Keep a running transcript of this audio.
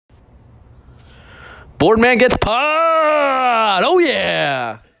Boardman Gets Pod. Oh,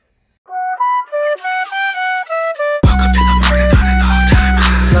 yeah. Fly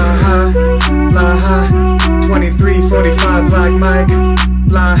high, 2345 like Mike.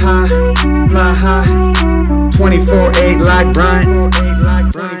 Fly high, 24-8 like Bryant.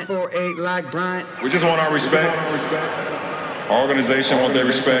 24-8 like Bryant. We just want our respect. Our organization want their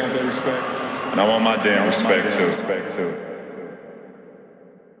respect. And I want my damn respect too.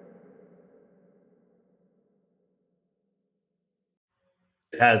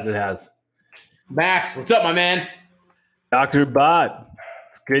 It has. Max, what's up, my man? Dr. Bot,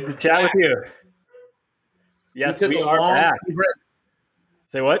 it's good to chat with you. Yes, we are back.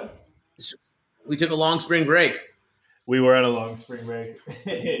 Say what? We took a long spring break. We were on a long spring break.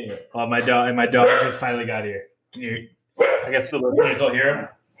 My dog just finally got here. I guess the listeners will hear him.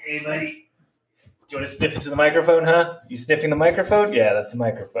 Hey, buddy. Do you want to sniff into the microphone, huh? You sniffing the microphone? Yeah, that's the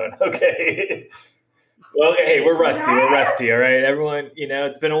microphone. Okay. Well, hey, we're rusty, all right? Everyone,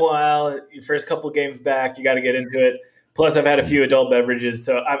 it's been a while. Your first couple of games back, you got to get into it. Plus, I've had a few adult beverages,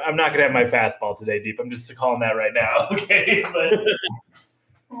 so I'm not going to have my fastball today, Deep. I'm just calling that right now, okay?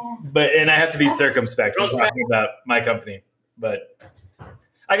 But I have to be circumspect when talking about my company. But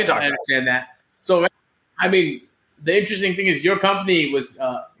I can talk. I understand that. So, I mean, the interesting thing is your company was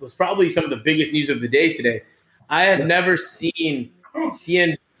probably some of the biggest news of the day today. I have never seen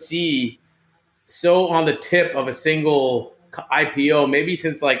CNBC so on the tip of a single IPO, maybe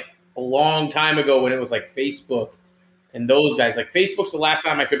since like a long time ago when it was like Facebook and those guys. Like Facebook's the last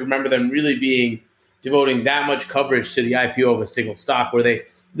time I could remember them really devoting that much coverage to the IPO of a single stock, where they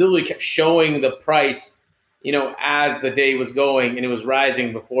literally kept showing the price, as the day was going and it was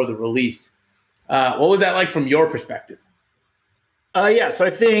rising before the release. What was that like from your perspective? Yeah, so I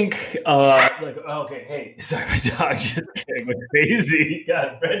think, okay, hey, sorry, my dog just went crazy.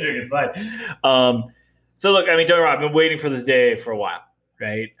 God, Frederick, it's fine. So look, I mean, don't get me wrong, I've been waiting for this day for a while,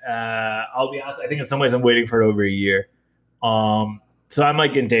 right? I'll be honest, I think in some ways I'm waiting for it over a year. So I'm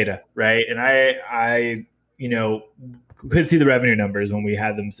like in data, right? And I could see the revenue numbers when we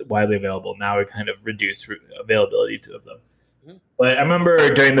had them widely available. Now we kind of reduced availability of them. Mm-hmm. But I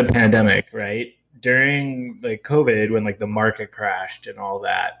remember during the pandemic, right? During like COVID, when like the market crashed and all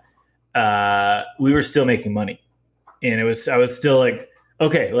that, we were still making money, and I was still like,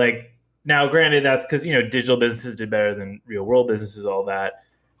 okay, like now, granted, that's because digital businesses did better than real world businesses, all that,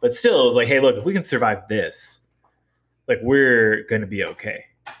 but still, it was like, hey, look, if we can survive this, like we're going to be okay,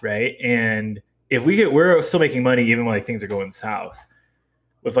 right? And if we're still making money even when like things are going south,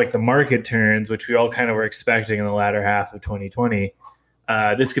 with like the market turns, which we all kind of were expecting in the latter half of 2020.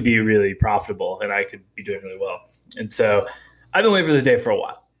 This could be really profitable and I could be doing really well. And so I've been waiting for this day for a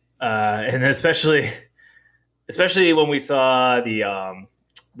while. And especially when we saw the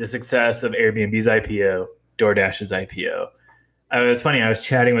success of Airbnb's IPO, DoorDash's IPO. It was funny. I was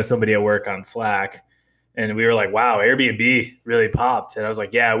chatting with somebody at work on Slack and we were like, wow, Airbnb really popped. And I was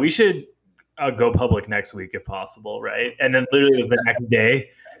like, yeah, we should go public next week if possible. Right. And then literally it was the next day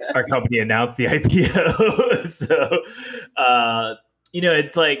our company announced the IPO. So,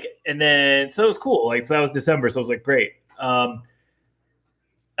 it's like, and then, so it was cool. Like, so that was December. So it was like, great. But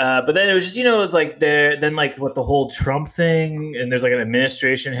then it was just, it was like then like what the whole Trump thing, and there's like an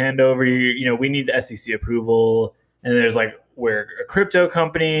administration handover, we need the SEC approval. And there's like, we're a crypto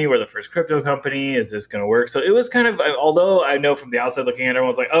company. We're the first crypto company. Is this going to work? So it was kind of, although I know from the outside looking at it,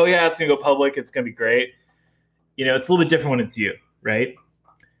 everyone's like, oh yeah, it's going to go public. It's going to be great. It's a little bit different when it's you, right?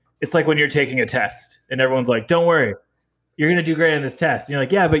 It's like when you're taking a test and everyone's like, don't worry, you're going to do great on this test. And you're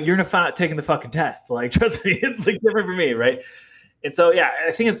like, yeah, but you're not taking the fucking test. Like, trust me, it's like different for me. Right. And so, yeah,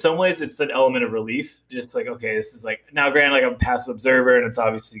 I think in some ways it's an element of relief. Just like, okay, this is like, now granted, like I'm a passive observer and it's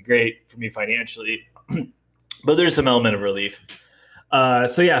obviously great for me financially, but there's some element of relief. So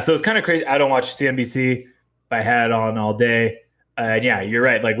it's kind of crazy. I don't watch CNBC. I had on all day. And yeah, you're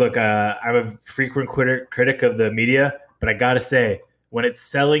right. Like, look, I'm a frequent critic of the media, but I got to say, when it's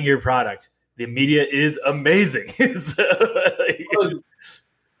selling your product, the media is amazing. So,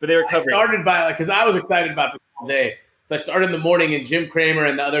 but they were covering. I started by because I was excited about this all day. So I started in the morning, and Jim Cramer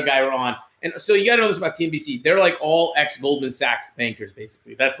and the other guy were on. And so you got to know this about CNBC. They're like all ex-Goldman Sachs bankers,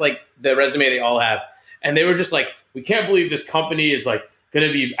 basically. That's like the resume they all have. And they were just like, we can't believe this company is like going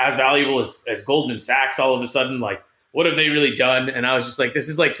to be as valuable as Goldman Sachs all of a sudden. Like, what have they really done? And I was just like, this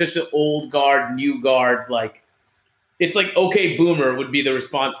is like such an old guard, new guard, like. It's like, okay, boomer would be the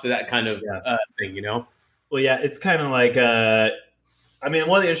response to that kind of thing, Well, yeah, it's kind of like, one of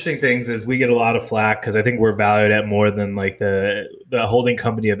the interesting things is we get a lot of flack because I think we're valued at more than like the holding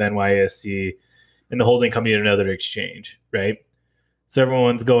company of NYSE and the holding company of another exchange, right? So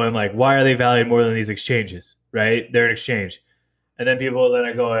everyone's going like, why are they valued more than these exchanges, right? They're an exchange. And then people then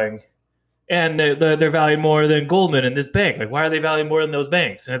are going, and they're valued more than Goldman and this bank. Like, why are they valued more than those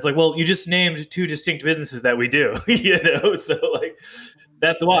banks? And it's like, well, you just named two distinct businesses that we do, you know? So like,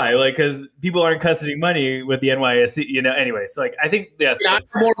 that's why, like, because people aren't custodying money with the NYSE, you know? Anyway, so like, I think, yes. I have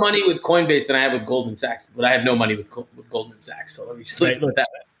more money with Coinbase than I have with Goldman Sachs, but I have no money with Goldman Sachs. So let me just leave it at that.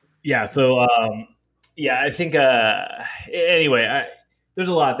 Yeah. So, I think, anyway, there's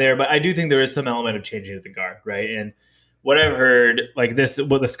a lot there, but I do think there is some element of changing of the guard, right? And what I've heard, like this,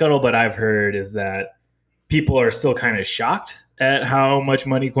 what the scuttlebutt I've heard is that people are still kind of shocked at how much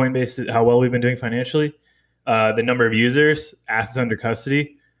money Coinbase, how well we've been doing financially. The number of users, assets under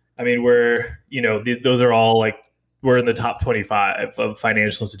custody. I mean, those are all like, we're in the top 25 of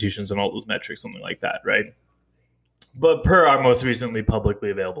financial institutions and all those metrics, something like that, right? But per our most recently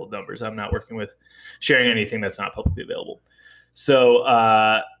publicly available numbers, I'm not working with sharing anything that's not publicly available. So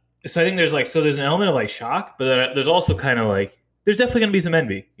I think there's an element of like shock, but then there's also kind of like, there's definitely going to be some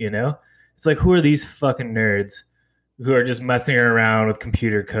envy, you know? It's like, who are these fucking nerds who are just messing around with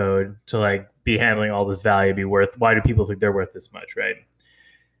computer code to like be handling all this value, why do people think they're worth this much, right?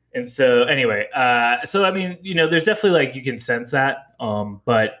 And so anyway, I mean, there's definitely like, you can sense that.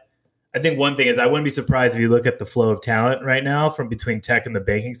 But I think one thing is I wouldn't be surprised if you look at the flow of talent right now from between tech and the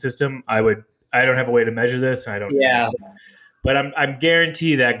banking system. I don't have a way to measure this. But I'm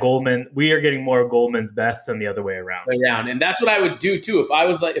guaranteed that we are getting more of Goldman's best than the other way around. And that's what I would do too. If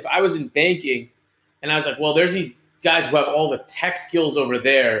I was in banking and I was like, well, there's these guys who have all the tech skills over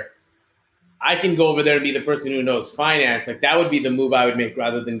there. I can go over there and be the person who knows finance. Like that would be the move I would make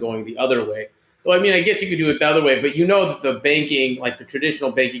rather than going the other way. Well, I mean, I guess you could do it the other way, but that the banking, like the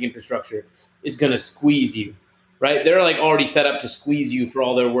traditional banking infrastructure is going to squeeze you, right? They're like already set up to squeeze you for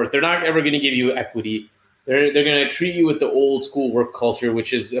all their worth. They're not ever going to give you equity. They're going to treat you with the old school work culture,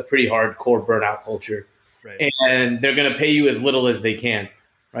 which is a pretty hardcore burnout culture. Right. And they're going to pay you as little as they can,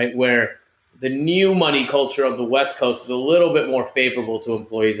 right? Where the new money culture of the West Coast is a little bit more favorable to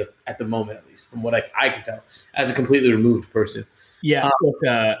employees at the moment, at least from what I can tell as a completely removed person. Yeah.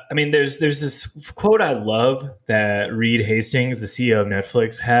 I mean, there's this quote I love that Reed Hastings, the CEO of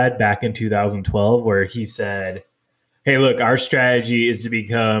Netflix, had back in 2012, where he said, hey, look, our strategy is to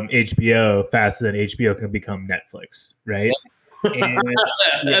become HBO faster than HBO can become Netflix, right? And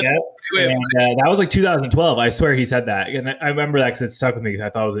that was like 2012. I swear he said that. And I remember that because it stuck with me because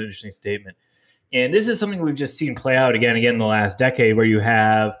I thought it was an interesting statement. And this is something we've just seen play out again in the last decade, where you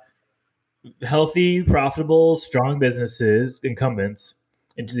have healthy, profitable, strong businesses, incumbents,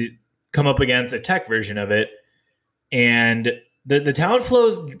 and to come up against a tech version of it. And the talent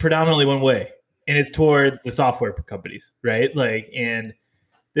flows predominantly one way, and it's towards the software companies, right? Like, and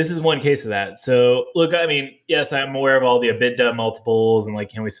this is one case of that. So look, I mean, yes, I'm aware of all the EBITDA multiples and like,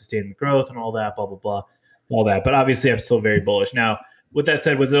 can we sustain the growth and all that, blah, blah, blah, all that. But obviously I'm still very bullish. Now, with that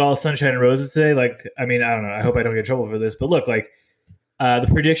said, was it all sunshine and roses today? Like, I mean, I don't know. I hope I don't get in trouble for this, but look, like the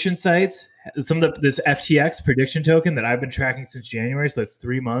prediction sites, this FTX prediction token that I've been tracking since January, so that's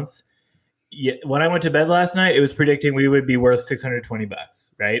 3 months. Yeah, when I went to bed last night, it was predicting we would be worth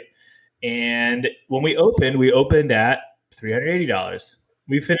 $620, right? And when we opened at $380.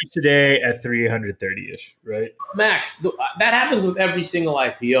 We finished today at 330-ish, right? Max, that happens with every single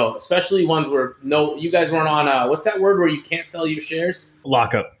IPO, especially ones where you guys weren't on what's that word where you can't sell your shares?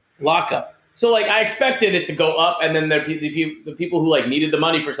 Lockup. So like I expected it to go up, and then the people who like needed the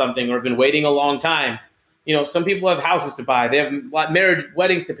money for something or have been waiting a long time. Some people have houses to buy, they have marriage,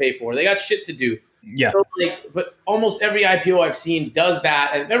 weddings to pay for, they got shit to do. Yeah. So but almost every IPO I've seen does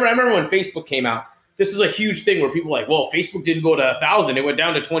that. And I remember when Facebook came out. This was a huge thing where people were like, well, Facebook didn't go to 1,000. It went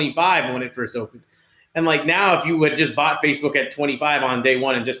down to 25 when it first opened. And like now, if you had just bought Facebook at 25 on day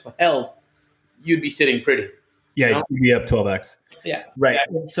one and just held, you'd be sitting pretty. Yeah, you'd be up 12x. Yeah. Right.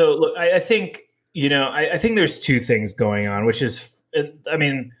 Yeah. So look, I think, I think there's two things going on, which is, I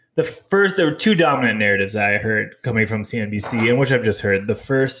mean, there were two dominant narratives I heard coming from CNBC, and which I've just heard. The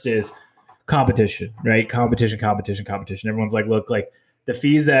first is competition, right? Competition. Everyone's like, look, like, the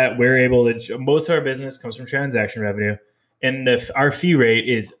fees that we're able to, most of our business comes from transaction revenue, and our fee rate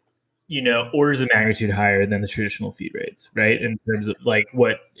is, orders of magnitude higher than the traditional fee rates, right? In terms of like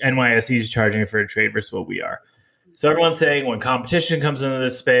what NYSE is charging for a trade versus what we are. So everyone's saying when competition comes into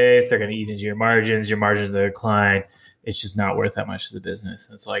this space, they're going to eat into your margins are decline. It's just not worth that much as a business.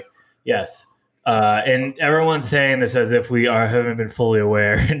 And it's like, yes. And everyone's saying this as if we haven't been fully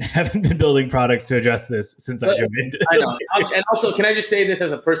aware and haven't been building products to address this since I joined. I know. And also, can I just say this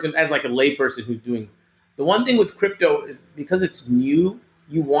as a person, as like a layperson who's doing the one thing with crypto is because it's new,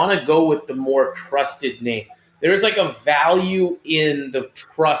 you want to go with the more trusted name. there's like a value in the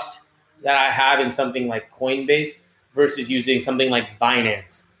trust that I have in something like Coinbase versus using something like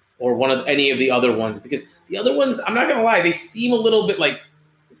Binance or any of the other ones, because the other ones, I'm not gonna lie, they seem a little bit like,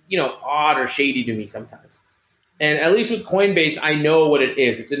 odd or shady to me sometimes. And at least with Coinbase, I know what it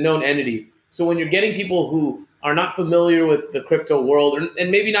is. It's a known entity. So when you're getting people who are not familiar with the crypto world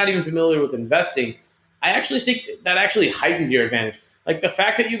and maybe not even familiar with investing, I actually think that actually heightens your advantage. Like the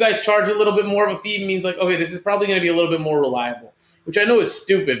fact that you guys charge a little bit more of a fee means like, okay, this is probably going to be a little bit more reliable, which I know is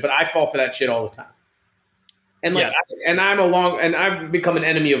stupid, but I fall for that shit all the time. And like, I've become an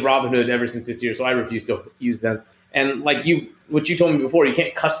enemy of Robinhood ever since this year, so I refuse to use them. And like what you told me before, you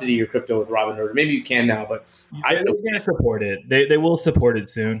can't custody your crypto with Robinhood, or maybe you can now, but they're going to support it. They will support it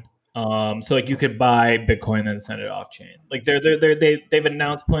soon. So like you could buy Bitcoin and then send it off chain. Like they've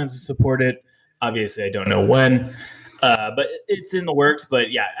announced plans to support it. Obviously, I don't know when, but it's in the works.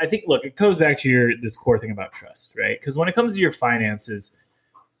 But yeah, I think it goes back to this core thing about trust, right? Because when it comes to your finances,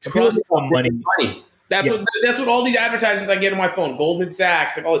 trust about money. That's what all these advertisements I get on my phone, Goldman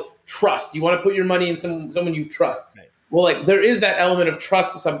Sachs, like all trust. You want to put your money in someone you trust. Right. Well, like there is that element of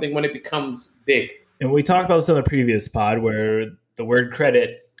trust to something when it becomes big. And we talked about this on the previous pod where the word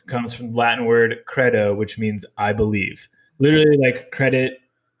credit comes from the Latin word credo, which means I believe. Literally, like credit,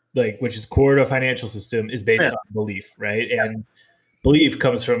 which is core to a financial system, is based on belief, right? Yeah. And belief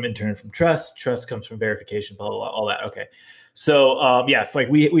comes in turn from trust. Trust comes from verification, blah, blah, blah, all that. Okay. So, yes, like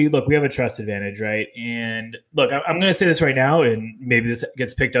we have a trust advantage, right? And look, I'm going to say this right now, and maybe this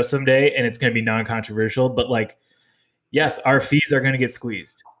gets picked up someday, and it's going to be non-controversial, but yes, our fees are going to get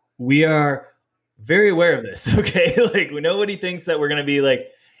squeezed. We are very aware of this, okay? Nobody thinks that we're going to be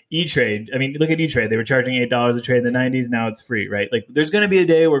E-Trade. I mean, look at E-Trade. They were charging $8 a trade in the 90s. Now it's free, right? There's going to be a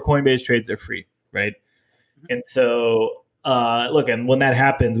day where Coinbase trades are free, right? Mm-hmm. And so, and when that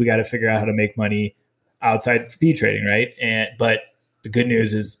happens, we got to figure out how to make money outside fee trading, right? But the good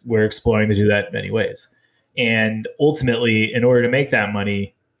news is we're exploring to do that in many ways. And ultimately, in order to make that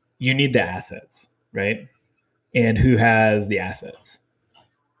money, you need the assets, right? And who has the assets?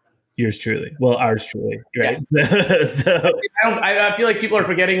 Yours truly. Well, ours truly, right? Yeah. So I feel like people are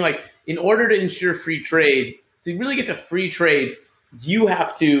forgetting, in order to ensure free trade, to really get to free trades, you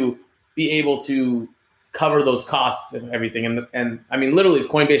have to be able to cover those costs and everything. And I mean, literally, if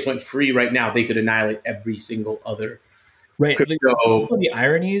Coinbase went free right now, they could annihilate every single other crypto. One of the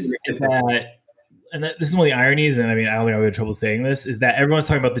ironies is that, this is one of the ironies, and I mean, I don't think I'll have trouble saying this, is that everyone's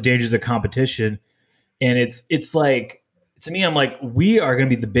talking about the dangers of competition. And it's like, to me, I'm like, we are going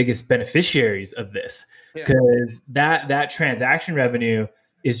to be the biggest beneficiaries of this, because that transaction revenue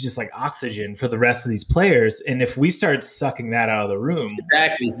is just like oxygen for the rest of these players. And if we start sucking that out of the room,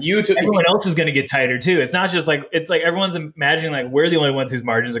 exactly, everyone else is going to get tighter too. It's not just it's like everyone's imagining we're the only ones whose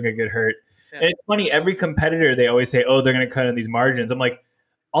margins are going to get hurt. Yeah. And it's funny, every competitor, they always say, oh, they're going to cut on these margins. I'm like,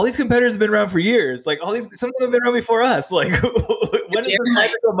 all these competitors have been around for years. Some of them have been around before us. When is the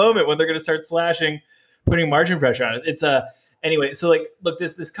magical moment when they're going to start slashing, putting margin pressure on it? It's anyway. So look,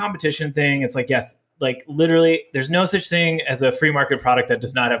 this competition thing. It's yes, literally, there's no such thing as a free market product that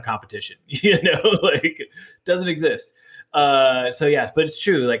does not have competition. Doesn't exist. So yes, but it's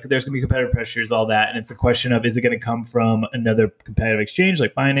true. There's gonna be competitive pressures, all that, and it's a question of, is it going to come from another competitive exchange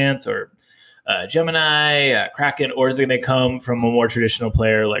like Binance or Gemini, Kraken, or is it going to come from a more traditional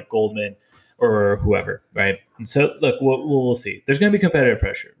player like Goldman or whoever, right? And so look, we'll see. There's going to be competitive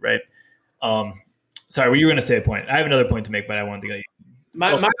pressure, right? Sorry, were you going to say a point? I have another point to make, but I wanted to go.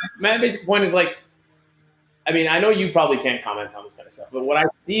 My basic point is I mean, I know you probably can't comment on this kind of stuff, but what I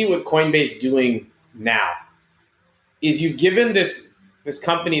see with Coinbase doing now is you've given this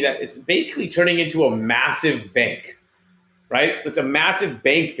company that it's basically turning into a massive bank, right? It's a massive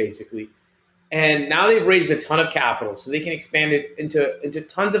bank basically. And now they've raised a ton of capital so they can expand it into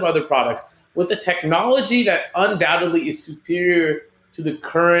tons of other products with the technology that undoubtedly is superior to the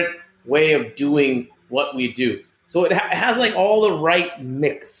current way of doing what we do. So it has all the right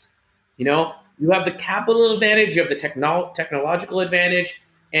mix, You have the capital advantage, you have the technological advantage,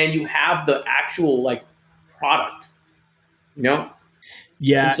 and you have the actual product, Yeah.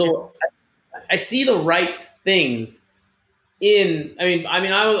 And so I see the right things in.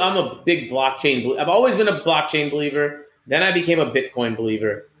 I'm a big blockchain. I've always been a blockchain believer. Then I became a Bitcoin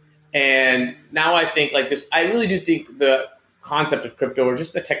believer, and now I think this. I really do think the concept of crypto, or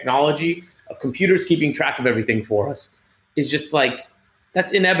just the technology of computers keeping track of everything for us, is just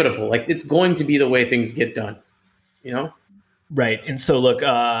that's inevitable. It's going to be the way things get done, Right. And so look,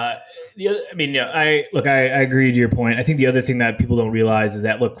 I agree to your point. I think the other thing that people don't realize is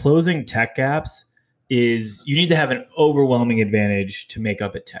that, look, closing tech gaps is, you need to have an overwhelming advantage to make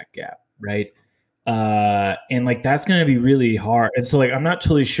up a tech gap, right? And like that's going to be really hard. And so like I'm not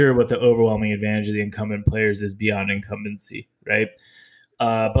totally sure what the overwhelming advantage of the incumbent players is beyond incumbency, right?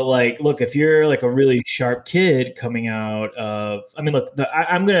 But like, look, if you're like a really sharp kid coming out of, I mean, look,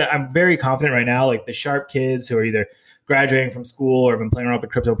 I'm very confident right now, like the sharp kids who are either graduating from school or have been playing around with the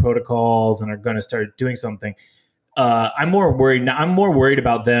crypto protocols and are going to start doing something. I'm more worried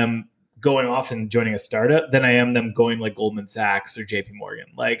about them going off and joining a startup than I am them going like Goldman Sachs or JP Morgan.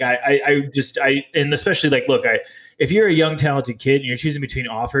 Like and especially like, look, if you're a young, talented kid and you're choosing between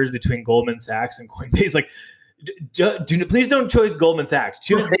offers between Goldman Sachs and Coinbase, like, please don't choose Goldman Sachs.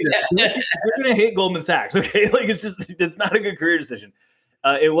 Choose you're gonna hate Goldman Sachs, okay? Like it's not a good career decision.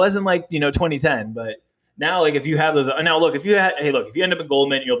 It wasn't like 2010, but now like if you have those if you end up at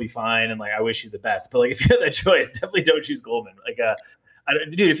Goldman, you'll be fine, and like I wish you the best. But like if you have that choice, definitely don't choose Goldman. Like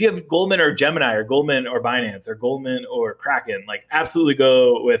dude, if you have Goldman or Gemini or Goldman or Binance or Goldman or Kraken, like absolutely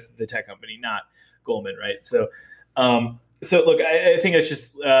go with the tech company, not Goldman, right? So. So look, I think it's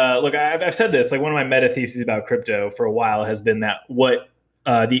just look. I've said this. Like one of my meta theses about crypto for a while has been that what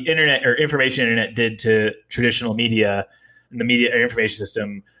the internet or information internet did to traditional media and the media or information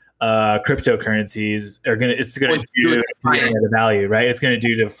system, cryptocurrencies it's going to do to the internet of value, right? It's going to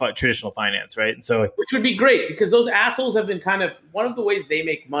do to traditional finance, right? And so, which would be great because those assholes have been kind of one of the ways they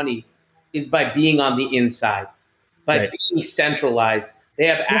make money is by being on the inside, by being centralized. They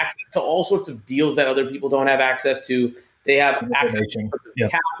have access to all sorts of deals that other people don't have access to. They have access to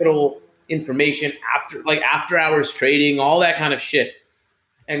capital information after hours trading, all that kind of shit.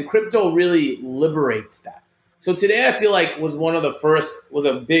 And crypto really liberates that. So today I feel like was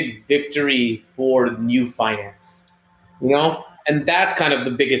a big victory for new finance, and that's kind of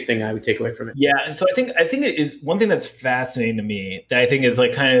the biggest thing I would take away from it. Yeah. And so I think it is one thing that's fascinating to me that I think is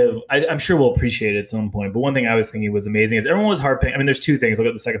like kind of, I'm sure we'll appreciate it at some point. But one thing I was thinking was amazing is everyone was hard paying. I mean, there's two things. I'll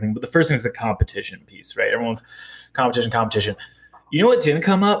get the second thing, but the first thing is the competition piece, right? Everyone's competition. You know what didn't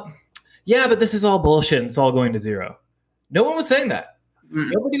come up? Yeah, but this is all bullshit. It's all going to zero. No one was saying that.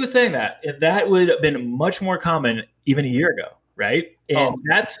 Nobody was saying that. That would have been much more common even a year ago, right? And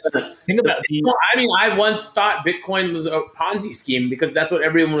think about I once thought Bitcoin was a Ponzi scheme because that's what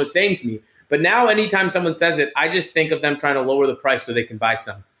everyone was saying to me. But now anytime someone says it, I just think of them trying to lower the price so they can buy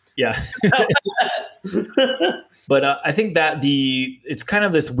some. Yeah. But I think that it's kind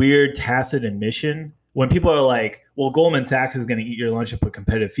of this weird tacit admission when people are like, well, Goldman Sachs is going to eat your lunch and put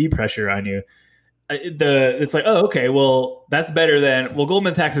competitive fee pressure on you. It's like, oh, okay, well, that's better than, well,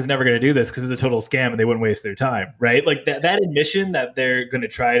 Goldman Sachs is never going to do this because it's a total scam and they wouldn't waste their time, right? Like that admission that they're going to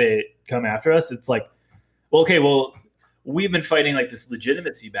try to come after us, it's like, well, okay, well, we've been fighting like this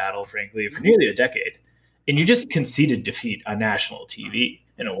legitimacy battle, frankly, for nearly a decade. And you just conceded defeat on national TV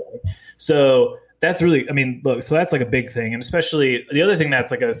in a way. So that's really, I mean, look, so that's like a big thing. And especially the other thing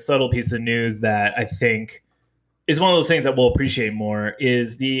that's like a subtle piece of news that I think is one of those things that we'll appreciate more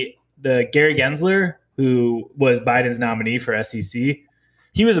is the Gary Gensler, who was Biden's nominee for SEC.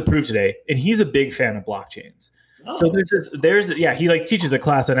 He was approved today, and he's a big fan of blockchains. Oh. So he like teaches a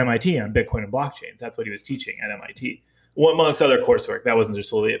class at MIT on Bitcoin and blockchains. That's what he was teaching at MIT. Amongst other coursework, that wasn't just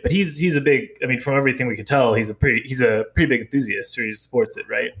solely it. But he's a big, I mean, from everything we could tell, he's a pretty big enthusiast, or he supports it,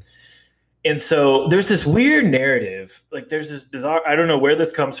 right? And so there's this weird narrative, like there's this bizarre, I don't know where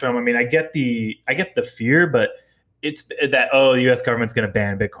this comes from. I mean, I get the fear, but it's that, oh, the US government's going to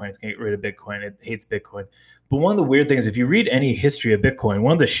ban Bitcoin. It's going to get rid of Bitcoin. It hates Bitcoin. But one of the weird things, if you read any history of Bitcoin,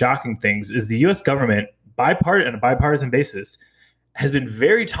 one of the shocking things is the US government, on a bipartisan basis, has been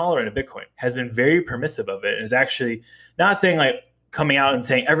very tolerant of Bitcoin, has been very permissive of it, and is actually not saying like coming out and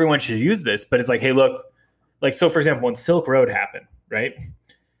saying everyone should use this, but it's like, hey, look, like, so for example, when Silk Road happened, right?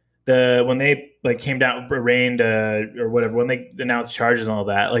 When they like came down, reigned or whatever, when they announced charges and all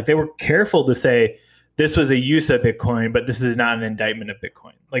that, like they were careful to say this was a use of Bitcoin, but this is not an indictment of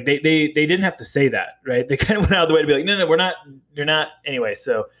Bitcoin. Like they didn't have to say that, right? They kind of went out of the way to be like, no, you're not. Anyway,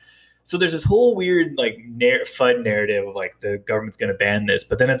 so there's this whole weird like FUD narrative of like the government's going to ban this,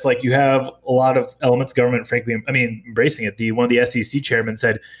 but then it's like you have a lot of elements of government, frankly, I mean, embracing it. One of the SEC chairmen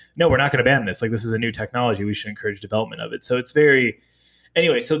said, no, we're not going to ban this. Like this is a new technology. We should encourage development of it. So it's very.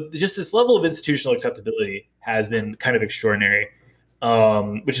 Anyway, so just this level of institutional acceptability has been kind of extraordinary,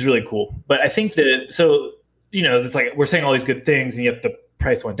 which is really cool. But I think it's like we're saying all these good things, and yet the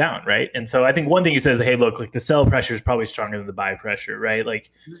price went down, right? And so I think one thing he says, hey, look, like the sell pressure is probably stronger than the buy pressure, right?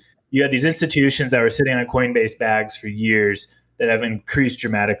 Like you had these institutions that were sitting on Coinbase bags for years that have increased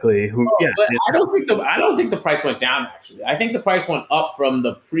dramatically. But I don't think the price went down. Actually, I think the price went up from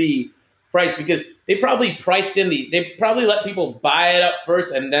the pre-price because they probably they probably let people buy it up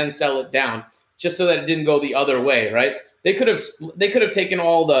first and then sell it down just so that it didn't go the other way, right? They could have taken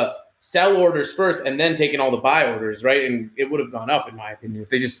all the sell orders first and then taken all the buy orders, right? And it would have gone up, in my opinion.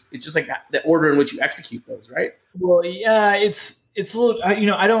 If it's just like the order in which you execute those, right? Well, yeah, it's a little,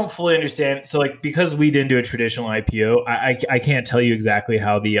 I don't fully understand. So like, because we didn't do a traditional IPO, I can't tell you exactly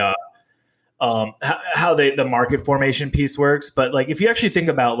how the market formation piece works. But like, if you actually think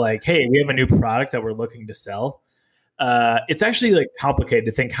about like, hey, we have a new product that we're looking to sell. It's actually like complicated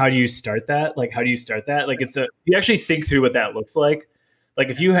to think, how do you start that? Like, you actually think through what that looks like. Like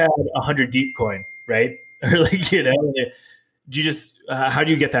if you had 100 deep coin, right? Or like, do you just, how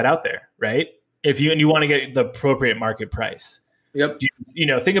do you get that out there? Right. If you want to get the appropriate market price. Yep.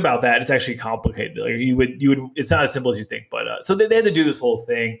 Think about that. It's actually complicated. Like you would, it's not as simple as you think, but, so they had to do this whole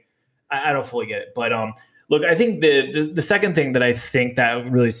thing. I don't fully get it, but, look, I think the second thing that I think that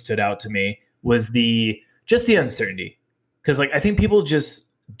really stood out to me was just the uncertainty. Cause like, I think people just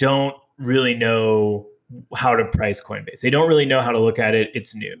don't really know how to price Coinbase. They don't really know how to look at it.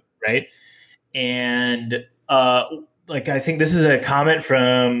 It's new. Right. And, I think this is a comment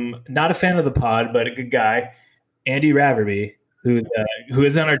from not a fan of the pod, but a good guy, Andy Raverby, who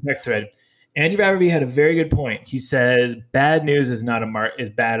is on our text thread. Andy Raverby had a very good point. He says, bad news is not as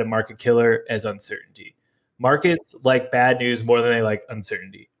bad a market killer as uncertainty. Markets like bad news more than they like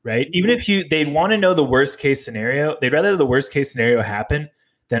uncertainty, right? Even if they'd want to know the worst case scenario, they'd rather the worst case scenario happen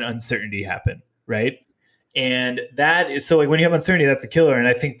than uncertainty happen, right? And that is, so like when you have uncertainty, that's a killer. And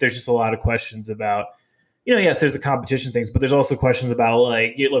I think there's just a lot of questions about, yes, there's the competition things, but there's also questions about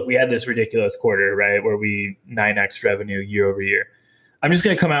like, look, we had this ridiculous quarter, right? Where we 9x revenue year over year. I'm just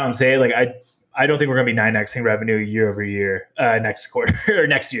going to come out and say, like, I don't think we're going to be 9xing revenue year over year next quarter or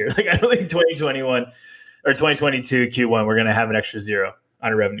next year. Like, I don't think 2021 or 2022 Q1, we're going to have an extra zero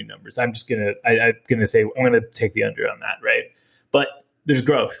on our revenue numbers. I'm going to say, I'm going to take the under on that. Right. But there's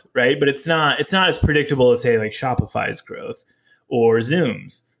growth, right? But it's not as predictable as say like Shopify's growth or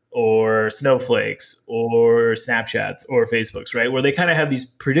Zoom's or Snowflake's or Snapchat's or Facebook's, right? Where they kind of have these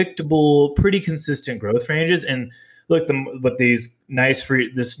predictable, pretty consistent growth ranges. And look, with this nice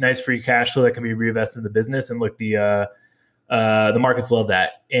free cash flow that can be reinvested in the business. And look, the markets love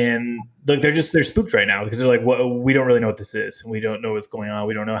that. And look, they're spooked right now because they're like, well, we don't really know what this is. And we don't know what's going on.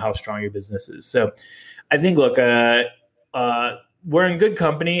 We don't know how strong your business is. So I think, look, we're in good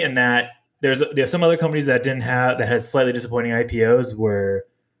company in that there's some other companies that had slightly disappointing IPOs were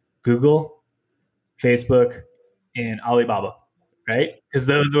Google, Facebook, and Alibaba, right?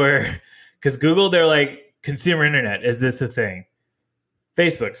 Because Google, they're like, consumer internet, is this a thing?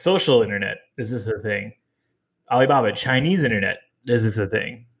 Facebook, social internet, is this a thing? Alibaba, Chinese internet, is this a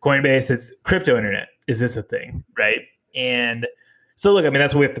thing? Coinbase, it's crypto internet, is this a thing, right? And so look, I mean,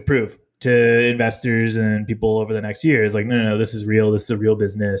 that's what we have to prove to investors and people over the next year is like, no, this is real. This is a real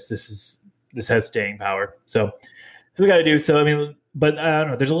business. This has staying power. So we got to do. So, I mean, but I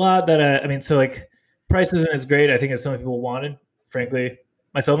don't know. There's a lot that, so like price isn't as great, I think, as some people wanted, frankly,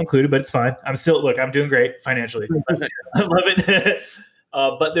 myself included, but it's fine. I'm doing great financially. I love it.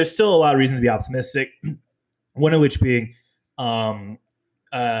 But there's still a lot of reasons to be optimistic. One of which being, if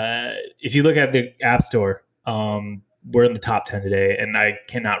you look at the App Store, we're in the top 10 today. And I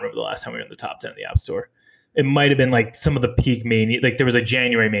cannot remember the last time we were in the top 10 of the App Store. It might've been like some of the peak mania, like there was a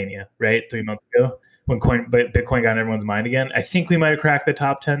January mania, right? 3 months ago. When Bitcoin got in everyone's mind again. I think we might have cracked the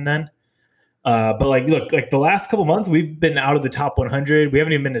top 10 then. But like, look, like the last couple months, we've been out of the top 100. We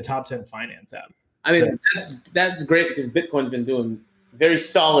haven't even been to top 10 finance app. I mean, that's great because Bitcoin's been doing very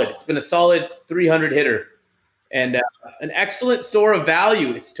solid. It's been a solid 300 hitter. And an excellent store of value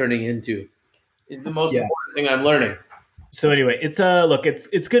it's turning into is the most important thing I'm learning. So anyway, it's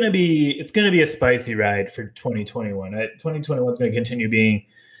going to be a spicy ride for 2021. 2021 is going to continue being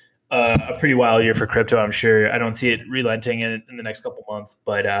a pretty wild year for crypto, I'm sure. I don't see it relenting in the next couple months.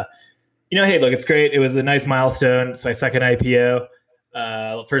 But, hey, look, it's great. It was a nice milestone. It's my second IPO.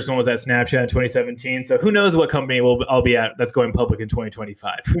 First one was at Snapchat in 2017. So who knows what company I'll be at that's going public in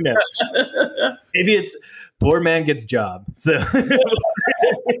 2025. Who knows? Maybe it's board man gets job. So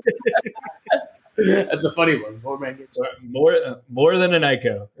that's a funny one. Board man gets job. More than an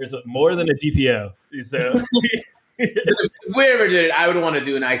ICO. There's more than a DPO. So if we ever did it, I would want to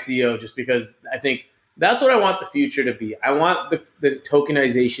do an ICO just because I think that's what I want the future to be. I want the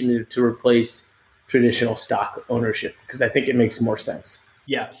tokenization to replace traditional stock ownership because I think it makes more sense.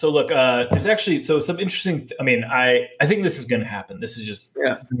 Yeah. So look, there's actually some interesting. I think this is going to happen. This is just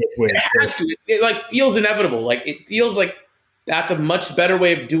it's weird. It like feels inevitable. Like it feels like that's a much better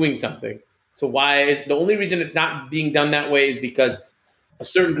way of doing something. So the only reason it's not being done that way is because a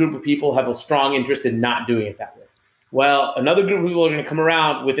certain group of people have a strong interest in not doing it that way. Well, another group of people are going to come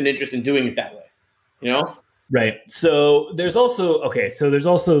around with an interest in doing it that way. Right. So there's also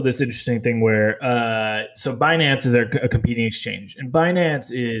this interesting thing where so Binance is a competing exchange, and Binance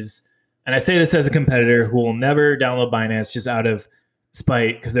is, and I say this as a competitor who will never download Binance just out of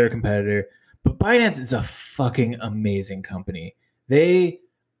spite because they're a competitor. But Binance is a fucking amazing company. They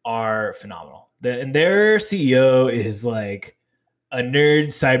are phenomenal. And their CEO is like a nerd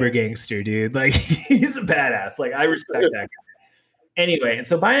cyber gangster, dude. Like he's a badass. Like I respect that guy. Anyway, and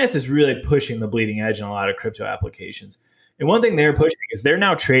so Binance is really pushing the bleeding edge in a lot of crypto applications. And one thing they're pushing is they're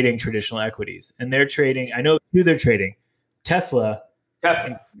now trading traditional equities. And they're trading, I know who they're trading, Tesla, and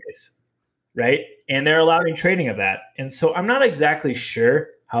Coinbase, right? And they're allowing trading of that. And so I'm not exactly sure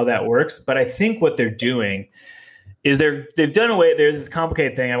how that works, but I think what they're doing is they've done away, there's this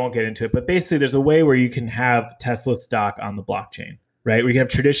complicated thing, I won't get into it, but basically there's a way where you can have Tesla stock on the blockchain, right? Where you can have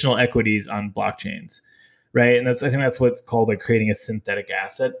traditional equities on blockchains. Right. And I think that's what's called like creating a synthetic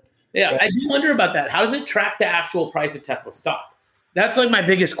asset. Yeah, right? I do wonder about that. How does it track the actual price of Tesla stock? That's like my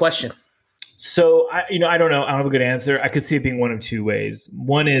biggest question. So I don't know. I don't have a good answer. I could see it being one of two ways.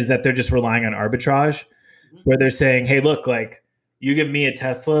 One is that they're just relying on arbitrage, where they're saying, hey, look, like you give me a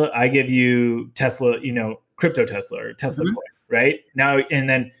Tesla, I give you Tesla, crypto Tesla or Tesla coin, right? Now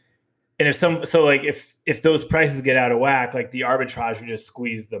and if those prices get out of whack, like the arbitrage would just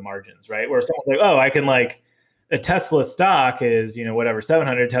squeeze the margins, right? Where someone's like, oh, I can like a Tesla stock is, whatever,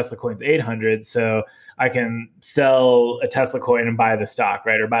 700, Tesla coin's 800. So I can sell a Tesla coin and buy the stock,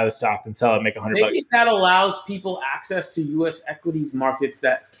 right? Or buy the stock and sell it, make $100. Maybe that allows people access to U.S. equities markets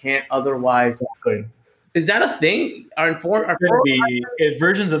that can't otherwise. Exactly. Is that a thing?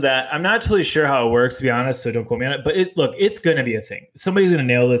 Versions of that. I'm not totally sure how it works, to be honest. So don't quote me on it. But it's going to be a thing. Somebody's going to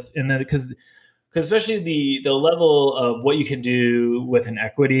nail this, and then because especially the level of what you can do with an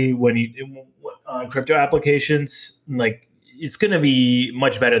equity when you crypto applications, like it's going to be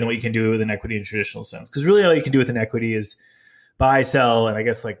much better than what you can do with an equity in traditional sense. Because really, all you can do with an equity is buy, sell, and I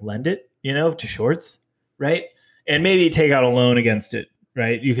guess like lend it, to shorts, right? And maybe take out a loan against it,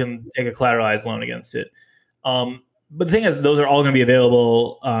 right? You can take a collateralized loan against it. But the thing is, those are all going to be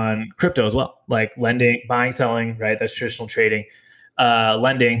available on crypto as well, like lending, buying, selling, right? That's traditional trading.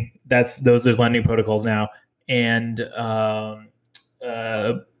 Lending, there's lending protocols now, and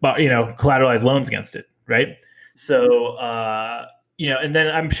collateralized loans against it, right? So and then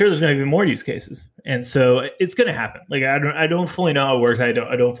I'm sure there's going to be more use cases, and so it's going to happen. Like I don't fully know how it works. I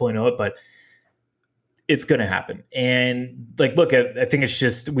don't fully know it, but it's going to happen. And like, look, I think it's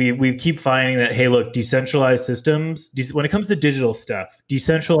just we keep finding that, hey, look, decentralized systems, when it comes to digital stuff,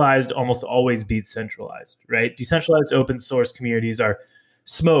 decentralized almost always beats centralized, right? Decentralized open source communities are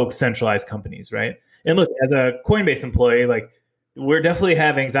smoke centralized companies, right? And look, as a Coinbase employee, like we're definitely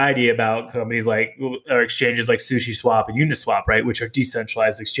have anxiety about companies like or exchanges like SushiSwap and Uniswap, right? Which are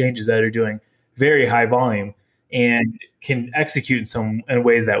decentralized exchanges that are doing very high volume and can execute in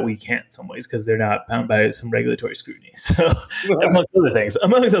ways that we can't in some ways because they're not bound by some regulatory scrutiny. So amongst other things,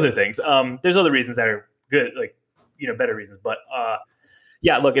 there's other reasons that are good, like, better reasons, but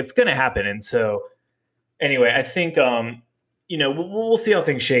look, it's going to happen. And so anyway, I think, we'll see how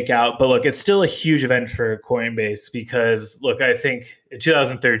things shake out, but look, it's still a huge event for Coinbase because look, I think in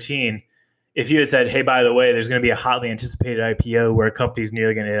 2013, if you had said, hey, by the way, there's going to be a hotly anticipated IPO where a company's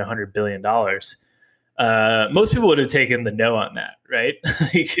nearly going to hit $100 billion, most people would have taken the no on that, right?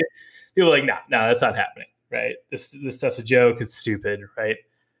 People are like, no, that's not happening, right? This stuff's a joke. It's stupid, right?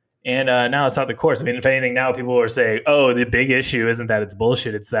 And now it's not the course. I mean, if anything, now people are saying, oh, the big issue isn't that it's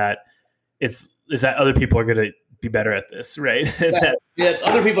bullshit. It's that other people are going to be better at this, right? It's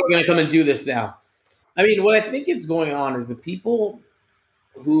other people are going to come and do this now. I mean, what I think is going on is the people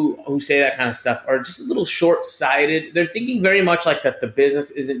who say that kind of stuff are just a little short-sighted. They're thinking very much like that the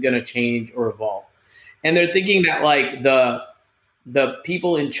business isn't going to change or evolve. And they're thinking that like the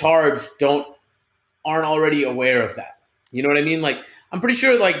people in charge aren't already aware of that. You know what I mean? Like I'm pretty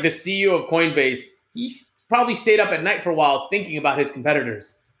sure like the CEO of Coinbase, he's probably stayed up at night for a while thinking about his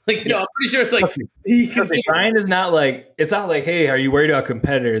competitors. Like, I'm pretty sure it's like Brian is not like, it's not like, hey, are you worried about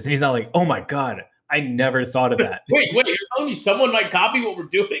competitors? And he's not like, oh my God, I never thought of that. Wait, you're telling me someone might copy what we're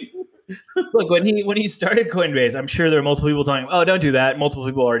doing? Look, when he started Coinbase, I'm sure there are multiple people telling him, oh, don't do that. Multiple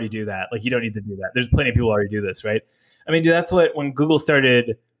people already do that. Like, you don't need to do that. There's plenty of people who already do this, right? I mean, dude, that's what, when Google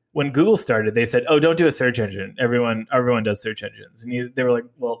started, they said, oh, don't do a search engine. Everyone does search engines. And they were like,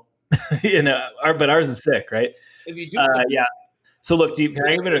 well, but ours is sick, right? If you do yeah. So look, can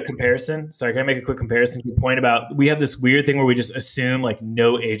I give it a comparison? Sorry, can I make a quick comparison to your point about we have this weird thing where we just assume like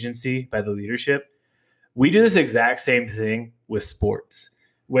no agency by the leadership. We do this exact same thing with sports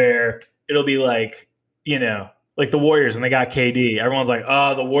where it'll be like, let's like the Warriors when they got KD, everyone's like,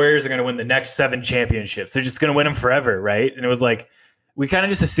 oh, the Warriors are going to win the next 7 championships. They're just going to win them forever, right? And it was like, we kind of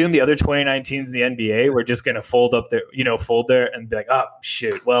just assumed the other 2019s in the NBA were just going to fold there and be like, oh,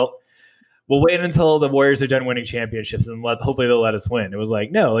 shoot. Well, we'll wait until the Warriors are done winning championships and hopefully they'll let us win. It was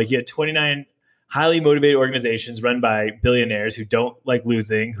like, no, like you had 29 highly motivated organizations run by billionaires who don't like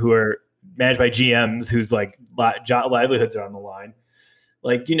losing, who are managed by GMs whose like livelihoods are on the line.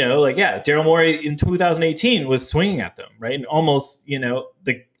 Like, Daryl Morey in 2018 was swinging at them, right? And almost,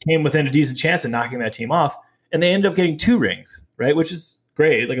 they came within a decent chance of knocking that team off. And they ended up getting 2 rings, right? Which is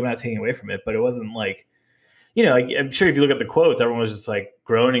great. Like, I'm not taking away from it, but it wasn't like, like I'm sure if you look at the quotes, everyone was just like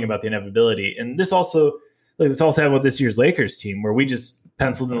groaning about the inevitability. And this also happened with this year's Lakers team, where we just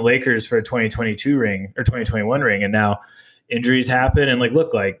penciled in the Lakers for a 2022 ring or 2021 ring. And now injuries happen. And like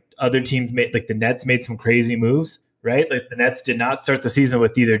other teams made, like the Nets made some crazy moves. Right? Like the Nets did not start the season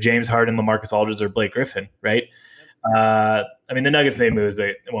with either James Harden, LaMarcus Aldridge, or Blake Griffin, right? I mean, the Nuggets made moves, but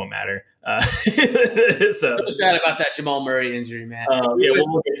it won't matter. So I'm sad about that Jamal Murray injury, man.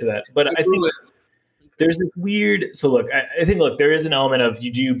 We'll get to that. But I think there's this weird – so, look, I think there is an element of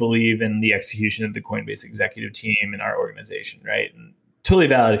you do believe in the execution of the Coinbase executive team and our organization, right? And totally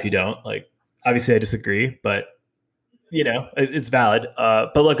valid if you don't. Like, obviously I disagree, but, it's valid.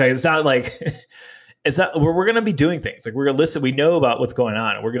 But, look, it's not like – it's not. We're going to be doing things. Like we're going to listen. We know about what's going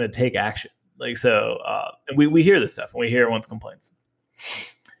on, and we're going to take action. Like so, and we hear this stuff, and we hear everyone's complaints.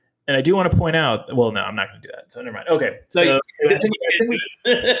 And I do want to point out. Well, no, I'm not going to do that. So never mind. Okay. So I think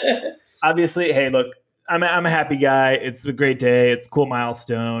obviously, hey, look, I'm a happy guy. It's a great day. It's a cool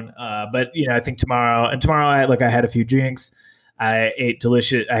milestone. But I think tomorrow I had a few drinks. I ate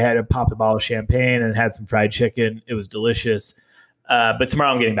delicious. I had popped a bottle of champagne and had some fried chicken. It was delicious. But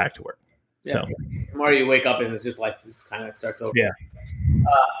tomorrow I'm getting back to work. Yeah. So tomorrow you wake up and it's just like this kind of starts over. Yeah.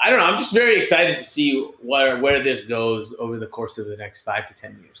 I don't know. I'm just very excited to see where this goes over the course of the next 5 to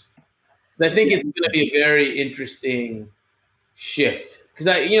 10 years. I think it's going to be a very interesting shift because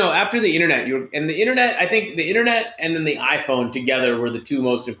after the internet, I think the internet and then the iPhone together were the 2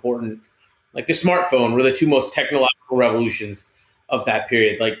 most important. Like the smartphone were the 2 most technological revolutions of that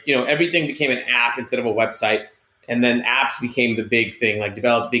period. Like everything became an app instead of a website. And then apps became the big thing, like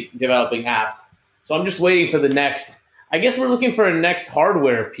developing apps. So I'm just waiting for the next. I guess we're looking for a next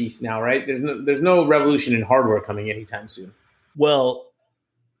hardware piece now, right? There's no revolution in hardware coming anytime soon. Well,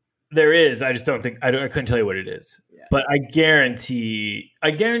 there is. I just don't think I couldn't tell you what it is. Yeah. But I guarantee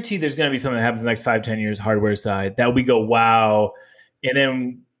there's going to be something that happens in the next 5-10 years, hardware side, that we go wow, and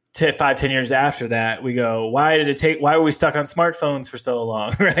then 5-10 years after that, we go, why were we stuck on smartphones for so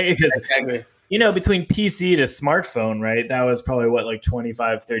long, right? Exactly. Between PC to smartphone, right? That was probably like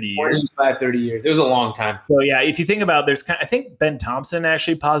 25, 30 years. 25, 30 years. It was a long time. So yeah, if you think about, I think Ben Thompson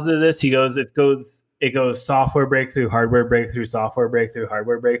actually posited this. He goes, it goes software breakthrough, hardware breakthrough, software breakthrough,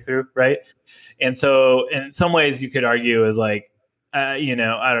 hardware breakthrough, right? And so in some ways you could argue is like, I don't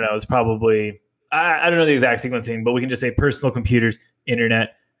know, it's probably, I don't know the exact sequencing, but we can just say personal computers,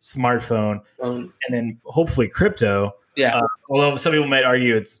 internet, smartphone, and then hopefully crypto. Yeah. Although some people might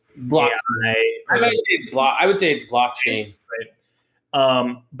argue it's blockchain. I would say it's blockchain.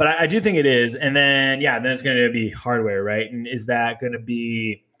 Right. But I do think it is. And then it's going to be hardware, right? And is that going to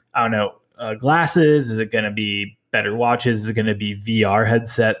be, I don't know, glasses? Is it going to be better watches? Is it going to be VR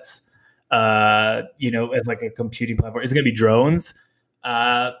headsets? As like a computing platform? Is it going to be drones?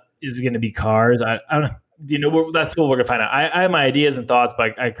 Is it going to be cars? I don't know. That's what we're going to find out. I have my ideas and thoughts,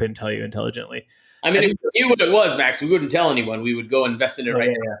 but I couldn't tell you intelligently. I mean, if we knew what it was, Max, we wouldn't tell anyone. We would go invest in it now,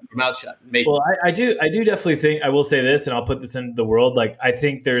 your mouth shut. Well, I do definitely think, I will say this, and I'll put this into the world. Like, I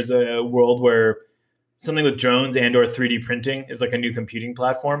think there's a world where something with drones and or 3D printing is like a new computing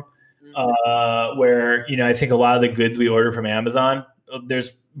platform, where, I think a lot of the goods we order from Amazon,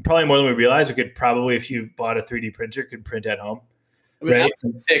 there's probably more than we realize. We could probably, if you bought a 3D printer, could print at home. I mean, right?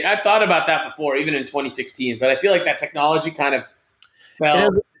 Sick. I've thought about that before, even in 2016, but I feel like that technology kind of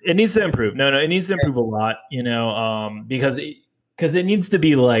it needs to improve. No, it needs to improve a lot, because it needs to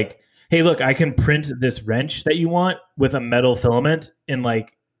be like, hey, look, I can print this wrench that you want with a metal filament in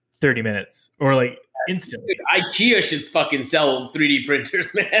like 30 minutes or like instantly. Dude, IKEA should fucking sell 3D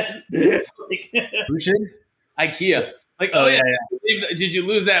printers, man. Who should? IKEA. Like, did you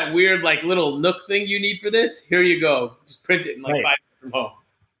lose that weird like little nook thing you need for this? Here you go. Just print it in like 5 minutes from home.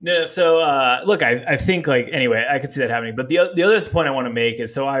 No, so look, I think like anyway, I could see that happening. But the other point I want to make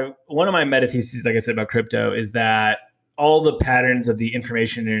is one of my meta theses, like I said about crypto, is that all the patterns of the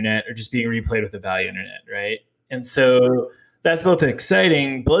information internet are just being replayed with the value internet, right? And so that's both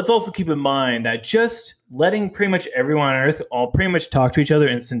exciting, but let's also keep in mind that just letting pretty much everyone on Earth all pretty much talk to each other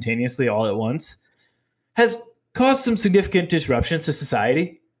instantaneously all at once has caused some significant disruptions to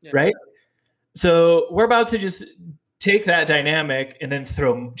society, right? So we're about to just take that dynamic and then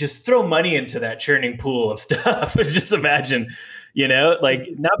throw money into that churning pool of stuff. Just imagine, like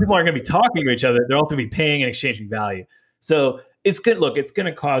now people aren't going to be talking to each other. They're also going to be paying and exchanging value. So it's good. Look, it's going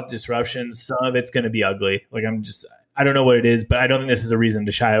to cause disruptions. Some of it's going to be ugly. Like I don't know what it is, but I don't think this is a reason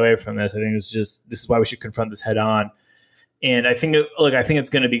to shy away from this. I think this is why we should confront this head on. And I think it's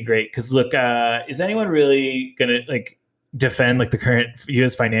going to be great because look, is anyone really going to like defend like the current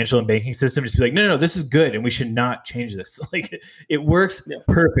U.S. financial and banking system? Just be like, no, this is good, and we should not change this. Like it works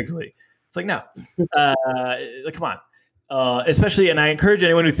perfectly. It's like no, like come on. Especially, and I encourage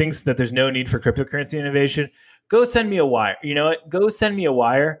anyone who thinks that there's no need for cryptocurrency innovation, go send me a wire. You know what? Go send me a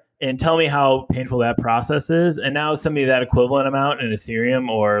wire and tell me how painful that process is, and now send me that equivalent amount in Ethereum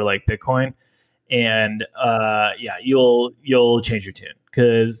or like Bitcoin. And you'll change your tune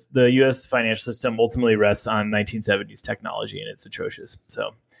because the U.S. financial system ultimately rests on 1970s technology, and it's atrocious.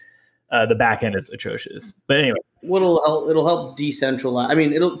 So the back end is atrocious. But anyway, it'll help decentralize. I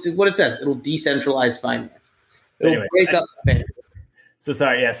mean, it'll decentralize finance. It'll break up finance. So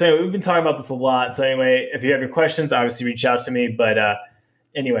sorry, yeah. So we've been talking about this a lot. So anyway, if you have your questions, obviously reach out to me. But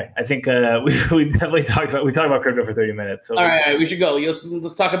anyway, I think we definitely talked about crypto for 30 minutes. So all right, we should go.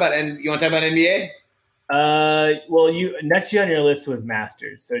 Let's talk about you want to talk about NBA? Well, next year on your list was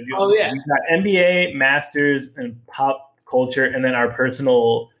Masters. So we got NBA, Masters, and pop culture, and then our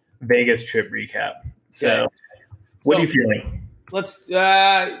personal Vegas trip recap. So, what are you feeling? Let's.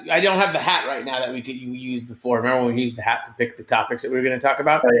 I don't have the hat right now that you used before. Remember when we used the hat to pick the topics that we were going to talk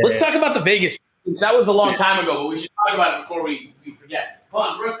about? Let's talk about the Vegas. That was a long time ago, but we should talk about it before we forget. Hold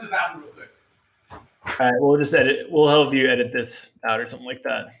on, rip this out real quick. All right, we'll just edit. We'll help you edit this out or something like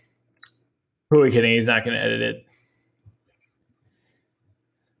that. Who are we kidding? He's not going to edit it.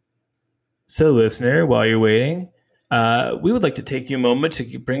 So, listener, while you're waiting, we would like to take you a moment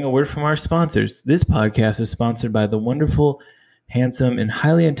to bring a word from our sponsors. This podcast is sponsored by the wonderful, handsome, and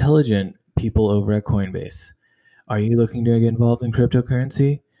highly intelligent people over at Coinbase. Are you looking to get involved in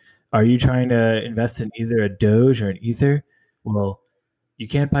cryptocurrency? Are you trying to invest in either a Doge or an Ether? Well, you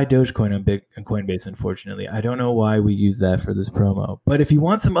can't buy Dogecoin on Coinbase, unfortunately. I don't know why we use that for this promo. But if you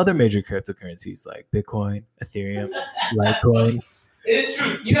want some other major cryptocurrencies like Bitcoin, Ethereum, Litecoin. It is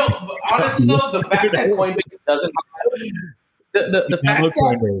true. Honestly, though, the fact that Coinbase doesn't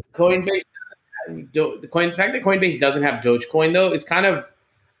Coinbase doesn't have Dogecoin, though, is kind of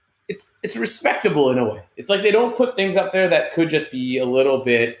it's respectable in a way. It's like they don't put things up there that could just be a little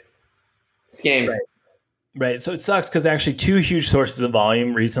bit scammy. Right. So it sucks because actually two huge sources of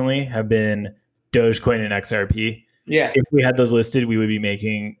volume recently have been Dogecoin and XRP. Yeah. If we had those listed, we would be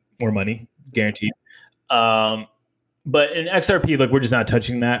making more money, guaranteed. But in XRP, look, we're just not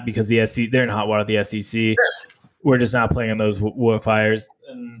touching that because the SEC, they're in hot water at the SEC. Sure. We're just not playing on those fires.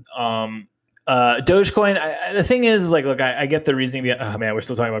 And Dogecoin, the thing is, like, look, I get the reasoning behind, oh man, we're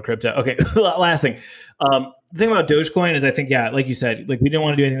still talking about crypto. Okay, last thing. The thing about Dogecoin is I think, like you said, like we didn't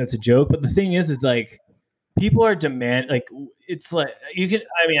want to do anything that's a joke, but the thing is like, people are like it's like you can.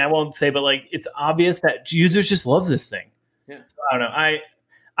 I mean, I won't say, but like it's obvious that users just love this thing. Yeah. So, I don't know.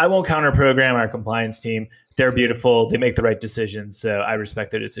 I won't counter program our compliance team. They're beautiful. They make the right decisions, so I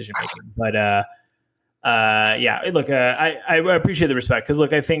respect their decision making. But look, I appreciate the respect because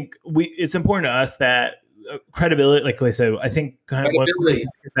look, I think it's important to us that credibility. Like I said, I think kind of what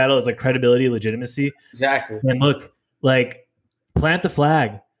battle is like credibility, legitimacy. Exactly. And look, like plant the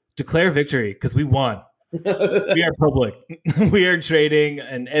flag, declare victory because we won. We are public. We are trading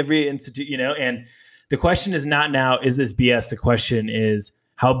in every institute, and the question is not now, is this BS? The question is,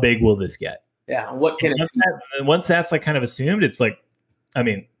 how big will this get? Yeah. What can once that's like kind of assumed, it's like, I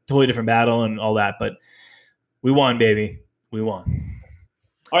mean, totally different battle and all that, but we won, baby. We won.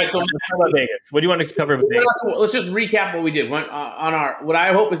 All right. So let's talk about Vegas. What do you want to cover with Vegas? Let's just recap what we did on our, what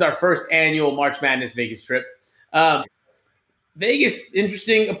I hope is our first annual March Madness Vegas trip. Vegas,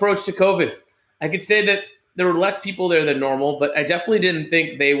 interesting approach to COVID. I could say that there were less people there than normal, but I definitely didn't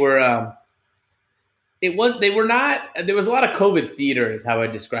think they were. There was a lot of COVID theater, is how I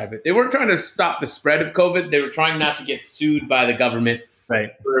describe it. They weren't trying to stop the spread of COVID. They were trying not to get sued by the government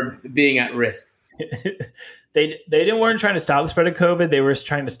for being at risk. They weren't trying to stop the spread of COVID. They were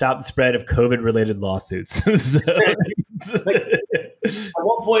trying to stop the spread of COVID-related lawsuits. At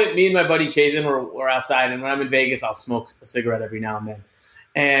one point, me and my buddy Chayton were outside, and when I'm in Vegas, I'll smoke a cigarette every now and then.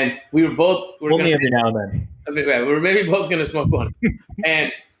 And we were both only every now and then. We were maybe both going to smoke one, and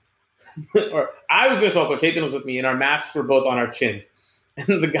or I was going to smoke one. Chayton was with me, and our masks were both on our chins.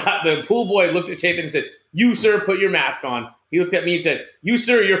 And the pool boy looked at Chayton and said, "You sir, put your mask on." He looked at me and said, "You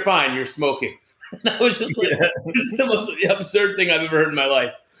sir, you're fine. You're smoking." That was just like, this is the most absurd thing I've ever heard in my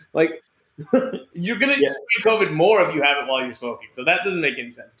life. Like, you're going to spread COVID more if you have it while you're smoking. So that doesn't make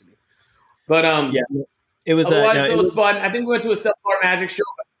any sense to me. But it was otherwise, it was fun. I think we went to a Self-Bar Magic show.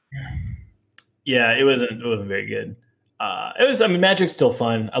 Yeah, it wasn't very good. It was. I mean, Magic's still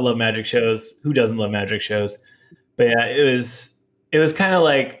fun. I love Magic shows. Who doesn't love Magic shows? But yeah, it was kind of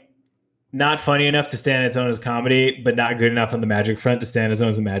like not funny enough to stand on its own as comedy, but not good enough on the Magic front to stand on its own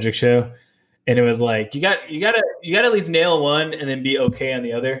as a Magic show. And it was like you got to at least nail one and then be okay on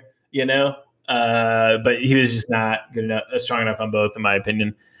the other, you know. But he was just not good enough, strong enough on both, in my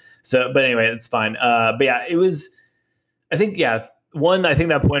opinion. So, but anyway, it's fine. But yeah, it was. I think I think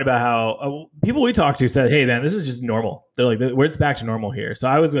that point about how people we talked to said, "Hey, man, this is just normal." They're like, "Where it's back to normal here." So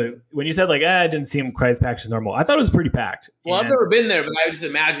I was when you said like, "It didn't seem quite as packed as normal," I thought it was pretty packed. Well, I've never been there, but I just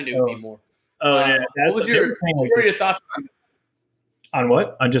imagined it would be more. Oh, yeah. What were your thoughts on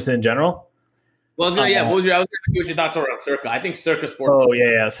what? On just in general? Well, I was going to see what your thoughts are on Circa. I think Circa Sports. Oh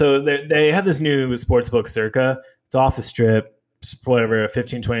yeah. So they have this new sports book, Circa. It's off the strip, whatever, a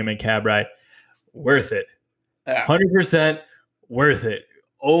 15-20 minute cab ride, worth it, 100% worth it.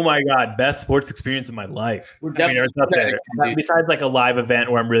 Oh my god, best sports experience of my life. It's up there. Besides like a live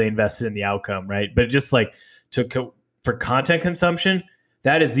event where I'm really invested in the outcome, right? But just like for content consumption,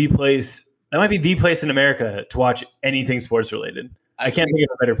 that is the place. That might be the place in America to watch anything sports related. I can't think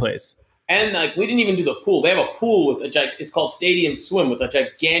of a better place. And like we didn't even do the pool. They have a pool with it's called Stadium Swim with a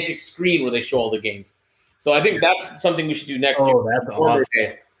gigantic screen where they show all the games. So I think that's something we should do next year. Oh, that's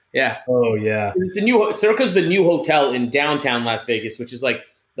awesome. Yeah. Oh yeah. Circa's the new hotel in downtown Las Vegas, which is like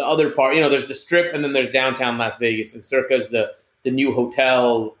the other part. You know, there's the Strip and then there's downtown Las Vegas, and Circa's the new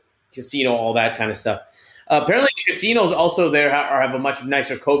hotel, casino, all that kind of stuff. Apparently, the casinos also there have a much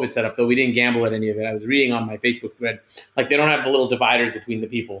nicer COVID setup, though we didn't gamble at any of it. I was reading on my Facebook thread, like they don't have the little dividers between the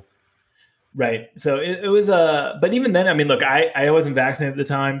people. Right. So it was but even then, I mean, look, I wasn't vaccinated at the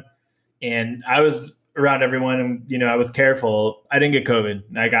time, and I was around everyone, and you know, I was careful. I didn't get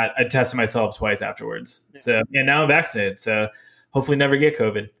COVID. I tested myself twice afterwards. Yeah. So and now I'm vaccinated. So hopefully never get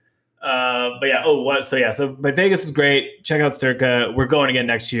COVID. But yeah. But Vegas was great. Check out Circa. We're going again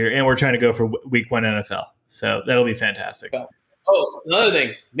next year, and we're trying to go for week 1 NFL. So that'll be fantastic. Oh, another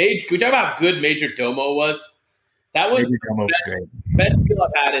thing. Can we talk about how good Major Domo was? That was great. Best deal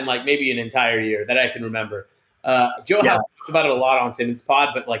I've had in like maybe an entire year that I can remember. Joe House talks about it a lot on Simmons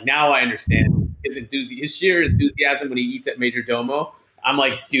Pod, but like now I understand his sheer enthusiasm when he eats at Major Domo. I'm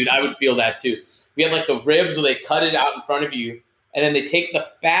like, dude, I would feel that too. We had like the ribs where they cut it out in front of you, and then they take the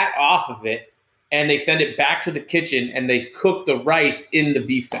fat off of it and they send it back to the kitchen and they cook the rice in the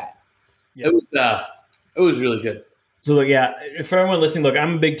beef fat. Yep. It was really good. So look, yeah, for everyone listening, look,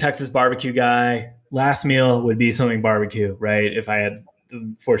 I'm a big Texas barbecue guy. Last meal would be something barbecue, right? If I had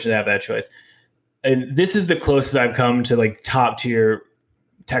the fortune to have that choice. And this is the closest I've come to like top tier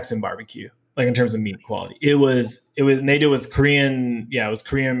Texan barbecue, like in terms of meat quality. It was Korean. Yeah, it was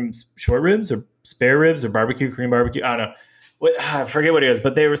Korean short ribs or spare ribs or barbecue, Korean barbecue. I don't know. I forget what it was,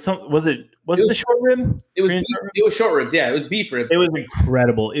 but they were was it the short rib? It was short ribs. Yeah, it was beef ribs. It was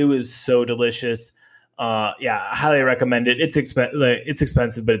incredible. It was so delicious. Yeah, I highly recommend it. It's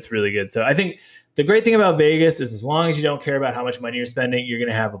expensive, but it's really good. So I think the great thing about Vegas is as long as you don't care about how much money you're spending, you're going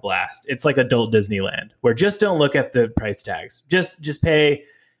to have a blast. It's like adult Disneyland, where just don't look at the price tags. Just pay,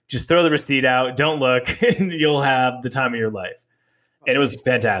 just throw the receipt out, don't look, and you'll have the time of your life. And it was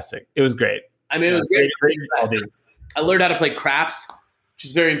fantastic. It was great. I mean, it was great. I learned how to play craps, which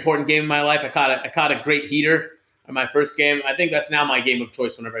is a very important game in my life. I caught a great heater in my first game. I think that's now my game of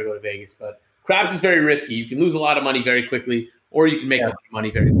choice whenever I go to Vegas. But craps is very risky. You can lose a lot of money very quickly, or you can make a lot of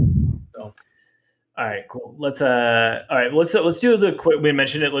money very quickly. So. All right, cool. Let's do the quick. We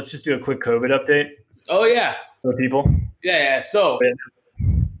mentioned it. Let's just do a quick COVID update. Oh yeah, for people. Yeah. So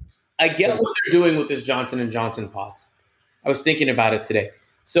I get what they're doing with this Johnson & Johnson pause. I was thinking about it today.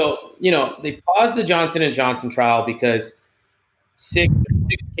 So they paused the Johnson & Johnson trial because six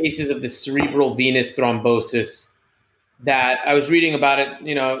cases of the cerebral venous thrombosis that I was reading about it. I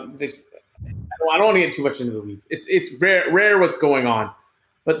don't want to get too much into the weeds. It's rare what's going on,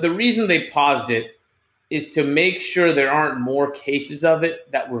 but the reason they paused it is to make sure there aren't more cases of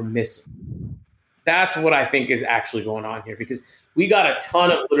it that we're missing. That's what I think is actually going on here, because we got a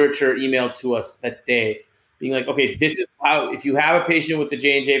ton of literature emailed to us that day being like, okay, this is how, if you have a patient with the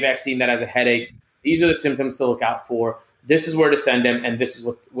J&J vaccine that has a headache, these are the symptoms to look out for. This is where to send them, and this is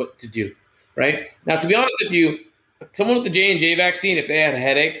what to do, right? Now, to be honest with you, someone with the J&J vaccine, if they had a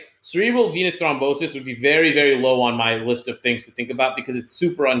headache, cerebral venous thrombosis would be very, very low on my list of things to think about because it's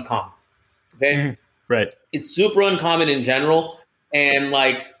super uncommon, okay? Mm-hmm. Right. It's super uncommon in general, and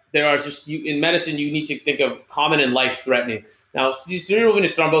like there are just in medicine you need to think of common and life-threatening. Now, cerebral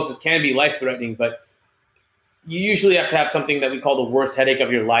venous thrombosis can be life-threatening, but you usually have to have something that we call the worst headache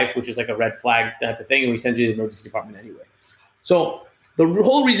of your life, which is like a red flag type of thing, and we send you to the emergency department anyway. So the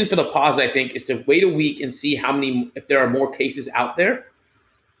whole reason for the pause, I think, is to wait a week and see if there are more cases out there.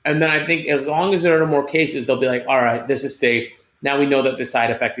 And then I think as long as there are no more cases, they'll be like, all right, this is safe. Now we know that the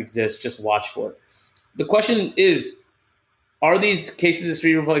side effect exists. Just watch for it. The question is, are these cases of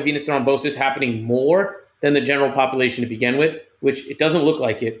cerebral venous thrombosis happening more than the general population to begin with? Which it doesn't look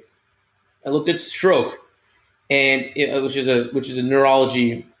like it. I looked at stroke, and which is a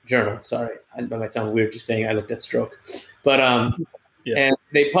neurology journal. Sorry, that might sound weird just saying I looked at stroke, but and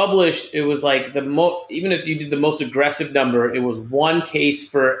they published, it was like even if you did the most aggressive number, it was one case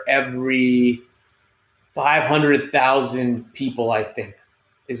for every 500,000 people, I think,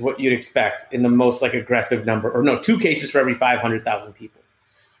 is what you'd expect in the most like aggressive number, or no, 2 cases for every 500,000 people.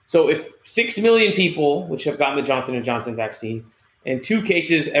 So if 6 million people, which have gotten the Johnson & Johnson vaccine, and 2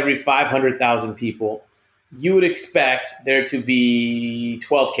 cases every 500,000 people, you would expect there to be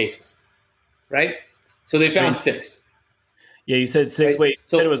 12 cases, right? So they found 6. Yeah, you said 6. Right? Wait,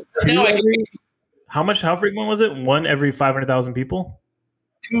 so it was 2 how frequent was it? 1 every 500,000 people?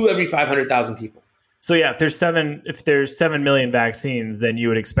 2 every 500,000 people. So yeah, if there's 7 million vaccines, then you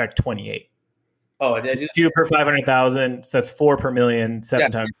would expect 28. Oh, 2 per 500,000. So that's 4 per million.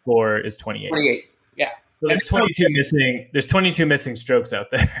 7 times 4 is 28. 28. Yeah. So there's 22 missing. There's 22 missing strokes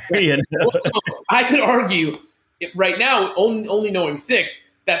out there. You know? So I could argue right now, only knowing 6,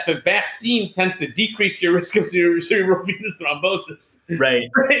 that the vaccine tends to decrease your risk of cerebral venous thrombosis. Right.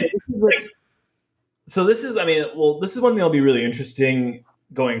 So this is, I mean, well, this is one thing that'll be really interesting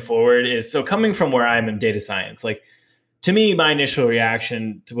going forward. Is so coming from where I'm in data science, like to me, my initial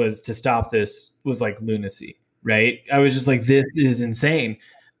reaction was to stop this was like lunacy. Right. I was just like, this is insane.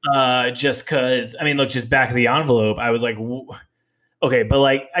 Just because, I mean, look, just back of the envelope, I was like, okay, but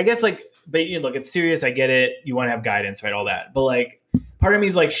like, I guess like, but you know, look, it's serious. I get it. You want to have guidance, right? All that. But like, part of me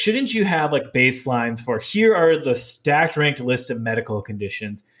is like, shouldn't you have like baselines for here are the stacked ranked list of medical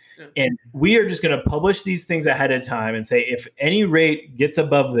conditions? And we are just going to publish these things ahead of time and say, if any rate gets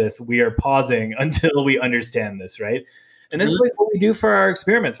above this, we are pausing until we understand this, right? And this is like what we do for our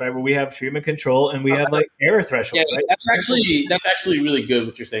experiments, right? Where we have treatment control and we have like error thresholds, yeah, right? That's actually really good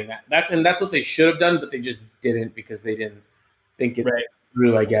what you're saying. That's what they should have done, but they just didn't because they didn't think it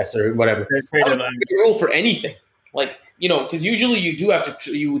through, I guess, or whatever. Rule for anything, like, you know, because usually you do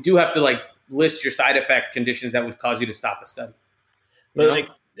have to like list your side effect conditions that would cause you to stop a study. But like,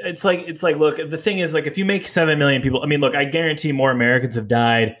 it's like, look, the thing is, like, if you make 7 million people, I mean, look, I guarantee more Americans have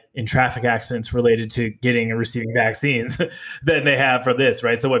died in traffic accidents related to getting and receiving vaccines than they have for this,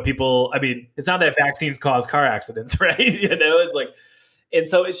 right? So what people, I mean, it's not that vaccines cause car accidents, right? You know, it's like, and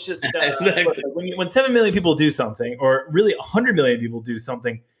so it's just when 7 million people do something, or really 100 million people do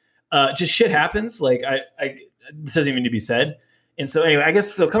something, just shit happens. Like this doesn't even need to be said. And so anyway, I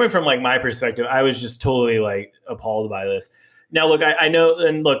guess so coming from like my perspective, I was just totally like appalled by this. Now, look, I know,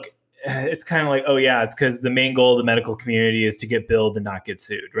 and look, it's kind of like, oh yeah, it's because the main goal of the medical community is to get billed and not get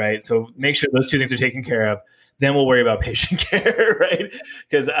sued, right? So make sure those 2 things are taken care of. Then we'll worry about patient care, right?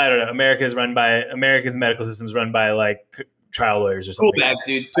 Because I don't know, America's medical system is run by like trial lawyers or something. Too bad,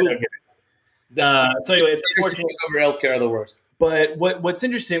 dude. So anyway, it's unfortunate. Over healthcare are the worst. But what's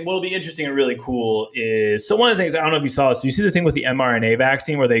interesting, what'll be interesting and really cool is, so one of the things, I don't know if you saw this, do you see the thing with the mRNA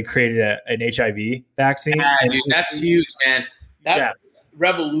vaccine where they created an HIV vaccine? Yeah, dude, that's huge, man. That's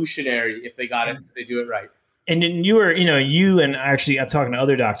revolutionary if they got it, if they do it right. And then you and actually I'm talking to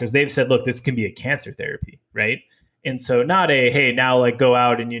other doctors, they've said, look, this can be a cancer therapy, right? And so not hey, now like go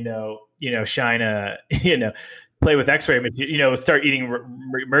out and, shine a, play with X-ray, start eating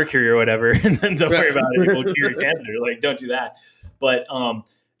mercury or whatever, and then don't worry about it. It will cure cancer. Like, don't do that. But,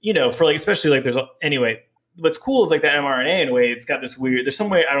 for like, especially like anyway, what's cool is like that mRNA in a way, it's got this weird, there's some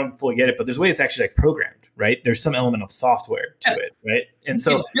way, I don't fully get it, but there's a way it's actually like programmed, right? There's some element of software to it, right? And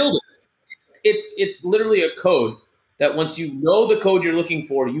so build it. It's literally a code that once you know the code you're looking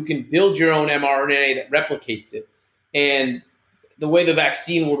for, you can build your own mRNA that replicates it. And the way the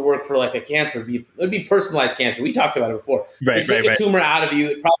vaccine would work for like a cancer, it would be personalized cancer. We talked about it before. They take a tumor out of you.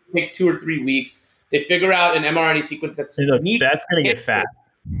 It probably takes 2 or 3 weeks. They figure out an mRNA sequence that's unique. That's going to get fast.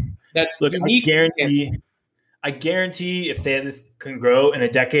 That's unique. I guarantee if this can grow in a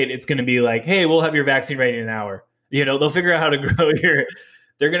decade, it's going to be like, hey, we'll have your vaccine ready in an hour. They'll figure out how to grow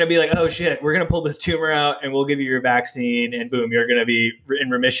they're going to be like, oh shit, we're going to pull this tumor out and we'll give you your vaccine and boom, you're going to be in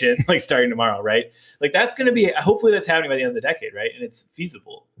remission, like starting tomorrow, right? Like that's going to be, hopefully that's happening by the end of the decade, right? And it's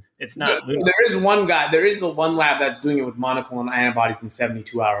feasible. It's not. There is one guy. There is the one lab that's doing it with monoclonal antibodies in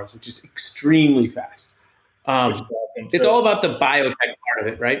 72 hours, which is extremely fast. It's all about the biotech part of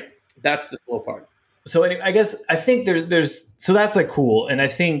it, right? That's the slow part. So anyway, I think there's so that's like cool, and I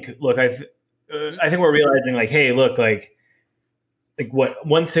think I think we're realizing like, hey, look, like what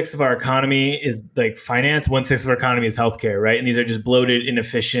 1/6 of our economy is like finance, 1/6 of our economy is healthcare, right? And these are just bloated,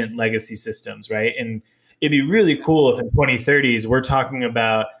 inefficient legacy systems, right? And it'd be really cool if in 2030s we're talking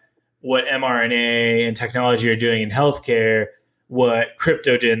about what mRNA and technology are doing in healthcare, what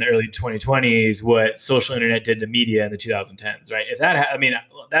crypto did in the early 2020s, what social internet did to media in the 2010s, right? If that,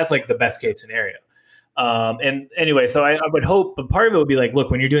 that's like the best case scenario. And anyway, so I would hope, but part of it would be like,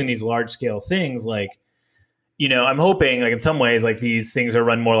 look, when you're doing these large scale things, like, I'm hoping like in some ways, like these things are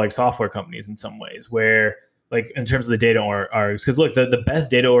run more like software companies in some ways where like in terms of the data orgs, because look, the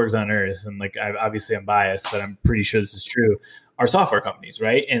best data orgs on earth, and like obviously I'm biased, but I'm pretty sure this is true, are software companies,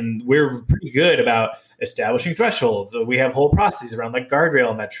 right? And we're pretty good about establishing thresholds. So we have whole processes around like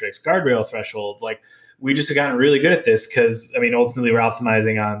guardrail metrics, guardrail thresholds. Like we just have gotten really good at this because ultimately we're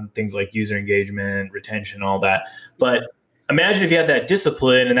optimizing on things like user engagement, retention, all that. But imagine if you had that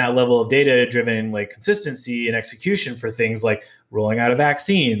discipline and that level of data-driven like consistency and execution for things like rolling out a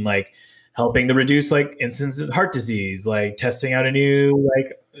vaccine, like helping to reduce like instances of heart disease, like testing out a new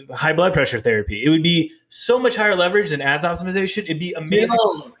like high blood pressure therapy. It would be so much higher leverage than ads optimization. It'd be amazing.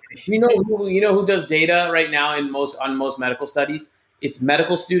 You know who does data right now on most medical studies? It's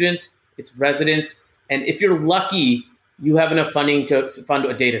medical students, it's residents, and if you're lucky, you have enough funding to fund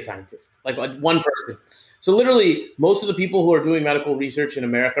a data scientist, like one person. So literally, most of the people who are doing medical research in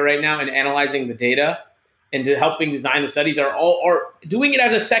America right now and analyzing the data and helping design the studies are doing it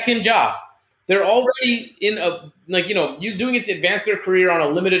as a second job. They're already in you're doing it to advance their career on a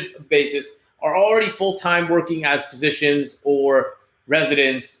limited basis, are already full-time working as physicians or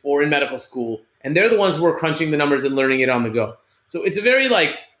residents or in medical school. And they're the ones who are crunching the numbers and learning it on the go. So it's a very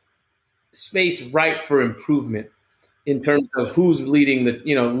like space ripe for improvement in terms of who's leading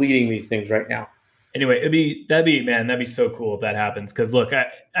these things right now. Anyway, that'd be so cool if that happens. Cause look,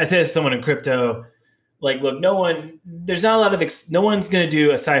 I say as someone in crypto, like, look, no one's going to do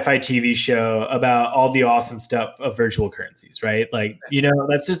a sci-fi TV show about all the awesome stuff of virtual currencies, right? Like,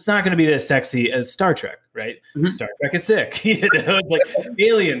 that's just not going to be as sexy as Star Trek, right? Mm-hmm. Star Trek is sick. It's like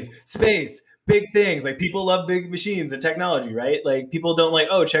aliens, space, big things. Like people love big machines and technology, right? Like people don't like,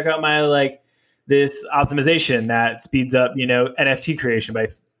 oh, check out my like this optimization that speeds up, NFT creation by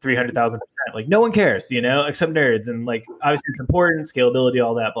 300,000%. Like no one cares, except nerds. And like, obviously it's important, scalability,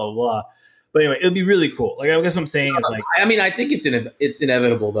 all that, blah, blah, blah. But anyway, it would be really cool. Like, I guess what I'm saying is like, I think it's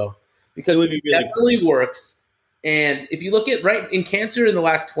inevitable though, because it definitely works. And if you look at in cancer in the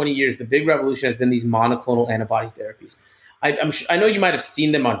last 20 years, the big revolution has been these monoclonal antibody therapies. I know you might have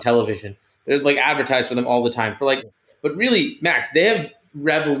seen them on television. They're like advertised for them all the time but really, Max, they have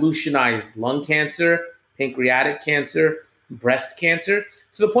revolutionized lung cancer, pancreatic cancer, breast cancer,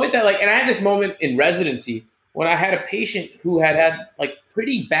 to the point that and I had this moment in residency when I had a patient who had like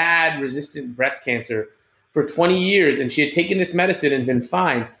pretty bad resistant breast cancer for 20 years, and she had taken this medicine and been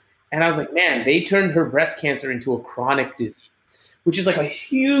fine. And I was like, man, they turned her breast cancer into a chronic disease, which is like a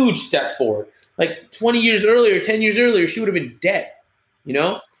huge step forward. Like 20 years earlier, 10 years earlier, she would have been dead,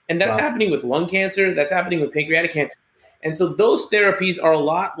 And that's happening with lung cancer. That's happening with pancreatic cancer. And so those therapies are a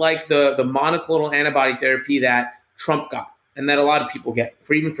lot like the monoclonal antibody therapy that Trump got and that a lot of people get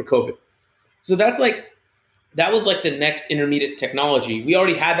even for COVID. So that was like the next intermediate technology. We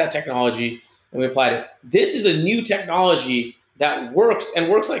already had that technology and we applied it. This is a new technology that works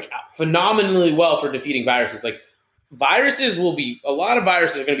like phenomenally well for defeating viruses. Like a lot of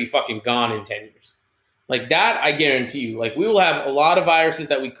viruses are going to be fucking gone in 10 years. Like that, I guarantee you. Like we will have a lot of viruses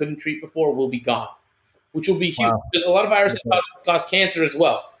that we couldn't treat before will be gone, which will be huge. Wow. A lot of viruses cause cancer as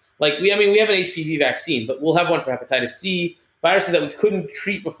well. Like we have an HPV vaccine, but we'll have one for hepatitis C. Viruses that we couldn't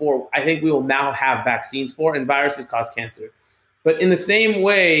treat before, I think we will now have vaccines for, and viruses cause cancer. But in the same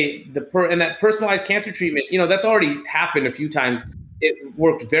way, that personalized cancer treatment, that's already happened a few times. It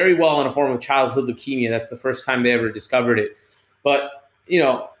worked very well in a form of childhood leukemia. That's the first time they ever discovered it. But,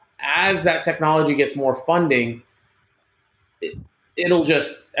 as that technology gets more funding,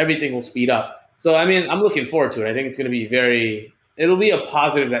 everything will speed up. So, I'm looking forward to it. I think it's going to be it'll be a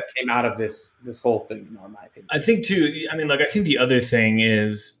positive that came out of this whole thing, in my opinion. I think too, I think the other thing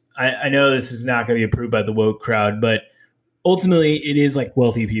is, I know this is not going to be approved by the woke crowd, but ultimately it is like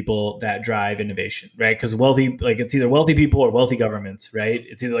wealthy people that drive innovation, right? Because it's either wealthy people or wealthy governments, right?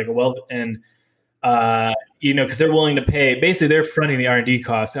 It's either like a wealth and, because they're willing to pay, basically they're fronting the R&D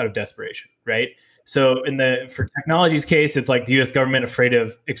costs out of desperation, right? So for technology's case, it's like the U.S. government afraid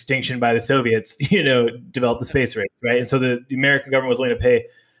of extinction by the Soviets, developed the space race, right? And so the American government was willing to pay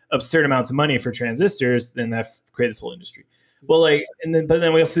absurd amounts of money for transistors, then that created this whole industry. Well, but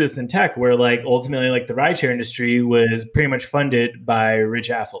then we also see this in tech, where ultimately the rideshare industry was pretty much funded by rich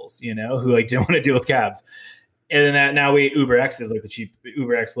assholes, who didn't want to deal with cabs, and then now UberX is the cheap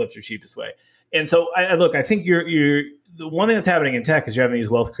UberX Lyft are cheapest way. And so I think you're the one thing that's happening in tech is you're having these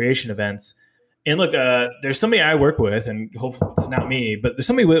wealth creation events. And look, there's somebody I work with, and hopefully it's not me, but there's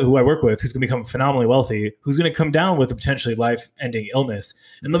somebody who I work with who's going to become phenomenally wealthy, who's going to come down with a potentially life-ending illness,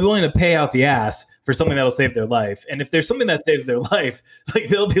 and they'll be willing to pay out the ass for something that'll save their life. And if there's something that saves their life,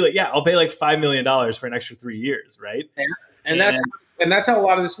 they'll be like, yeah, I'll pay $5 million for an extra 3 years, right? And that's how a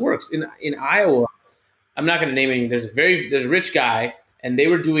lot of this works. In Iowa, I'm not going to name any. There's a rich guy, and they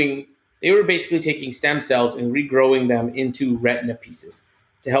were basically taking stem cells and regrowing them into retina pieces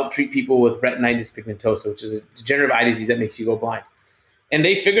to help treat people with retinitis pigmentosa, which is a degenerative eye disease that makes you go blind. And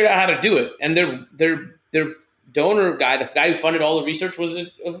they figured out how to do it. And their donor guy, the guy who funded all the research, was a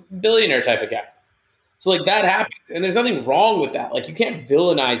billionaire type of guy. So that happened. And there's nothing wrong with that. You can't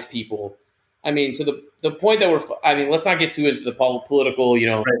villainize people. I mean, to the point that let's not get too into the political,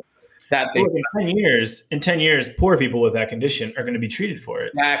 right. That thing. In 10 years, poor people with that condition are going to be treated for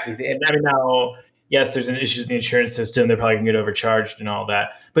it. Exactly. Now, yes, there's an issue with the insurance system. They're probably going to get overcharged and all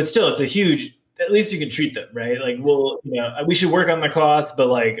that. But still, it's a huge, at least you can treat them, right? We should work on the cost, but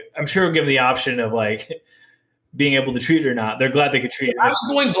I'm sure we'll give them the option of being able to treat it or not. They're glad they could treat it. I was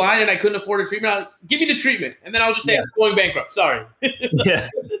going blind and I couldn't afford a treatment. Give me the treatment. And then I'll just say I'm going bankrupt. Sorry. Yeah.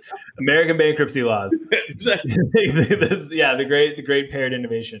 American bankruptcy laws. The great paired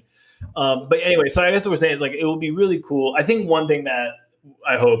innovation. But anyway, so I guess what we're saying is it will be really cool. I think one thing that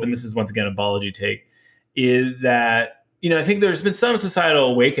I hope, and this is once again a biology take, is that, I think there's been some societal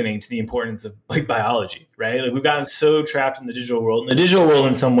awakening to the importance of biology, right? We've gotten so trapped in the digital world, and the digital world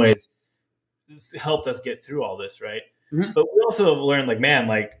in some ways has helped us get through all this, right? Mm-hmm. But we also have learned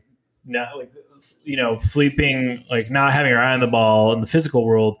sleeping, not having our eye on the ball in the physical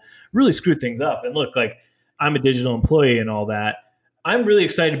world really screwed things up. And look, I'm a digital employee and all that. I'm really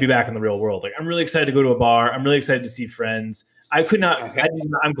excited to be back in the real world. I'm really excited to go to a bar. I'm really excited to see friends. I could not.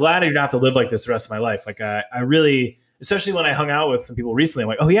 I'm glad I didn't have to live like this the rest of my life. I really, especially when I hung out with some people recently, I'm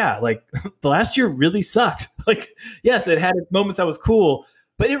like, oh yeah, the last year really sucked. Yes, it had its moments that was cool,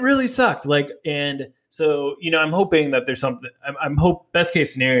 but it really sucked. And so, I'm hoping that there's something. Best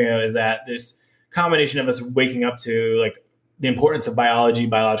case scenario is that this combination of us waking up to the importance of biology,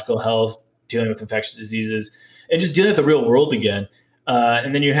 biological health, dealing with infectious diseases, and just dealing with the real world again.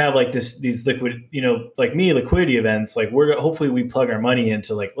 And then you have these liquid, liquidity events. Hopefully we plug our money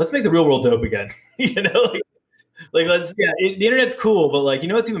into let's make the real world dope again. The internet's cool, but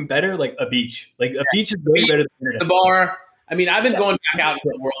what's even better? A beach. A beach is way better than the internet. The bar. I mean, I've been going back out into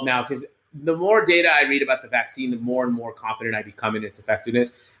the world now because the more data I read about the vaccine, the more and more confident I become in its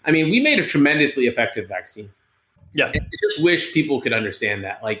effectiveness. I mean, we made a tremendously effective vaccine. Yeah. And I just wish people could understand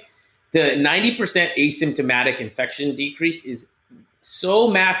that. The 90% asymptomatic infection decrease is so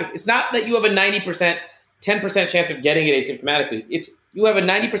massive. It's not that you have a 10% chance of getting it asymptomatically. It's you have a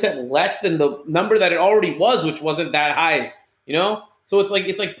 90% less than the number that it already was, which wasn't that high, So it's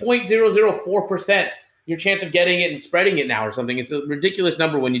 0.004% your chance of getting it and spreading it now or something. It's a ridiculous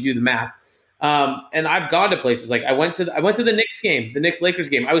number when you do the math. And I've gone to places I went to the Knicks game, the Knicks Lakers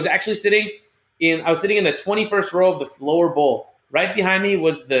game. I was actually sitting in the 21st row of the lower bowl. Right behind me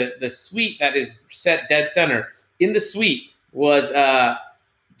was the suite that is set dead center. In the suite was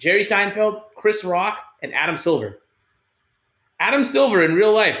Jerry Seinfeld, Chris Rock, and Adam Silver. Adam Silver in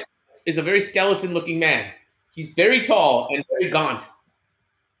real life is a very skeleton-looking man. He's very tall and very gaunt.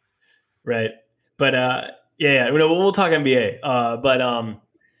 Right. But we'll talk NBA.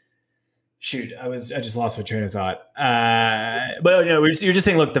 Shoot, I just lost my train of thought. But you're just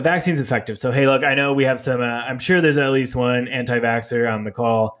saying, look, the vaccine's effective. So hey, look, I know we have some. I'm sure there's at least one anti-vaxxer on the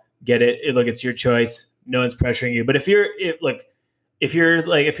call. Get it? Look, it's your choice. No one's pressuring you. But if you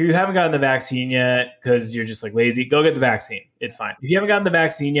haven't gotten the vaccine yet because you're just lazy, go get the vaccine. It's fine. If you haven't gotten the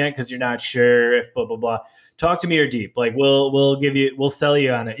vaccine yet because you're not sure if blah blah blah, talk to me or Deep. We'll sell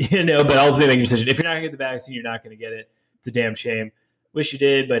you on it, But ultimately make a decision. If you're not gonna get the vaccine, you're not gonna get it. It's a damn shame. Wish you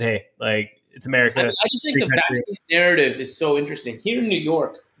did, but hey, it's America. I just think the vaccine narrative is so interesting. Here in New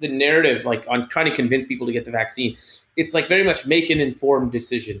York, the narrative, on trying to convince people to get the vaccine, it's very much make an informed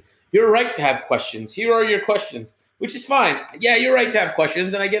decision. You're right to have questions. Here are your questions, which is fine. Yeah, you're right to have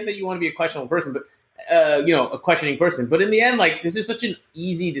questions, and I get that you want to be a questionable person, but a questioning person. But in the end, this is such an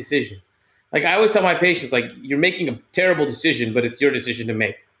easy decision. I always tell my patients, you're making a terrible decision, but it's your decision to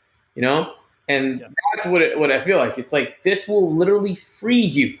make, And And that's what I feel like. It's like this will literally free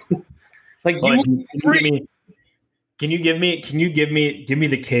you. Like you will be free. Can you give me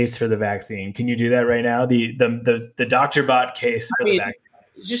the case for the vaccine? Can you do that right now? The doctor bot case for the vaccine.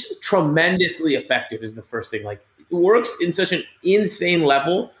 It's just tremendously effective is the first thing. Like it works in such an insane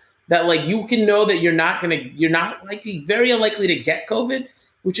level that like you can know that you're not likely, very unlikely to get COVID,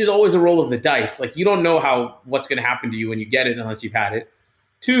 which is always a roll of the dice. Like you don't know what's going to happen to you when you get it unless you've had it.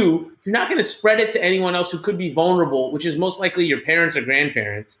 2, you're not going to spread it to anyone else who could be vulnerable, which is most likely your parents or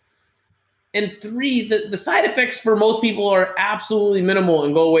grandparents. And 3, the side effects for most people are absolutely minimal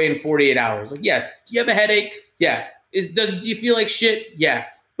and go away in 48 hours. Like, yes, do you have a headache? Yeah. Do you feel like shit? Yeah.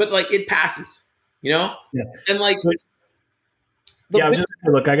 But like it passes, you know? Yeah. And like, I was just gonna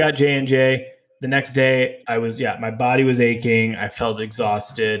say, look, I got J&J. The next day my body was aching. I felt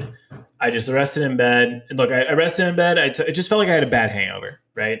exhausted. I just rested in bed. And look, I rested in bed. It just felt like I had a bad hangover,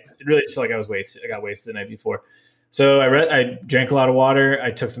 right? It really just felt like I was wasted. I got wasted the night before. So I drank a lot of water.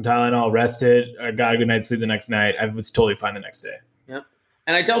 I took some Tylenol, rested. I got a good night's sleep the next night. I was totally fine the next day. Yep.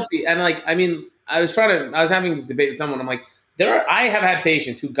 And I tell people, and like, I mean, I was having this debate with someone. I'm like, I have had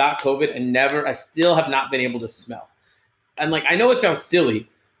patients who got COVID and I still have not been able to smell. And like, I know it sounds silly,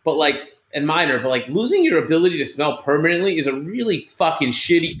 but like, and minor, but like losing your ability to smell permanently is a really fucking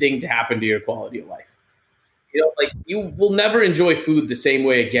shitty thing to happen to your quality of life. You know, like you will never enjoy food the same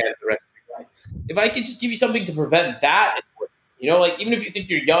way again the rest of your life. If I could just give you something to prevent that, you know, like even if you think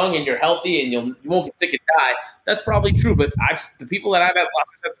you're young and you're healthy and you won't get sick and die, that's probably true. But the people that I've had lost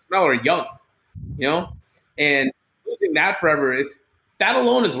sense of smell are young, you know, and losing that forever, that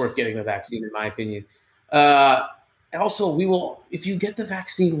alone is worth getting the vaccine, in my opinion. Also, if you get the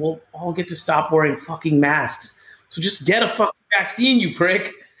vaccine, we'll all get to stop wearing fucking masks. So just get a fucking vaccine, you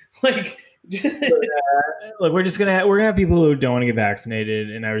prick. Like, look, we're gonna have people who don't want to get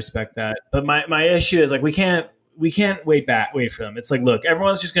vaccinated, and I respect that. But my issue is like we can't wait for them. It's like, look,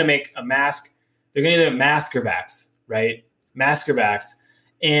 everyone's just gonna make a mask. They're gonna either mask or vax, right? Mask or vax.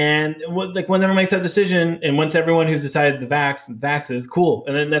 And like when everyone makes that decision, and once everyone who's decided the vaxes, cool,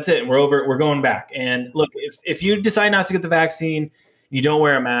 and then that's it, and we're over. We're going back. And look, if you decide not to get the vaccine, you don't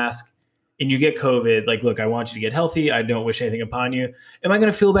wear a mask, and you get COVID, like, look, I want you to get healthy. I don't wish anything upon you. Am I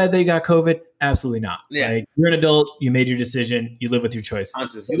going to feel bad that you got COVID? Absolutely not. Yeah. Like, you're an adult. You made your decision. You live with your choices.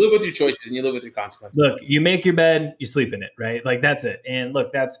 You live with your choices, and you live with your consequences. Look, you make your bed, you sleep in it, right? Like that's it. And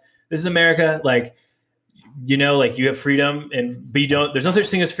look, this is America. Like, you know, like you have freedom, but you don't. There's no such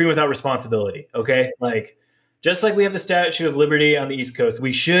thing as freedom without responsibility. Okay, like just like we have the Statue of Liberty on the East Coast,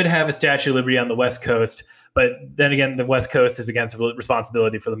 we should have a Statue of Liberty on the West Coast. But then again, the West Coast is against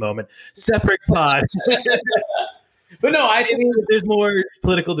responsibility for the moment. Separate pod. But no, I think if there's more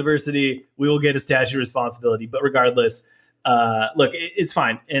political diversity, we will get a statute of responsibility. But regardless, look, it's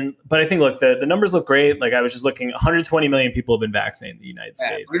fine. But I think, look, the numbers look great. Like I was just looking, 120 million people have been vaccinated in the United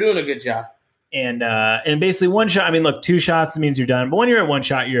States. We're doing a good job. And basically one shot. I mean, look, 2 shots means you're done. But when you're at 1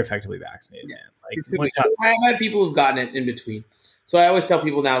 shot, you're effectively vaccinated. Yeah. Man. Like 1 shot. I've had people who've gotten it in between. So I always tell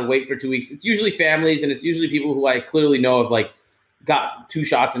people now, wait for 2 weeks. It's usually families, and it's usually people who I clearly know have like got 2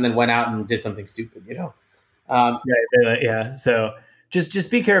 shots and then went out and did something stupid, you know? Yeah. So just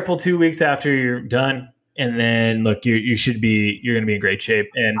be careful 2 weeks after you're done. And then look, you're going to be in great shape.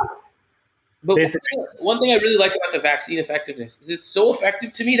 And but one thing I really like about the vaccine effectiveness is it's so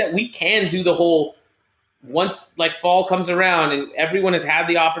effective to me that we can do the whole, once like fall comes around and everyone has had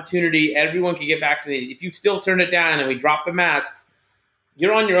the opportunity, everyone can get vaccinated. If you still turn it down and we drop the masks,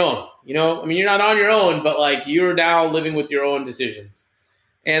 you're on your own. You know, I mean, you're not on your own, but like you're now living with your own decisions.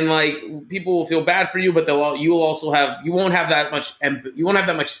 And like people will feel bad for you, but you won't have that much empathy. You won't have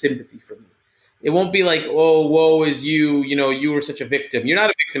that much sympathy from you. It won't be like, oh, woe is you. You know, you were such a victim. You're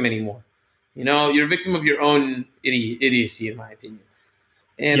not a victim anymore. You know, you're a victim of your own idiocy, in my opinion.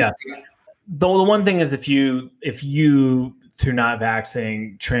 And yeah. The one thing is if you through not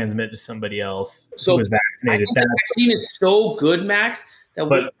vaccinating transmit to somebody else who was vaccinated. The vaccine is so good, Max, that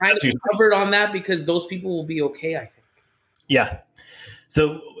we're kind of covered on that because those people will be okay, I think. Yeah.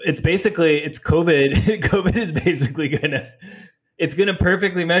 So it's COVID. COVID is basically gonna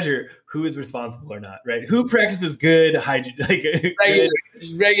perfectly measure who is responsible or not, right? Who practices good hygiene, like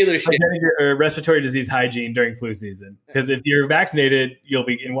regular shit, or respiratory disease hygiene during flu season. Because if you're vaccinated, you'll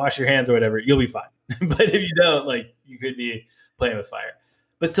be and wash your hands or whatever, you'll be fine. But if you don't, like you could be playing with fire.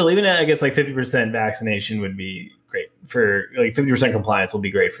 But still, even at, I guess, like 50% vaccination would be great for like 50% compliance will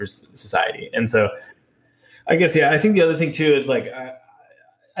be great for society. And so, I guess I think the other thing too is like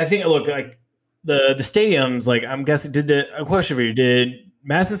I think look like. The stadiums, like I'm guessing, a question for you: did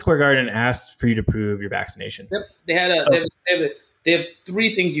Madison Square Garden ask for you to prove your vaccination? Yep, they have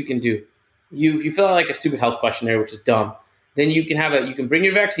 3 things you can do. you fill out like a stupid health questionnaire, which is dumb. Then you can bring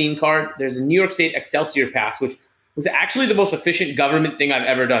your vaccine card. There's a New York State Excelsior Pass, which was actually the most efficient government thing I've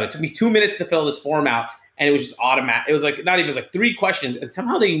ever done. It took me 2 minutes to fill this form out, and it was just automatic. It was like not even, it was like 3 questions, and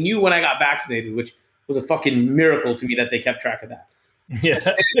somehow they knew when I got vaccinated, which was a fucking miracle to me that they kept track of that. Yeah.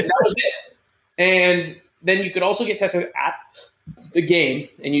 And that was it. And then you could also get tested at the game,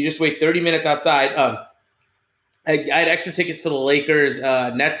 and you just wait 30 minutes outside. I had extra tickets for the Lakers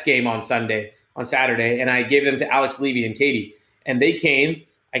Nets game on Saturday, and I gave them to Alex Levy and Katie. And they came.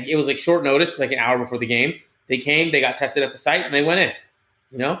 It was like short notice, like an hour before the game. They came, they got tested at the site, and they went in.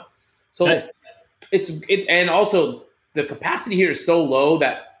 You know, so Nice. it's and also the capacity here is so low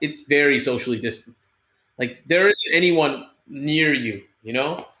that it's very socially distant. Like there isn't anyone near you, you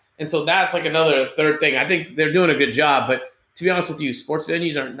know, and so that's like another third thing. I think they're doing a good job, but to be honest with you, sports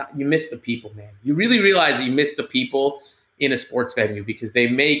venues are not. You miss the people, man. You really realize that you miss the people in a sports venue because they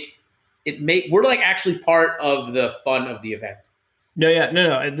make it. We're like actually part of the fun of the event.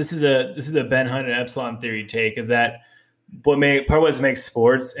 No. This is a Ben Hunt and Epsilon theory take. Is that part of what makes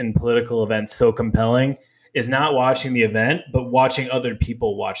sports and political events so compelling is not watching the event, but watching other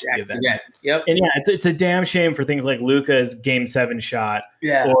people watch the event. Yeah. Yep. And it's a damn shame for things like Luka's Game 7 shot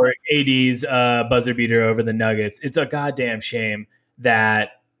or AD's buzzer beater over the Nuggets. It's a goddamn shame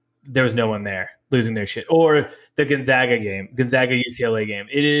that there was no one there losing their shit. Or the Gonzaga UCLA game.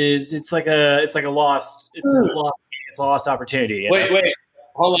 It's a lost opportunity. Wait,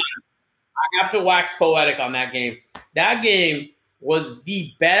 hold on. I have to wax poetic on that game. That game was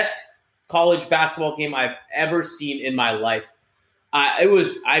the best college basketball game I've ever seen in my life. It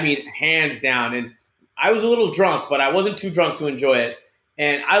was, hands down. And I was a little drunk, but I wasn't too drunk to enjoy it.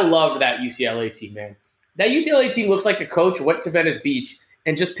 And I loved that UCLA team, man. That UCLA team looks like the coach went to Venice Beach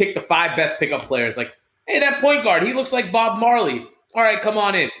and just picked the 5 best pickup players. Like, hey, that point guard, he looks like Bob Marley. All right, come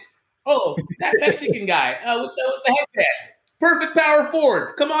on in. Oh, that Mexican guy with the headband. Perfect power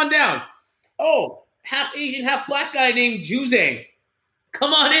forward. Come on down. Oh, half Asian, half black guy named Juzang.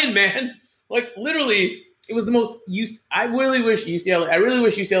 Come on in, man. Like, literally, it was the most I really wish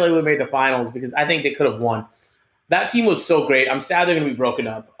UCLA would have made the finals because I think they could have won. That team was so great. I'm sad they're going to be broken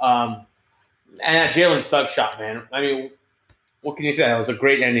up. And that Jalen Suggs shot, man. I mean, what can you say? That was a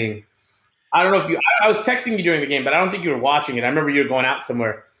great ending. I don't know if I was texting you during the game, but I don't think you were watching it. I remember you were going out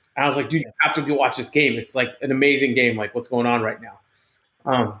somewhere. And I was like, dude, you have to go watch this game. It's like an amazing game. Like, what's going on right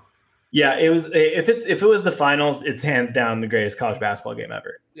now? Yeah, it was. If it was the finals, it's hands down the greatest college basketball game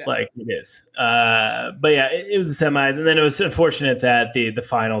ever. Yeah. Like it is. But yeah, it was the semis, and then it was unfortunate that the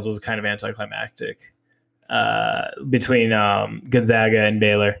finals was kind of anticlimactic between Gonzaga and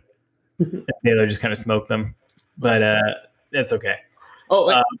Baylor. And Baylor just kind of smoked them, but it's okay.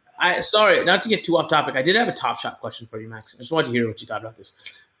 Oh, sorry, not to get too off topic. I did have a Top Shot question for you, Max. I just wanted to hear what you thought about this.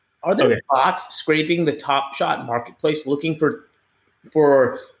 Are there bots scraping the Top Shot marketplace looking for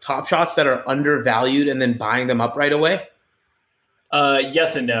Top Shots that are undervalued and then buying them up right away?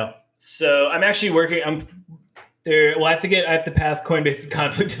 Yes and no. So I'm actually working. I'm there. Well, I have to pass Coinbase's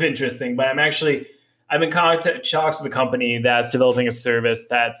conflict of interest thing, but I'm in talks with a company that's developing a service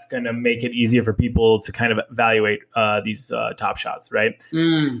that's going to make it easier for people to kind of evaluate these Top Shots, right?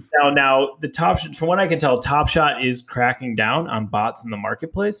 Now the from what I can tell, Top Shot is cracking down on bots in the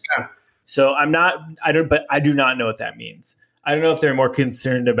marketplace. Yeah. So I do not know what that means. I don't know if they're more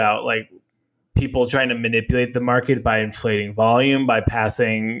concerned about like people trying to manipulate the market by inflating volume, by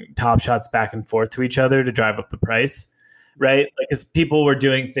passing Top Shots back and forth to each other to drive up the price, right? Like, because people were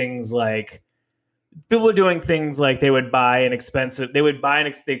doing things like they would buy an expensive,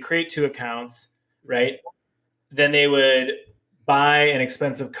 they create 2 accounts, right? Then they would buy an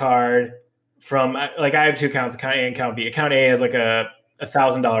expensive card from, like, I have 2 accounts, account A and account B. Account A has like a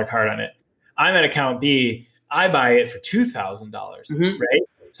 $1,000 card on it. I'm at account B. I buy it for $2,000, right?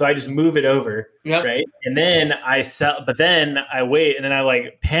 So I just move it over, right? And then I sell, but then I wait, and then I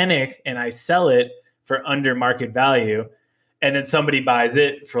like panic and I sell it for under market value. And then somebody buys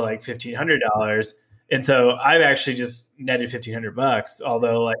it for like $1,500. And so I've actually just netted $1,500,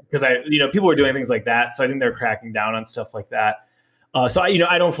 although like, because people were doing things like that. So I think they're cracking down on stuff like that. So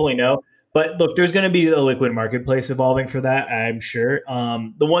I don't fully know, but look, there's going to be a liquid marketplace evolving for that, I'm sure.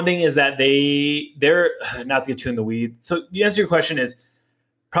 The one thing is that they're not to get too in the weeds. So the answer to your question is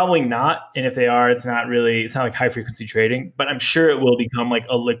probably not. And if they are, it's not like high frequency trading, but I'm sure it will become like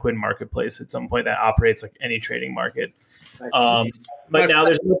a liquid marketplace at some point that operates like any trading market. But now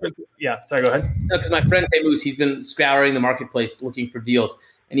there's sorry, go ahead. No, because my friend Moose, he's been scouring the marketplace looking for deals,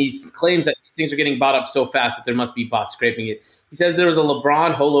 and he claims that things are getting bought up so fast that there must be bots scraping it. He says there was a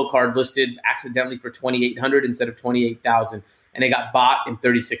LeBron holo card listed accidentally for $2,800 instead of $28,000, and it got bought in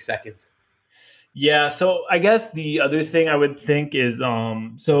 36 seconds. Yeah, so I guess the other thing I would think is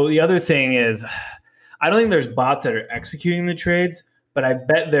so the other thing is I don't think there's bots that are executing the trades, but I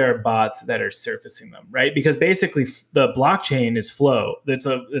bet there are bots that are surfacing them, right? Because basically the blockchain is Flow. It's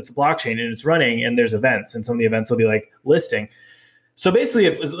a blockchain and it's running and there's events, and some of the events will be like listing. So basically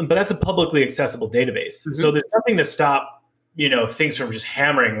but that's a publicly accessible database. Mm-hmm. So there's nothing to stop, things from just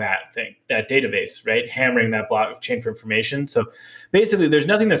hammering that database, right? Hammering that blockchain for information. So basically there's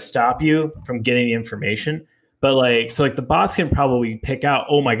nothing to stop you from getting the information, but the bots can probably pick out,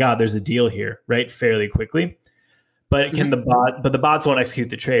 oh my God, there's a deal here, right? Fairly quickly. But the bots won't execute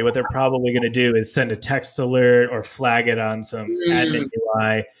the trade. What they're probably going to do is send a text alert or flag it on some admin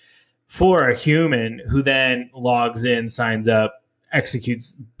UI for a human who then logs in, signs up,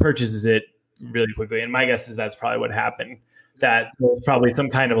 executes, purchases it really quickly. And my guess is that's probably what happened. That was probably some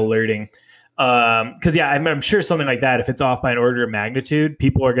kind of alerting. Because I'm sure something like that, if it's off by an order of magnitude,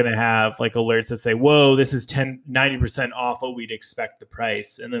 people are going to have like alerts that say, whoa, this is 90% off what we'd expect the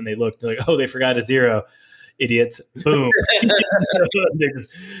price. And then they look, they're like, oh, they forgot a zero. Idiots. Boom. They just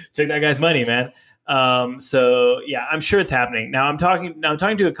took that guy's money, man. So yeah, I'm sure it's happening. Now I'm talking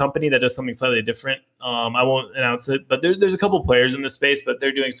to a company that does something slightly different. I won't announce it, but there's a couple players in this space, but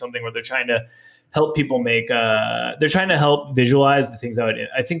they're doing something where they're trying to help people they're trying to help visualize the things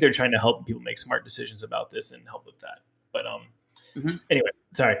I think they're trying to help people make smart decisions about this and help with that. But anyway,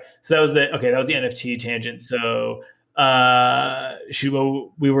 sorry. So that was the NFT tangent. So we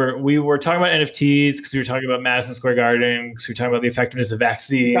were talking about NFTs because we were talking about Madison Square Garden, because we were talking about the effectiveness of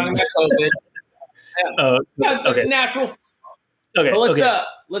vaccines. Talking about COVID. It's okay. Natural. Okay.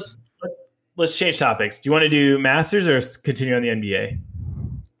 But let's change topics. Do you want to do Masters or continue on the NBA?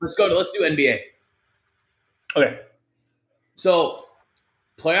 Let's do NBA. Okay. So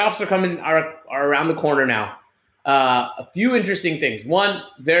playoffs are around the corner now. A few interesting things. One,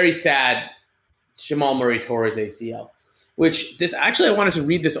 very sad, Jamal Murray tore his ACL, I wanted to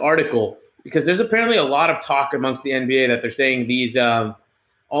read this article because there's apparently a lot of talk amongst the NBA that they're saying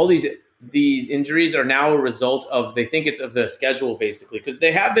all these injuries are now a result of, they think it's of the schedule basically, because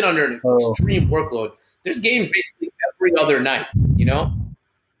they have been under an extreme workload. There's games basically every other night,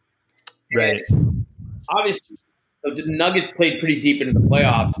 Right. And obviously, the Nuggets played pretty deep into the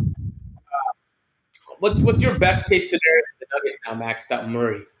playoffs. What's your best case scenario for the Nuggets now, Max, without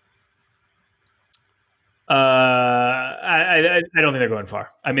Murray? I don't think they're going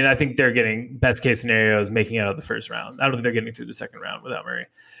far. I mean, I think they're getting best case scenarios, making it out of the first round. I don't think they're getting through the second round without Murray.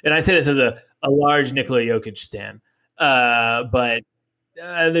 And I say this as a large Nikola Jokic stan, but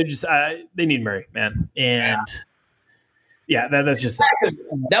they're just they need Murray, man. And that's just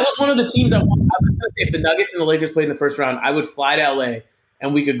that was one of the teams I was going to say, if the Nuggets and the Lakers played in the first round, I would fly to LA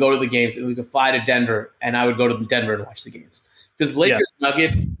and we could go to the games, and we could fly to Denver, and I would go to Denver and watch the games, because Lakers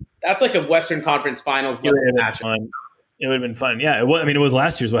Nuggets. That's like a Western Conference Finals level match. It would have been fun. Yeah, it was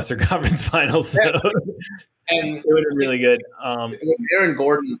last year's Western Conference Finals, so and it would have been really good. Aaron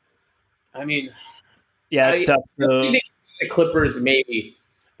Gordon, it's tough. So, the Clippers maybe,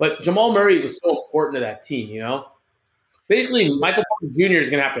 but Jamal Murray was so important to that team. Basically, Michael Porter Jr.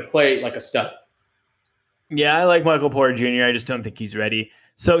 is going to have to play like a stud. Yeah, I like Michael Porter Jr. I just don't think he's ready.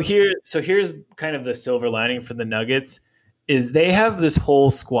 So here's kind of the silver lining for the Nuggets. Is they have this whole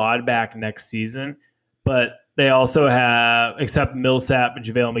squad back next season, but they also have, except Millsap and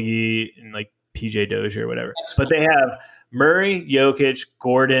JaVale McGee and like PJ Dozier or whatever, but they have Murray, Jokic,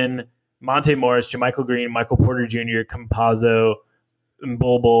 Gordon, Monte Morris, JaMychal Green, Michael Porter Jr., Campazzo, and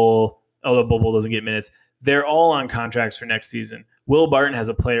Bol Bol, although Bol Bol doesn't get minutes. They're all on contracts for next season. Will Barton has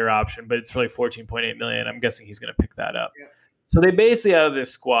a player option, but it's for like $14.8 million. I'm guessing he's going to pick that up. Yeah. So they basically have this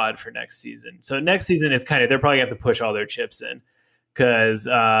squad for next season. So next season is they're probably going to have to push all their chips in, because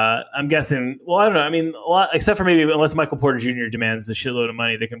I'm guessing, I don't know. I mean, a lot, except for maybe unless Michael Porter Jr. demands a shitload of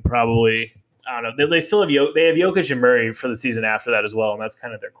money, they can probably, I don't know. They still have Jokic and Murray for the season after that as well, and that's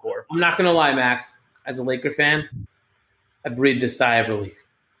kind of their core. I'm not going to lie, Max. As a Laker fan, I breathed this sigh of relief.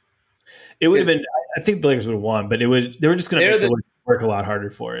 It would have been. I think the Lakers would have won, but they were just going to work a lot harder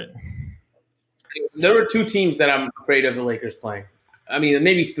for it. There were two teams that I'm afraid of the Lakers playing. I mean,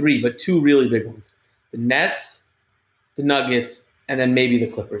 maybe three, but two really big ones. The Nets, the Nuggets, and then maybe the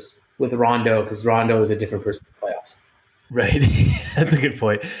Clippers with Rondo, because Rondo is a different person in the playoffs. Right. That's a good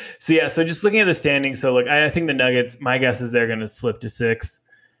point. So just looking at the standings, so I think the Nuggets, my guess is they're going to slip to 6.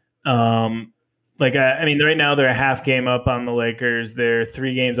 Right now they're a half game up on the Lakers. They're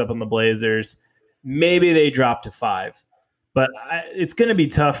 3 games up on the Blazers. Maybe they drop to 5. But it's going to be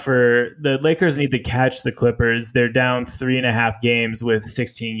tough for the Lakers. Need to catch the Clippers. They're down 3.5 games with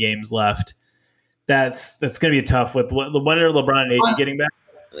 16 games left. That's going to be tough with when are LeBron and AD getting back?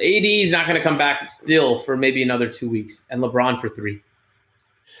 AD is not going to come back still for maybe another 2 weeks, and LeBron for 3.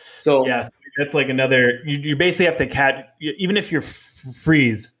 So Yes, that's like another. You basically have to catch, even if you're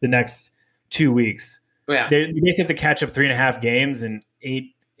freeze the next 2 weeks. yeah, You basically have to catch up 3.5 games and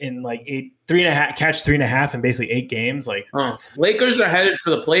three and a half, catch 3.5 in basically 8 games. Like, Lakers are headed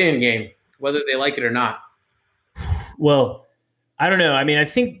for the play-in game, whether they like it or not. well, I don't know. I mean, I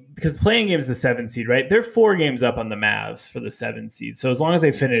think because playing game is the 7th seed, right? They're 4 games up on the Mavs for the 7th seed. So as long as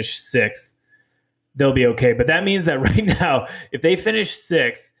they finish 6th, they'll be okay. But that means that right now, if they finish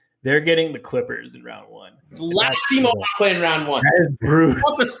 6th, they're getting the Clippers in round 1. It's the last team I'm playing round 1. That is brutal. I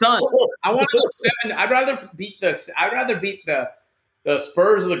want the Suns. I want to go 7. I'd rather beat the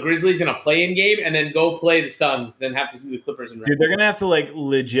Spurs or the Grizzlies in a play-in game and then go play the Suns than have to do the Clippers in round. Dude, they're gonna have to like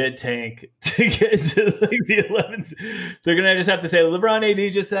legit tank to get to like the 11th. They're gonna just have to say, LeBron,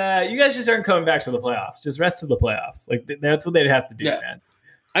 AD, just you guys just aren't coming back to the playoffs. Just rest of the playoffs. Like that's what they'd have to do, man.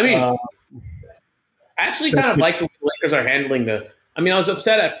 I mean, I actually kind of like the way the Lakers are handling I was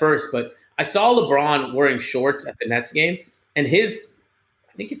upset at first, but I saw LeBron wearing shorts at the Nets game, and I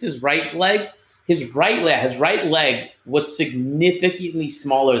think it's his right leg. His right leg was significantly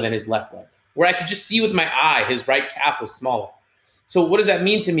smaller than his left leg, where I could just see with my eye his right calf was smaller. So what does that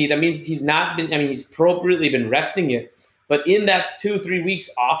mean to me? That means he's appropriately been resting it, but in that 2-3 weeks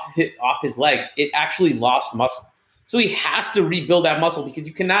off his leg, it actually lost muscle. So he has to rebuild that muscle because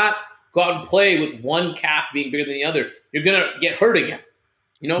you cannot go out and play with one calf being bigger than the other. You're going to get hurt again.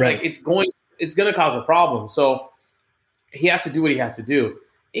 Right. Like it's going to cause a problem. So he has to do what he has to do.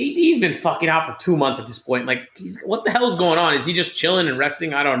 AD's been fucking out for 2 months at this point. Like, what the hell is going on? Is he just chilling and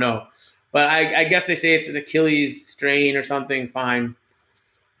resting? I don't know. But I guess they say it's an Achilles strain or something. Fine.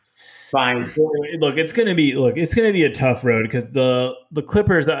 Look, it's gonna be a tough road because the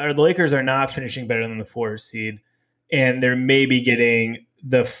Clippers or the Lakers are not finishing better than the 4 seed, and they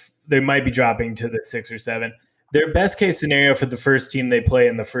might be dropping to the 6 or 7. Their best case scenario for the first team they play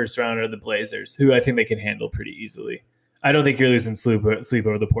in the first round are the Blazers, who I think they can handle pretty easily. I don't think you're losing sleep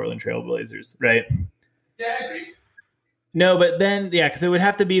over the Portland Trail Blazers, right? Yeah, I agree. No, but then, because it would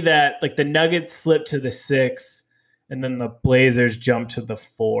have to be that, like, the Nuggets slip to the 6, and then the Blazers jump to the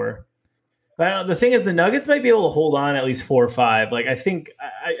 4. But I don't know, the thing is, the Nuggets might be able to hold on at least 4 or 5. Like, I think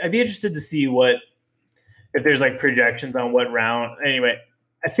I'd be interested to see if there's, like, projections on what round. Anyway,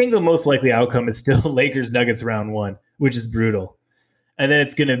 I think the most likely outcome is still Lakers-Nuggets round 1, which is brutal. And then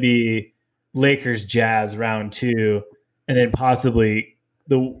it's going to be Lakers-Jazz round 2, and then possibly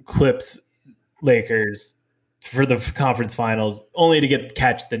the Clips-Lakers for the conference finals, only to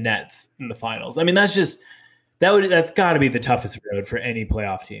catch the Nets in the finals. I mean, that's got to be the toughest road for any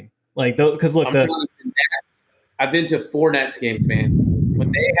playoff team. Like, because look, I've been to 4 Nets games, man.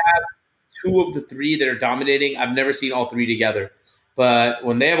 When they have 2 of the 3 that are dominating, I've never seen all 3 together. But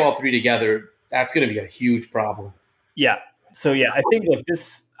when they have all 3 together, that's going to be a huge problem. Yeah. So yeah, I think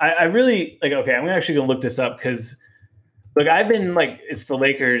I really like. Okay, I'm actually going to look this up because. Look, I've been like, it's the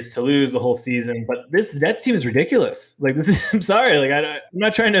Lakers to lose the whole season, but this Nets team is ridiculous. Like, I'm sorry. Like, I'm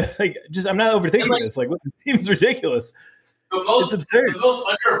not trying to, I'm not overthinking this. Like, this team's ridiculous. It's absurd. The most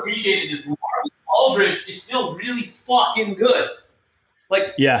underappreciated is Aldridge is still really fucking good.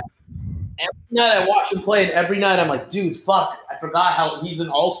 Like, yeah. Every night I watch him play, and every night I'm like, dude, fuck, I forgot how he's an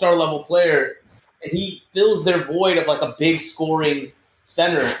all-star level player, and he fills their void of like a big scoring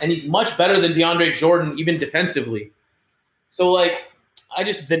center, and he's much better than DeAndre Jordan, even defensively. So, like, I'm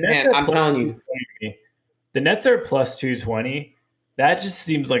telling you. The Nets are plus 220. That just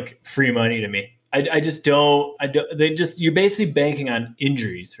seems like free money to me. I just don't. You're basically banking on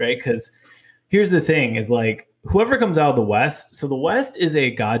injuries, right? Because here's the thing is, like, whoever comes out of the West, so the West is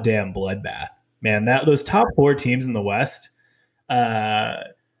a goddamn bloodbath, man. Those top 4 teams in the West,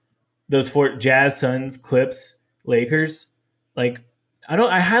 those 4 Jazz, Suns, Clips, Lakers, like,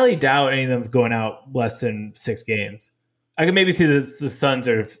 I highly doubt any of them's going out less than 6 games. I could maybe see the Suns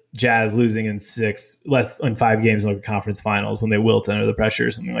or Jazz losing in 5 games in the conference finals when they wilt under the pressure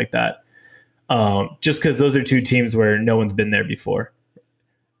or something like that. Just because those are 2 teams where no one's been there before.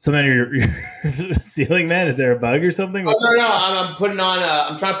 So then you're ceiling, man. Is there a bug or something? No. I'm putting on.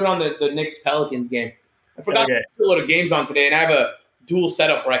 I'm trying to put on the Knicks Pelicans game. I forgot to put a lot of games on today, and I have a dual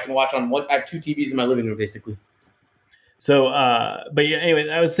setup where I can watch on I have 2 TVs in my living room, basically. So, but yeah, anyway,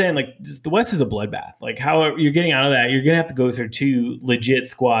 I was saying, like, just the West is a bloodbath. Like, how you're getting out of that, you're going to have to go through 2 legit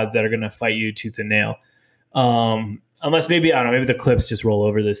squads that are going to fight you tooth and nail. Unless maybe, I don't know, maybe the Clips just roll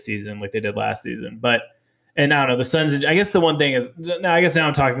over this season like they did last season. And I don't know, the Suns, I guess the one thing is, now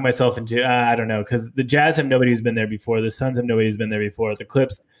I'm talking myself into, I don't know, because the Jazz have nobody who's been there before. The Suns have nobody who's been there before. The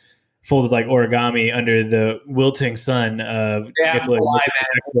Clips, folded like origami under the wilting sun of They have Nikola Kawhi,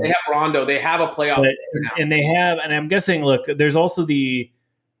 Jokic. man. They have Rondo. They have a playoff. But, now. and they have, and I'm guessing. Look, there's also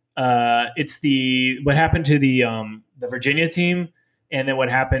it's the what happened to the Virginia team, and then what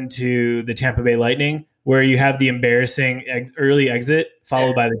happened to the Tampa Bay Lightning, where you have the embarrassing early exit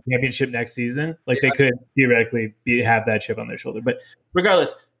followed by the championship next season. Like they could theoretically have that chip on their shoulder, but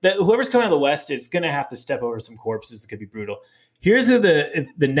regardless, whoever's coming out of the West is going to have to step over some corpses. It could be brutal. Here's who the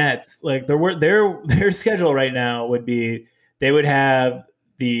Nets, like their schedule right now would be. They would have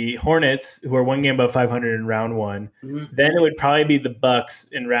the Hornets, who are one game above 500 in round one. Mhm. Then it would probably be the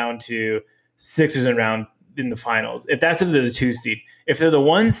Bucks in round two, Sixers in the finals. If that's if they're the 2 seed. If they're the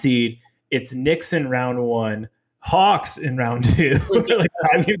 1 seed, it's Knicks in round one, Hawks in round two, like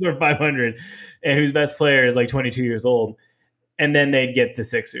 5 games over 500, and whose best player is like 22 years old. And then they'd get the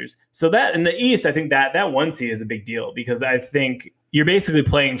Sixers. So that in the East, I think that 1 seed is a big deal because I think you're basically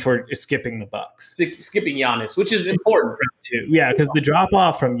playing for skipping the Bucks. Skipping Giannis, which is important. Too. Yeah, because the drop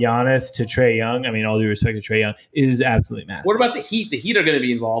off from Giannis to Trae Young, I mean, all due respect to Trae Young, is absolutely massive. What about the Heat? The Heat are going to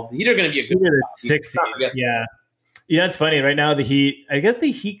be involved. The Heat are going to be a good They're the 6 seed. Yeah. Yeah, it's funny. Right now, the Heat, I guess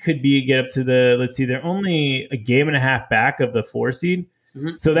the Heat could get up to let's see, they're only a game and a half back of the 4 seed.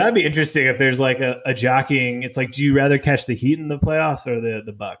 Mhm. So that'd be interesting if there's like a jockeying. It's like, do you rather catch the Heat in the playoffs or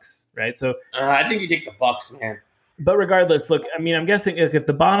the Bucks, right? So I think you take the Bucks, man. But regardless, look, I mean, I'm guessing if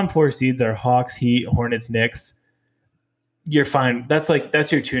the bottom 4 seeds are Hawks, Heat, Hornets, Knicks, you're fine. That's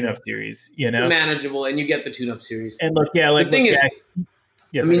your tune-up series, you know? Manageable, and you get the tune-up series. And look, yeah, like the thing is,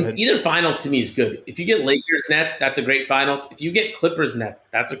 yes, I go mean, ahead. either finals to me is good. If you get Lakers Nets, that's a great finals. If you get Clippers Nets,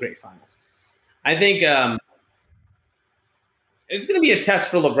 that's a great finals. I think it's going to be a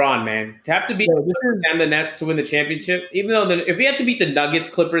test for LeBron, man. To have to beat the Clippers and the Nets to win the championship, even though if we had to beat the Nuggets,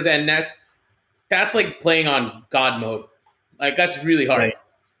 Clippers, and Nets, that's like playing on God mode. Like, that's really hard. Right.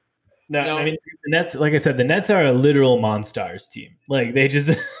 No, I mean, the Nets, like I said, the Nets are a literal Monstars team. Like, they just,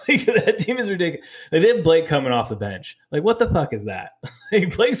 that team is ridiculous. Like, they have Blake coming off the bench. Like, what the fuck is that?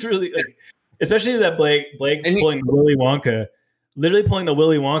 Like, Blake's really, like, especially that Blake pulling the Willy Wonka, literally pulling the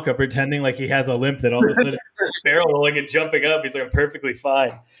Willy Wonka, pretending like he has a limp that all of a sudden barrel rolling and jumping up. He's like, I'm perfectly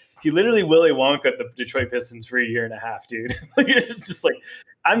fine. He literally Willy Wonka the Detroit Pistons for a year and a half, dude. Like, it's just like,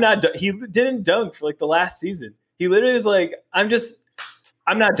 he didn't dunk for like the last season. He literally was like, I'm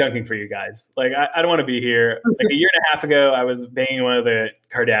not dunking for you guys. Like, I don't want to be here. Like a year and a half ago, I was banging one of the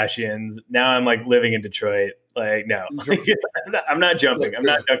Kardashians. Now I'm like living in Detroit. Like, no, I'm not jumping. I'm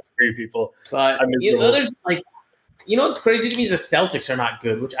not dunking for you people. But you know what's crazy to me is the Celtics are not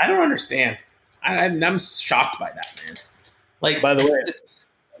good, which I don't understand. I'm shocked by that, man. Like, by the way,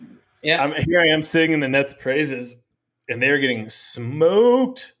 yeah, I am singing the Nets' praises, and they're getting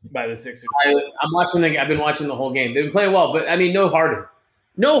smoked by the Sixers. I've been watching the whole game. They've been playing well, but I mean, no Harden.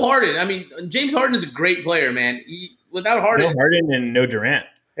 I mean, James Harden is a great player, man. Without Harden, no Harden and no Durant.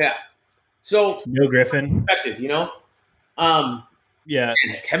 Yeah. So no Griffin. Expected, you know. Yeah.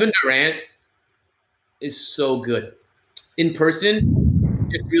 Kevin Durant is so good in person.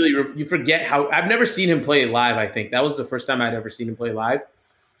 It's really, you forget how. I've never seen him play live. I think that was the first time I'd ever seen him play live,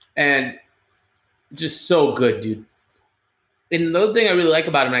 and just so good, dude. And the other thing I really like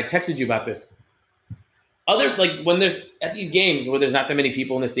about him, and I texted you about this. When there's at these games where there's not that many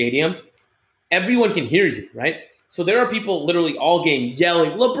people in the stadium, everyone can hear you, right? So there are people literally all game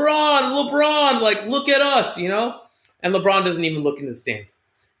yelling, LeBron, like, look at us, you know? And LeBron doesn't even look into the stands.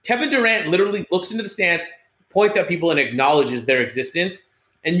 Kevin Durant literally looks into the stands, points at people, and acknowledges their existence.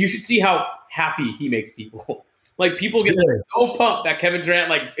 And you should see how happy he makes people. Like, people get so pumped that Kevin Durant,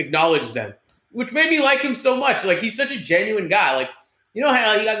 like, acknowledged them, which made me like him so much. Like, he's such a genuine guy. Like, you know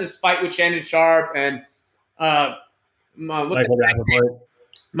how he got this fight with Shannon Sharp and Michael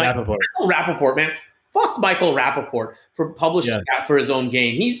Rappaport, man. Fuck Michael Rappaport for publishing that for his own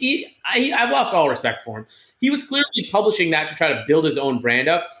gain. I've lost all respect for him. He was clearly publishing that to try to build his own brand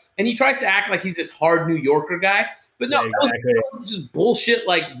up, and he tries to act like he's this hard New Yorker guy. But no, that was just bullshit,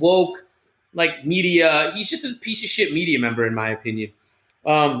 like woke, like media. He's just a piece of shit media member, in my opinion.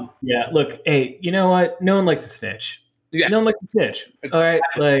 Yeah, look, hey, you know what? No one likes to snitch. Yeah. No one likes to snitch. All right,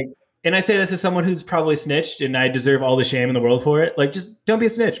 like. And I say this as someone who's probably snitched, and I deserve all the shame in the world for it. Like, just don't be a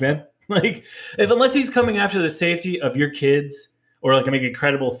snitch, man. Like, unless he's coming after the safety of your kids or like make a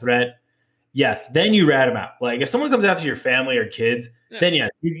credible threat, yes, then you rat him out. Like, if someone comes after your family or kids, then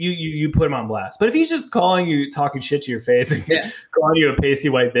yes, you put him on blast. But if he's just calling you, talking shit to your face, and calling you a pasty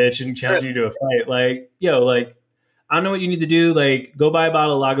white bitch and challenging you to a fight, like, like, I don't know what you need to do. Like, go buy a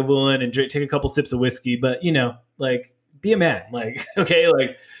bottle of Lagavulin and take a couple sips of whiskey. But like, be a man. Like, okay,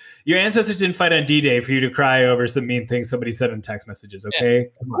 like. Your ancestors didn't fight on D-Day for you to cry over some mean things somebody said in text messages, okay?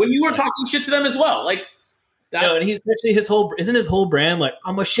 When you were talking shit to them as well. Like, no, and he's actually his whole brand like,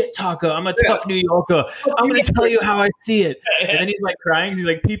 I'm a shit talker, I'm a tough New Yorker, I'm gonna tell you how I see it. And then he's like crying, he's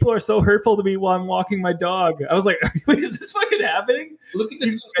like, people are so hurtful to me while I'm walking my dog. I was like, wait, is this fucking happening? look at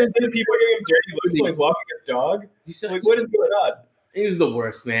this. And then people are giving him dirty looks while he's walking his dog. Like, what is going on? He was the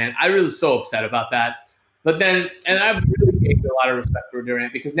worst, man. I was so upset about that. But then, and I've really gained a lot of respect for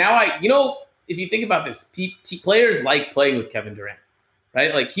Durant because now if you think about this, players like playing with Kevin Durant,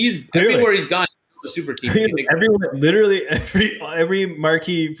 right? Like everywhere he's gone, the super team. Everyone, literally every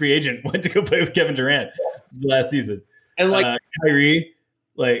marquee free agent went to go play with Kevin Durant last season. And like Kyrie,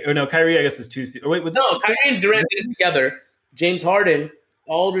 Kyrie, I guess was 2 seasons. Kyrie and Durant did it together. James Harden,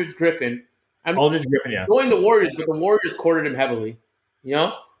 Aldridge Griffin. Aldridge Griffin, yeah. Going the Warriors, but the Warriors courted him heavily. You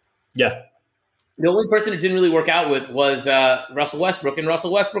know? Yeah. The only person it didn't really work out with was Russell Westbrook, and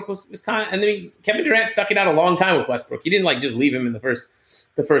Russell Westbrook was kind of. And then Kevin Durant stuck it out a long time with Westbrook. He didn't just leave him in the first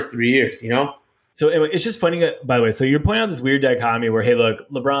 3 years. You know. So anyway, it's just funny, by the way. So you're pointing out this weird dichotomy where, hey, look,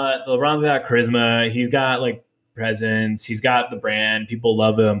 LeBron's got charisma, he's got presence, he's got the brand, people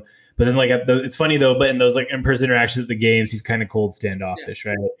love him. But then it's funny though, but in those in-person interactions at the games, he's kind of cold, standoffish,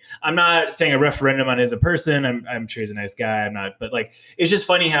 right? I'm not saying a referendum on his a person. I'm sure he's a nice guy. I'm not, but it's just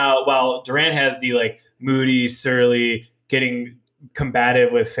funny how while Durant has the moody, surly, getting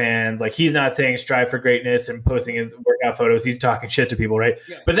combative with fans, he's not saying strive for greatness and posting his workout photos. He's talking shit to people, right?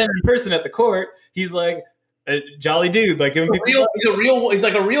 Yeah. But then in person at the court, he's like a jolly dude, giving people. He's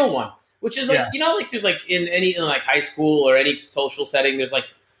like a real one, which is there's in any high school or any social setting,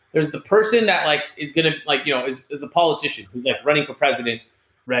 there's the person that is gonna is a politician who's running for president,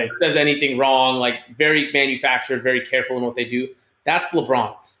 right? Says anything wrong, very manufactured, very careful in what they do. That's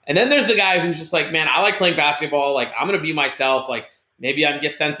LeBron. And then there's the guy who's just man, I like playing basketball. I'm gonna be myself. Maybe I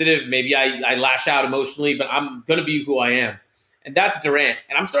get sensitive, maybe I lash out emotionally, but I'm gonna be who I am. And that's Durant.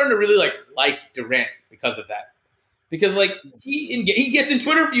 And I'm starting to really like Durant because of that. Because he gets in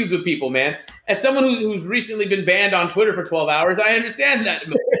Twitter feuds with people, man. As someone who's recently been banned on Twitter for 12 hours, I understand that.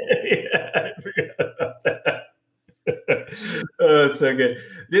 Yeah, I forgot about that. Oh, it's so good.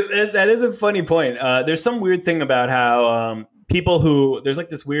 That is a funny point. There's some weird thing about how people there's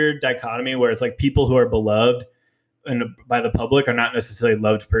this weird dichotomy where it's people who are beloved and by the public are not necessarily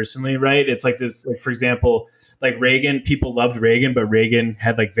loved personally, right? It's this, for example, Reagan, people loved Reagan, but Reagan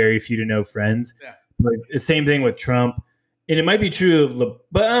had very few to no friends. Yeah. The same thing with Trump. And it might be true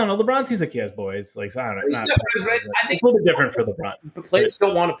but I don't know. LeBron seems like he has boys. So I don't know. I think it's a little bit different for LeBron. But players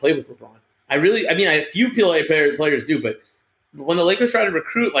don't want to play with LeBron. A few players do, but when the Lakers try to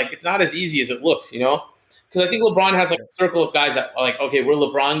recruit, it's not as easy as it looks, you know? Because I think LeBron has a circle of guys that are okay, we're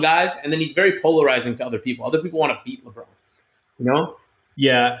LeBron guys, and then he's very polarizing to other people. Other people want to beat LeBron, you know?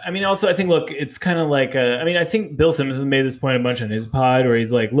 Yeah, also I think, look, it's kind of I think Bill Simmons has made this point a bunch on his pod where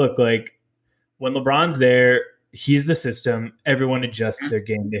he's look, when LeBron's there, he's the system. Everyone adjusts their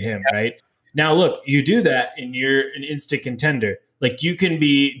game to him, right? Now, look, you do that and you're an instant contender. You can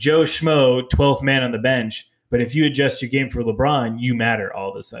be Joe Schmo, 12th man on the bench, but if you adjust your game for LeBron, you matter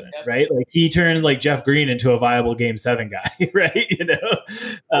all of a sudden, right? He turns Jeff Green into a viable Game 7 guy, right?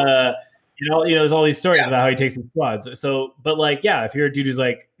 There's all these stories about how he takes his squads. So, but if you're a dude who's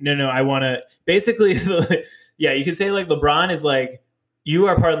no, I want to basically, you could say LeBron is you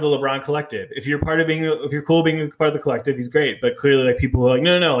are part of the LeBron collective. If you're cool being a part of the collective, he's great. But clearly, people who are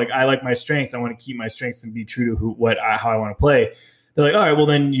no, I like my strengths. I want to keep my strengths and be true to how I want to play. They're all right, well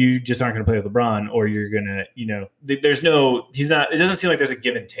then you just aren't going to play with LeBron, or you're gonna, there's no, he's not. It doesn't seem like there's a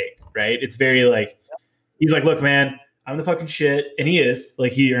give and take, right? It's very he's look, man, I'm the fucking shit, and he is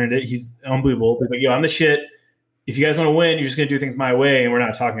he earned it. He's unbelievable. He's yo, I'm the shit. If you guys want to win, you're just going to do things my way, and we're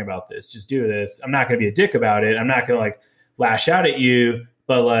not talking about this. Just do this. I'm not going to be a dick about it. I'm not going to lash out at you,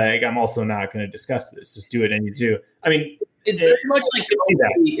 but I'm also not going to discuss this. Just do it, and you do. It's very much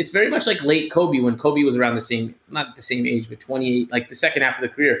it's very much like late Kobe, when Kobe was around not the same age, but 28, the second half of the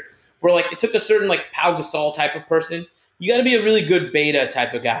career, where it took a certain Pau Gasol type of person. You got to be a really good beta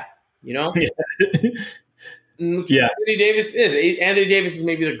type of guy, you know? Yeah. Anthony Davis is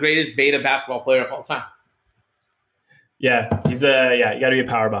maybe the greatest beta basketball player of all time. Yeah, he's you got to be a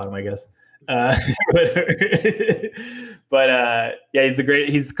power bottom, I guess. But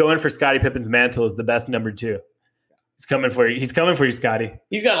he's going for Scottie Pippen's mantle as the best number 2. He's coming for you. He's coming for you, Scotty.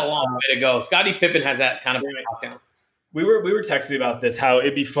 He's got a long way to go. Scottie Pippen has that kind of lockdown. We were texting about this, how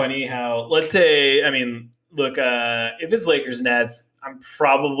it'd be funny how, let's say, look, if it's Lakers Nets, I'm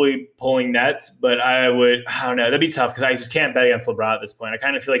probably pulling Nets, but I don't know. That'd be tough because I just can't bet against LeBron at this point. I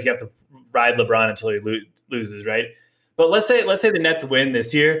kind of feel like you have to ride LeBron until he loses, right? But let's say the Nets win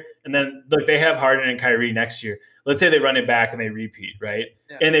this year, and then look, they have Harden and Kyrie next year. Let's say they run it back and they repeat, right?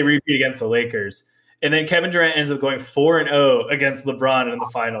 Yeah. And they repeat against the Lakers. And then Kevin Durant ends up going 4-0 against LeBron in the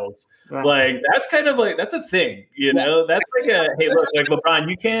finals. Right. Like that's a thing, you know. That's like hey, look, like LeBron,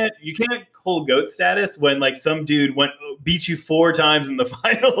 you can't hold GOAT status when like some dude beat you 4 times in the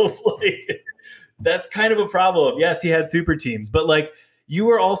finals. Like that's kind of a problem. Yes, he had super teams, but like you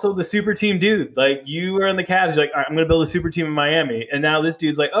were also the super team dude. Like you were in the Cavs. You're like, all right, I'm going to build a super team in Miami, and now this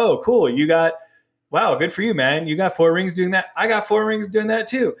dude's like, oh, cool, wow, good for you, man. You got 4 rings doing that. I got 4 rings doing that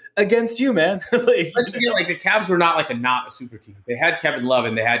too. Against you, man. like the Cavs were not not a super team. They had Kevin Love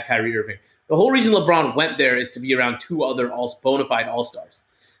and they had Kyrie Irving. The whole reason LeBron went there is to be around 2 other bona fide all-stars.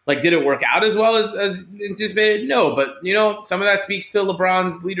 Like, did it work out as well as anticipated? No, but you know, some of that speaks to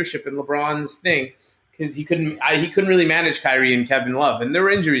LeBron's leadership and LeBron's thing, because he couldn't really manage Kyrie and Kevin Love, and there were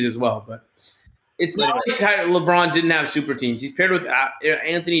injuries as well. But it's not like LeBron didn't have super teams. He's paired with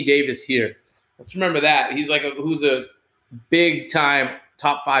Anthony Davis here. Let's remember that. He's like who's a big-time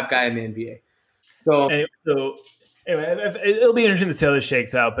top 5 guy in the NBA. So anyway, it'll be interesting to see how this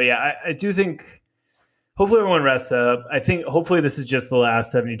shakes out. But yeah, I do think hopefully everyone rests up. I think hopefully this is just the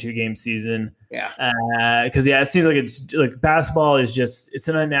last 72-game season. Yeah. Because it seems like it's like basketball is it's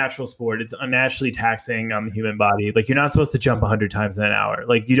an unnatural sport. It's unnaturally taxing on the human body. Like you're not supposed to jump 100 times in an hour.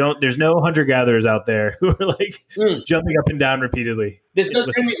 Like there's no hunter-gatherers out there who are like jumping up and down repeatedly. This does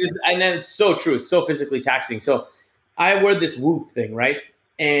bring me, and it's so true. It's so physically taxing. So I wear this Whoop thing, right?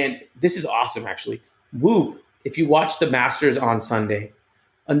 And this is awesome, actually. Whoop, if you watch the Masters on Sunday,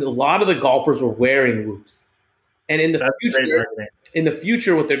 and a lot of the golfers were wearing Whoops. And in the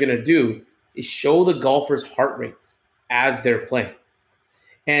future, what they're going to do is show the golfers' heart rates as they're playing.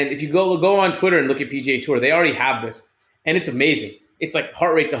 And if you go on Twitter and look at PGA Tour, they already have this. And it's amazing. It's like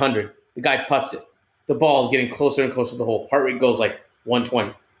heart rate's 100. The guy putts it. The ball is getting closer and closer to the hole. Heart rate goes like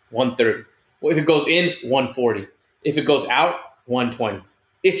 120, 130. Well, if it goes in, 140. If it goes out, 120.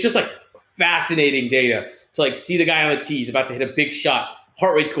 It's just like fascinating data to like see the guy on the tee. He's about to hit a big shot.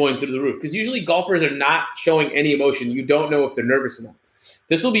 Heart rate's going through the roof. Because usually golfers are not showing any emotion. You don't know if they're nervous or not.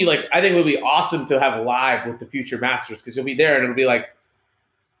 This will be like, I think it will be awesome to have live with the future Masters, because you'll be there and it'll be like,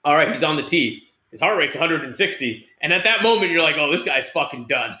 all right, he's on the tee. His heart rate's 160. And at that moment, you're like, oh, this guy's fucking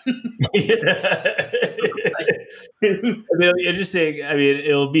done. It'll be interesting. I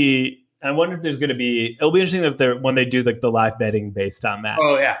mean, I wonder if it'll be interesting if when they do like the live betting based on that.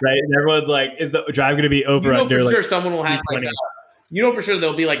 Oh, yeah. Right. And everyone's like, is the drive going to be over under? For like, sure someone will have for sure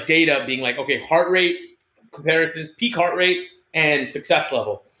there'll be like data being like, okay, heart rate comparisons, peak heart rate and success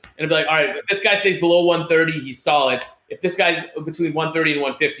level. And it'll be like, all right, if this guy stays below 130, he's solid. If this guy's between 130 and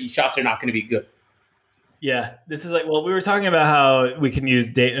 150, shots are not going to be good. Yeah, this is like, well, we were talking about how we can use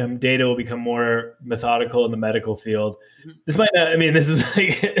data. Data will become more methodical in the medical field. This might not, I mean, this is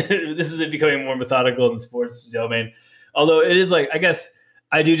like, this is it becoming more methodical in the sports domain. Although it is like, I guess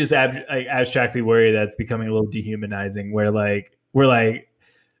I do just abstractly worry that it's becoming a little dehumanizing, where like, we're like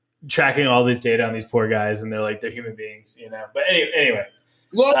tracking all this data on these poor guys and they're human beings, you know? But anyway.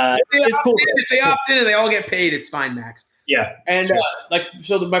 Well, if they opt in and they all get paid, it's fine, Max. Yeah. And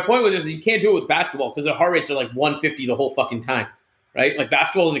my point with this is you can't do it with basketball because their heart rates are like 150 the whole fucking time, right? Like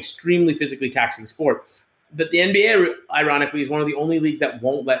basketball is an extremely physically taxing sport. But the NBA, ironically, is one of the only leagues that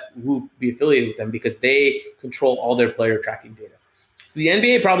won't let Whoop be affiliated with them because they control all their player tracking data. So the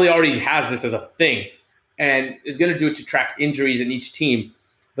NBA probably already has this as a thing and is going to do it to track injuries in each team,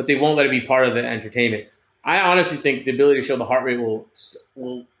 but they won't let it be part of the entertainment. I honestly think the ability to show the heart rate will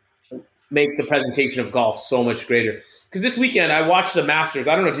make the presentation of golf so much greater. Because this weekend I watched the Masters.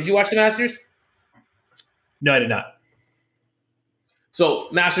 I don't know. Did you watch the Masters? No, I did not. So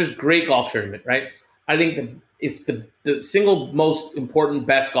Masters, great golf tournament, right? I think it's the single most important,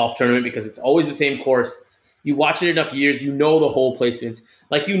 best golf tournament because it's always the same course. You watch it enough years, you know the hole placements.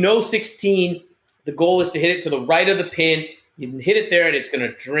 Like 16, the goal is to hit it to the right of the pin. You can hit it there and it's going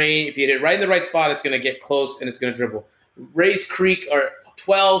to drain. If you hit it right in the right spot, it's going to get close and it's going to dribble. Race Creek or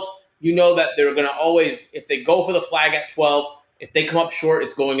 12, you know that they're going to always, if they go for the flag at 12, if they come up short,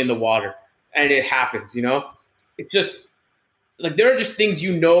 it's going in the water. And it happens, you know? It's just, like, there are just things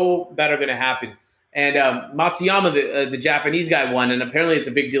you know that are going to happen. And Matsuyama, the Japanese guy, won, and apparently it's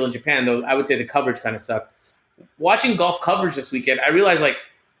a big deal in Japan, though I would say the coverage kind of sucked. Watching golf coverage this weekend, I realized, like,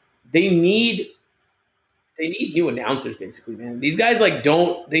 they need new announcers, basically, man. These guys, like,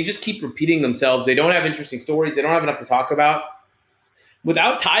 they just keep repeating themselves. They don't have interesting stories. They don't have enough to talk about.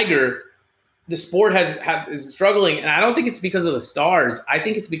 Without Tiger, the sport is struggling, and I don't think it's because of the stars. I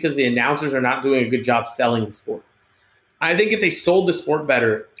think it's because the announcers are not doing a good job selling the sport. I think if they sold the sport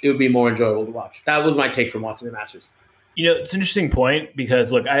better, it would be more enjoyable to watch. That was my take from watching the Masters. It's an interesting point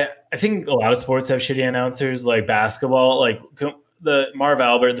because look, I think a lot of sports have shitty announcers, like basketball, like the Marv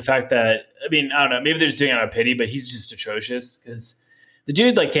Albert. The fact that I don't know, maybe they're just doing it out of pity, but he's just atrocious because the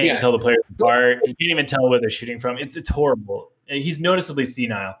dude can't even tell the players apart. He can't even tell where they're shooting from. It's horrible. He's noticeably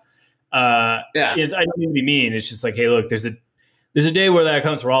senile. I don't mean to be mean. It's just like, hey, look, there's a day where that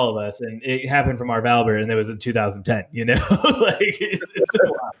comes for all of us, and it happened for Marv Albert, and it was in 2010. It's been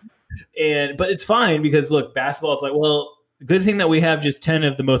a while. But it's fine because look, basketball is like, well, good thing that we have just 10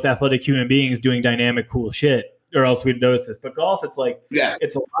 of the most athletic human beings doing dynamic, cool shit, or else we'd notice this. But golf, it's like,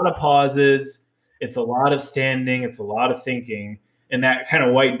 it's a lot of pauses, it's a lot of standing, it's a lot of thinking, and that kind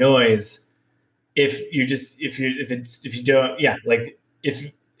of white noise. If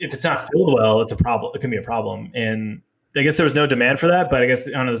it's not filled well, it's a problem. It can be a problem, and I guess there was no demand for that. But I guess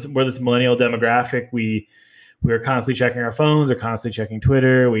we're this millennial demographic. We're constantly checking our phones. We're constantly checking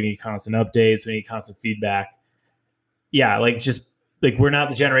Twitter. We need constant updates. We need constant feedback. Yeah, we're not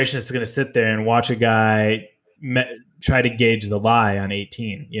the generation that's going to sit there and watch a guy try to gauge the lie on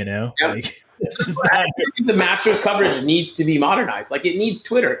 18. Yep. I think the Masters coverage needs to be modernized. It needs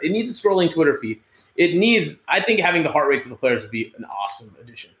Twitter. It needs a scrolling Twitter feed. It needs. I think having the heart rates of the players would be an awesome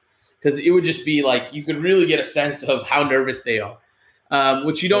addition because it would just be you could really get a sense of how nervous they are,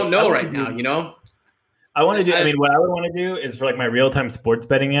 which you don't know right now. I want to do. What I would want to do is for my real-time sports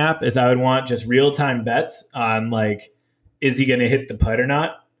betting app is I would want just real-time bets on is he going to hit the putt or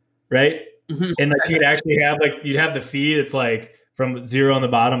not, right? Mm-hmm. And you'd actually have you'd have the feed. It's from 0 on the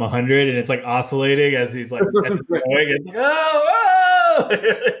bottom, 100, and it's oscillating as he's as it's going. It's oh!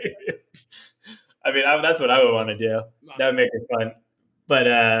 That's what I would want to do. That would make it fun.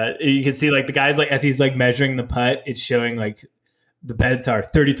 But you can see the guys as he's measuring the putt, it's showing the bets are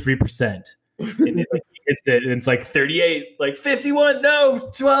 33%. And it's 38, 51,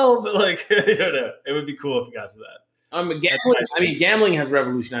 no, 12. I don't know. It would be cool if we got to that. Gambling has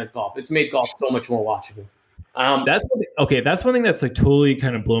revolutionized golf. It's made golf so much more watchable. That's one thing that's totally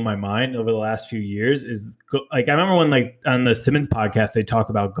kind of blown my mind over the last few years is I remember when on the Simmons podcast they talk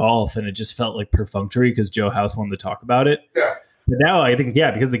about golf and it just felt perfunctory because Joe House wanted to talk about it. Yeah. But now I think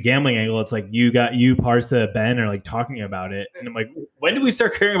because of the gambling angle, it's you, Parsa, Ben are talking about it, and I'm when did we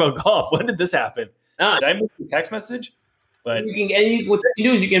start caring about golf? When did this happen? Did I miss the text message? But what you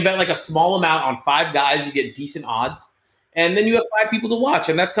do is you can bet a small amount on 5 guys, you get decent odds, and then you have 5 people to watch,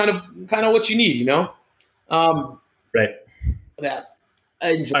 and that's kind of what you need, right. That I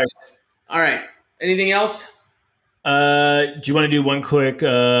enjoy. All right. Anything else? Do you want to do one quick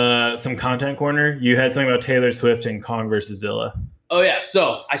some content corner? You had something about Taylor Swift and Kong versus Zilla. Oh yeah.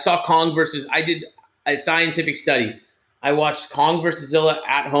 So I saw Kong versus. I did a scientific study. I watched Kong versus Zilla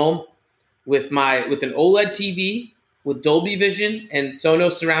at home with an OLED TV with Dolby Vision and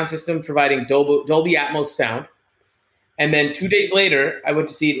Sonos surround system providing Dolby Atmos sound. And then 2 days later, I went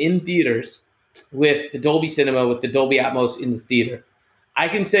to see it in theaters with the Dolby Cinema with the Dolby Atmos in the theater. I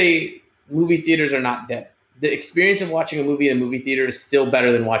can say movie theaters are not dead. The experience of watching a movie in a movie theater is still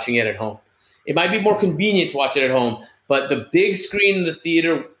better than watching it at home. It might be more convenient to watch it at home, but the big screen in the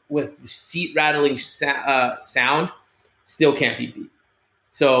theater with seat rattling sound still can't be beat.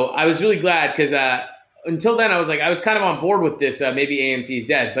 So I was really glad because until then I was kind of on board with this. Maybe AMC is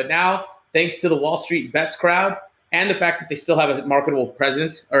dead, but now thanks to the Wall Street Bets crowd and the fact that they still have a marketable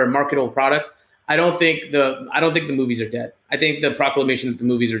presence or a marketable product, I don't think the movies are dead. I think the proclamation that the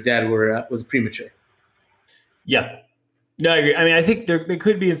movies are dead was premature. Yeah, no, I agree. I think there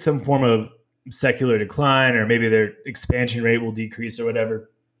could be some form of secular decline, or maybe their expansion rate will decrease or whatever.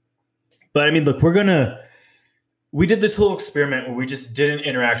 But look, we did this whole experiment where we just didn't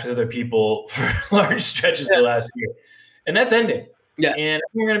interact with other people for large stretches of the last year, and that's ending. Yeah, and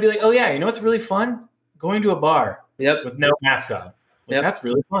we're gonna be like, oh yeah, what's really fun? Going to a bar. Yep. With no mask on. That's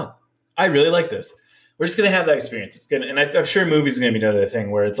really fun. I really like this. We're just gonna have that experience. It's gonna, and I'm sure movies are gonna be another thing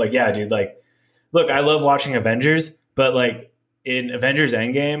where it's yeah, dude, look, I love watching Avengers, but in Avengers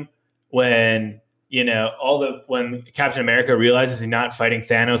Endgame, when when Captain America realizes he's not fighting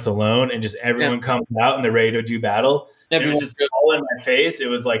Thanos alone, and just everyone comes out and they're ready to do battle, and it was just all in my face. It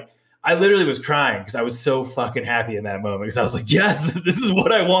was I literally was crying because I was so fucking happy in that moment because I was yes, this is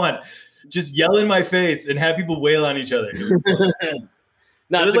what I want. Just yell in my face and have people wail on each other. It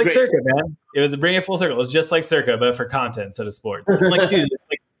was like Circa, man. It was bring it full circle. It was just like Circa, but for content instead of sports. Dude,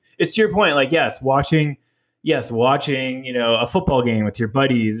 it's to your point. Yes, watching, a football game with your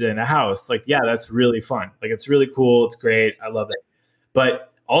buddies in a house. That's really fun. It's really cool. It's great. I love it.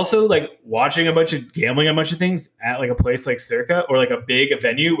 But also, watching a bunch of gambling, a bunch of things at a place like Circa or a big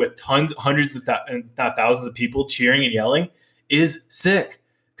venue with hundreds of not thousands of people cheering and yelling is sick.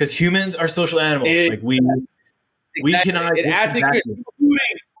 Because humans are social animals. We Exactly. cannot. It adds experience. People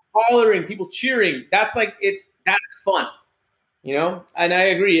hooting, hollering, people cheering. That's fun, you know. And I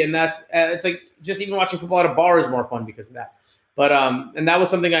agree. And that's it's like just even watching football at a bar is more fun because of that. But and that was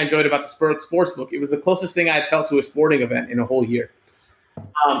something I enjoyed about the sports book. It was the closest thing I had felt to a sporting event in a whole year.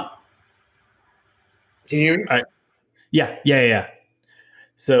 Can you hear me? All right. Yeah.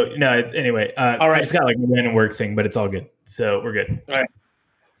 So no. Anyway, all right. I just got like a random work thing, but it's all good. So we're good. All right.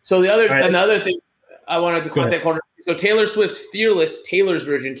 So another thing I wanted to contact corner. So Taylor Swift's Fearless Taylor's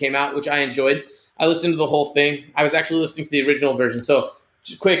version came out, which I enjoyed. I listened to the whole thing. I was actually listening to the original version. So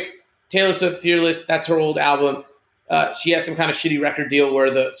quick, Taylor Swift Fearless. That's her old album. She has some kind of shitty record deal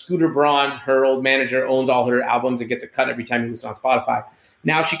where the Scooter Braun, her old manager, owns all her albums and gets a cut every time you listen on Spotify.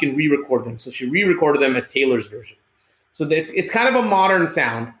 Now she can re-record them. So she re-recorded them as Taylor's version. So it's kind of a modern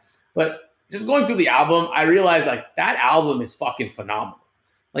sound. But just going through the album, I realized like that album is fucking phenomenal.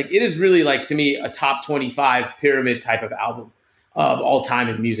 Like it is really like to me a top 25 pyramid type of album of all time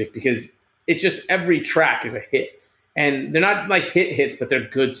in music because it's just every track is a hit. And they're not like hits, but they're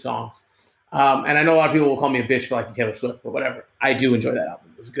good songs. And I know a lot of people will call me a bitch for liking Taylor Swift, but whatever. I do enjoy that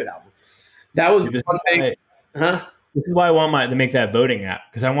album. It was a good album. That was one thing. This is why I want to make that voting app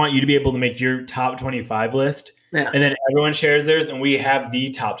because I want you to be able to make your top 25 list, and then everyone shares theirs, and we have the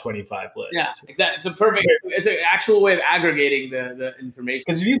top 25 list. Yeah, exactly. It's an actual way of aggregating the information.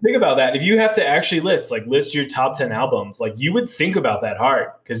 Because if you think about that, if you have to actually list your top 10 albums, like you would think about that hard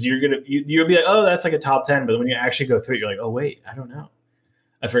because you'll be like, oh, that's like a top 10, but when you actually go through it, you're like, oh wait, I don't know.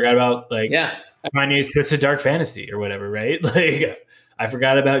 I forgot about Kanye's Twisted Dark Fantasy or whatever, right? Like I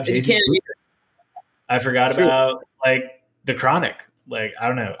forgot about Jay-Z. I forgot about like The Chronic. Like I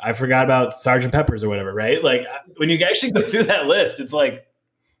don't know. I forgot about Sgt. Pepper's or whatever, right? Like when you actually go through that list, it's like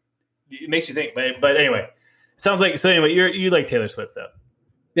it makes you think. But anyway, sounds like so. Anyway, you like Taylor Swift though?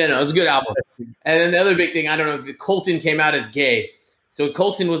 Yeah, no, it was a good album. And then the other big thing, I don't know if Colton came out as gay. So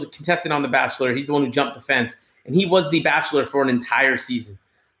Colton was a contestant on The Bachelor. He's the one who jumped the fence, and he was the Bachelor for an entire season.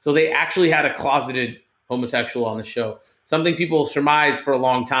 So they actually had a closeted homosexual on the show. Something people surmised for a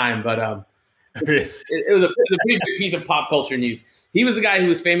long time, but it was a pretty big piece of pop culture news. He was the guy who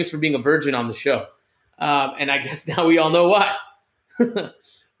was famous for being a virgin on the show. And I guess now we all know why.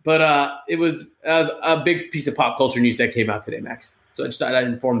 But it was a big piece of pop culture news that came out today, Max. So I just thought I'd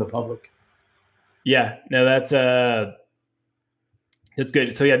inform the public. Yeah, no, that's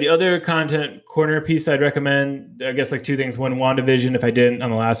good. So yeah, the other content corner piece I'd recommend, I guess like two things. One, WandaVision, if I didn't on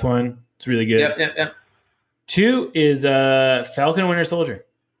the last one. It's really good. Yep. Two is Falcon and Winter Soldier.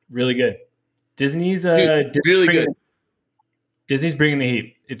 Really good. Disney's really good. Disney's bringing the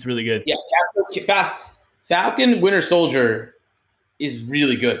heat. It's really good. Yeah, Falcon Winter Soldier is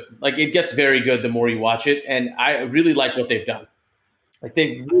really good. Like it gets very good the more you watch it, and I really like what they've done. Like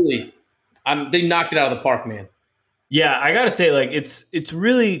they knocked it out of the park, man. Yeah, I gotta say, like it's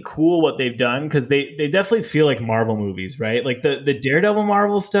really cool what they've done because they definitely feel like Marvel movies, right? Like the Daredevil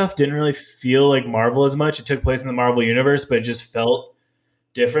Marvel stuff didn't really feel like Marvel as much. It took place in the Marvel universe, but it just felt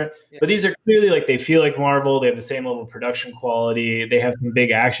different. Yeah. But these are clearly like they feel like Marvel. They have the same level of production quality. They have some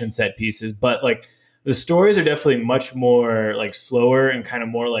big action set pieces, but like the stories are definitely much more like slower and kind of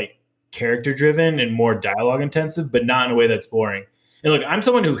more like character driven and more dialogue intensive, but not in a way that's boring. And look, I'm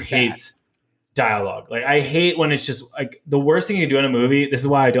someone who hates dialogue. Like I hate when it's just like the worst thing you do in a movie. This is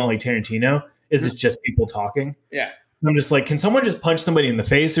why I don't like Tarantino. Is it's just people talking. Yeah. I'm just like, can someone just punch somebody in the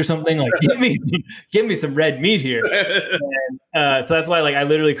face or something? Like, give me some red meat here. And, so that's why, like, I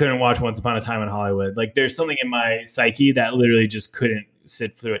literally couldn't watch Once Upon a Time in Hollywood. Like, there's something in my psyche that literally just couldn't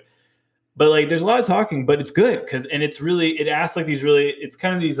sit through it. But like, there's a lot of talking, but it's good and it asks like these really, it's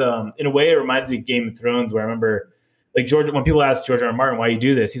kind of these, in a way, it reminds me of Game of Thrones, where I remember, like when people ask George R. R. Martin why you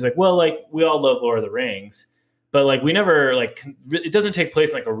do this, he's like, well, like we all love Lord of the Rings, but like we never like it doesn't take place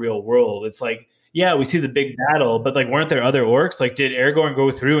in like a real world. It's like, yeah, we see the big battle, but like weren't there other orcs? Like did Aragorn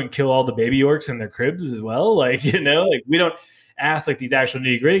go through and kill all the baby orcs in their cribs as well? Like, you know, like we don't ask like these actual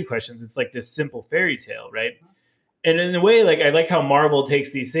nitty-gritty questions. It's like this simple fairy tale, right? And in a way, like I like how Marvel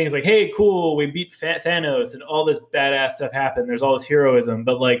takes these things like, hey, cool, we beat Thanos and all this badass stuff happened. There's all this heroism,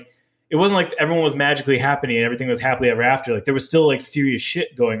 but like it wasn't like everyone was magically happening and everything was happily ever after. Like there was still like serious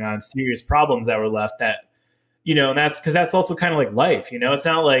shit going on, serious problems that were left that, you know, and that's because that's also kind of like life, you know, it's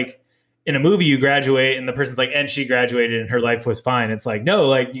not like in a movie you graduate and the person's like, and she graduated and her life was fine. It's like, no,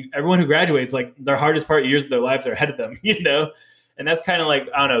 like everyone who graduates, like their hardest years of their lives are ahead of them, you know? And that's kind of like,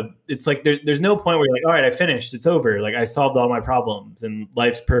 I don't know. It's like, there's no point where you're like, all right, I finished. It's over. Like I solved all my problems and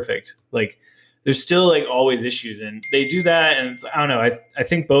life's perfect. Like, there's still like always issues, and they do that. And it's, I don't know. I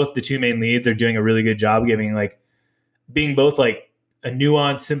think both the two main leads are doing a really good job giving like being both like a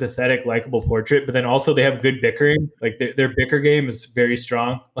nuanced, sympathetic, likable portrait, but then also they have good bickering. Like their bicker game is very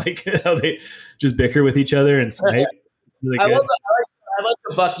strong. Like how they just bicker with each other and snipe. It's really I good. like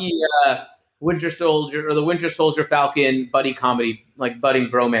the Bucky Winter Soldier or the Winter Soldier Falcon buddy comedy, like budding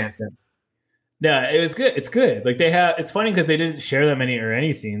bromance. Yeah, it was good. It's good. Like it's funny because they didn't share that many or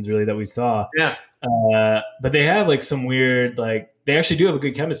any scenes really that we saw. Yeah. But they have like some weird, like they actually do have a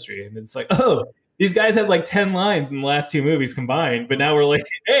good chemistry. And it's like, oh, these guys had like 10 lines in the last 2 movies combined, but now we're like,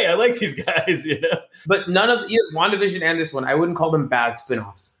 hey, I like these guys, you know? But none of either WandaVision and this one, I wouldn't call them bad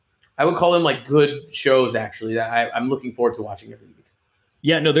spinoffs. I would call them like good shows, actually, that I'm looking forward to watching every week.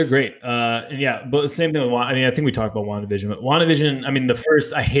 Yeah, no, they're great. And yeah, but the same thing with I think we talked about WandaVision, but WandaVision, I mean,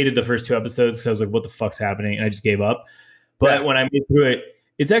 I hated the first 2 episodes because I was like, what the fuck's happening? And I just gave up. But when I made through it,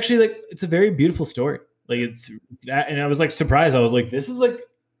 it's actually like, it's a very beautiful story. Like and I was like surprised. I was like, this is like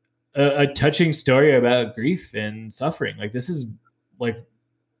a touching story about grief and suffering. Like this is like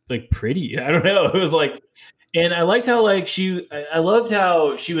pretty. I don't know. It was like, and I liked how like I loved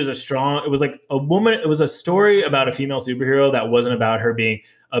how she was it was like a woman. It was a story about a female superhero that wasn't about her being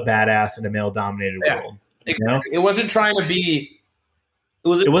a badass in a male dominated world. You know? It wasn't trying to be.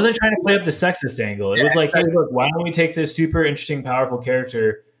 It wasn't trying to play up the sexist angle. It was like, hey, look, why don't we take this super interesting, powerful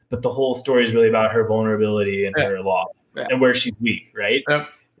character, but the whole story is really about her vulnerability and her loss and where she's weak, right? Yeah.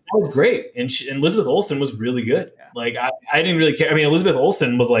 That was great. And Elizabeth Olsen was really good. Yeah. Like, I didn't really care. I mean, Elizabeth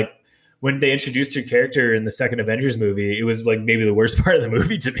Olsen was like, when they introduced her character in the second Avengers movie, it was like maybe the worst part of the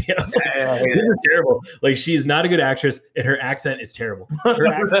movie to me. I was like, this is terrible. Like, she's not a good actress, and her accent is terrible. Her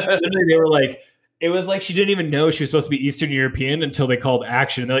accent, literally, they were like, it was like she didn't even know she was supposed to be Eastern European until they called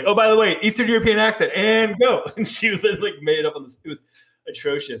action. And they're like, oh, by the way, Eastern European accent, and go. And she was literally like made it up on this. It was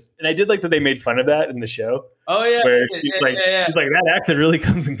atrocious. And I did like that they made fun of that in the show. Oh, yeah. Where she's like, that accent really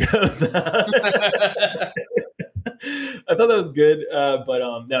comes and goes. I thought that was good.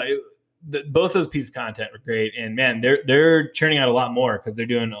 Both those pieces of content were great. And man, they're churning out a lot more because they're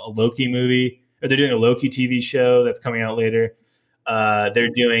doing a Loki movie, or they're doing a Loki TV show that's coming out later.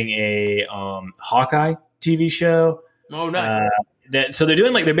 They're doing a Hawkeye TV show. Oh, nice. So they're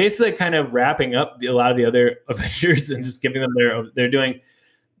doing they're basically kind of wrapping up a lot of the other Avengers and just giving them they're doing,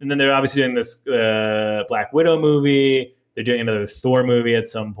 and then they're obviously doing this Black Widow movie. They're doing another Thor movie at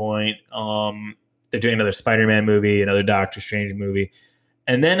some point. They're doing another Spider-Man movie, another Doctor Strange movie.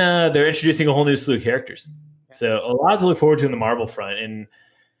 And then they're introducing a whole new slew of characters. So a lot to look forward to in the Marvel front. And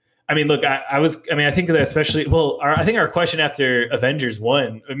I mean, look, I think that especially, I think our question after Avengers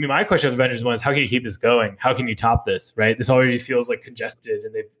 1, my question after Avengers 1 is how can you keep this going? How can you top this, right? This already feels like congested,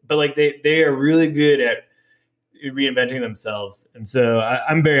 and they are really good at reinventing themselves. And so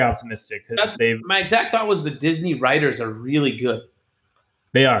I'm very optimistic because my exact thought was the Disney writers are really good.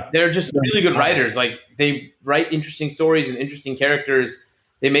 They are. They're just really good writers. Like, they write interesting stories and interesting characters.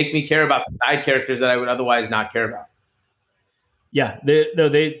 They make me care about the side characters that I would otherwise not care about. Yeah,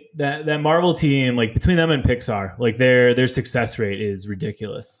 that Marvel team, like between them and Pixar, like their success rate is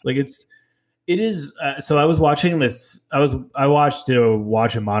ridiculous. Like it is. So I was watching this. I watched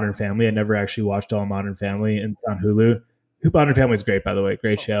Watch a Modern Family. I never actually watched all Modern Family, and it's on Hulu. Modern Family is great, by the way,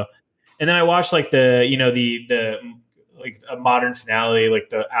 great show. And then I watched like the a Modern Finale, like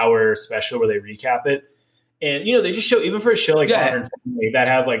the hour special where they recap it. And they just show, even for a show like Modern Family that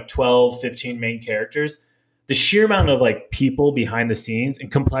has like 12, 15 main characters, the sheer amount of like people behind the scenes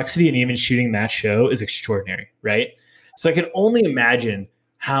and complexity and even shooting that show is extraordinary, right? So I can only imagine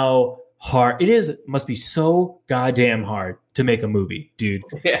how hard it is. Must be so goddamn hard to make a movie, dude.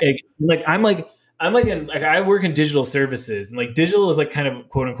 Yeah. I work in digital services, and like digital is like kind of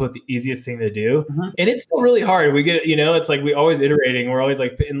quote unquote the easiest thing to do. Mm-hmm. And it's still really hard. We get, it's like we always iterating. We're always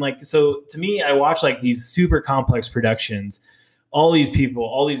like, and like, so to me, I watch like these super complex productions, all these people,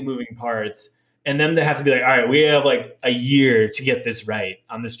 all these moving parts. And then they have to be like, all right, we have like a year to get this right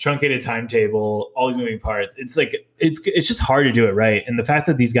on this truncated timetable, all these moving parts. It's like, it's just hard to do it right. And the fact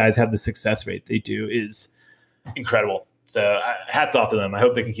that these guys have the success rate they do is incredible. So hats off to them. I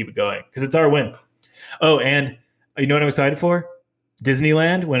hope they can keep it going because it's our win. Oh, and you know what I'm excited for?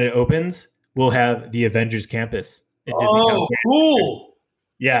 Disneyland, when it opens, we'll have the Avengers campus. Oh, cool.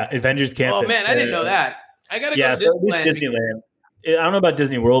 Yeah, Avengers campus. Oh, man, I didn't know that. I got to go to Disneyland. I don't know about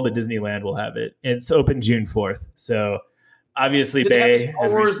Disney World, but Disneyland will have it. It's open June 4th. So obviously, they have Star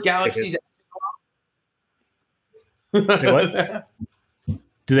Wars Galaxies. Say what?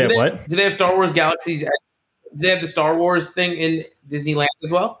 Do they have what? Do they have Star Wars Galaxies? Do they have the Star Wars thing in Disneyland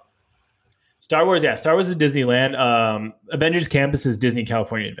as well? Star Wars, yeah. Star Wars is Disneyland. Avengers Campus is Disney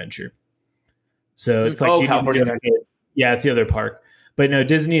California Adventure. So it's like California. Yeah, it's the other park. But no,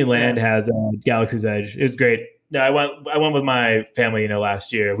 Disneyland has Galaxy's Edge. It was great. No, I went with my family.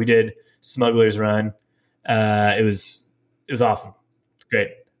 Last year we did Smuggler's Run. It was awesome. It's great.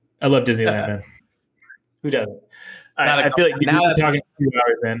 I love Disneyland, man. Who doesn't? I feel like we're talking 2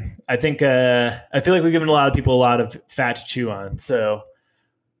 hours, man. I feel like we've given a lot of people a lot of fat to chew on. So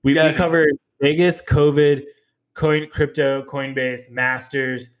we covered Vegas, COVID, crypto, Coinbase,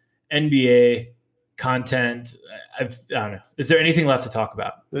 Masters, NBA content. I don't know. Is there anything left to talk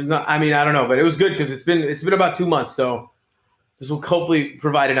about? There's not. I mean, I don't know, but it was good because it's been about 2 months, so this will hopefully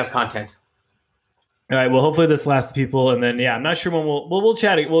provide enough content. All right. Well, hopefully this lasts people, and then I'm not sure when we'll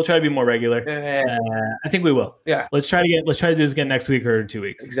chat. We'll try to be more regular. I think we will. Yeah. Let's try to do this again next week or in 2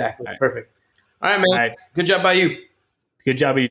 weeks. Exactly. Right. Perfect. All right, man. All right. Good job by you. Good job by you.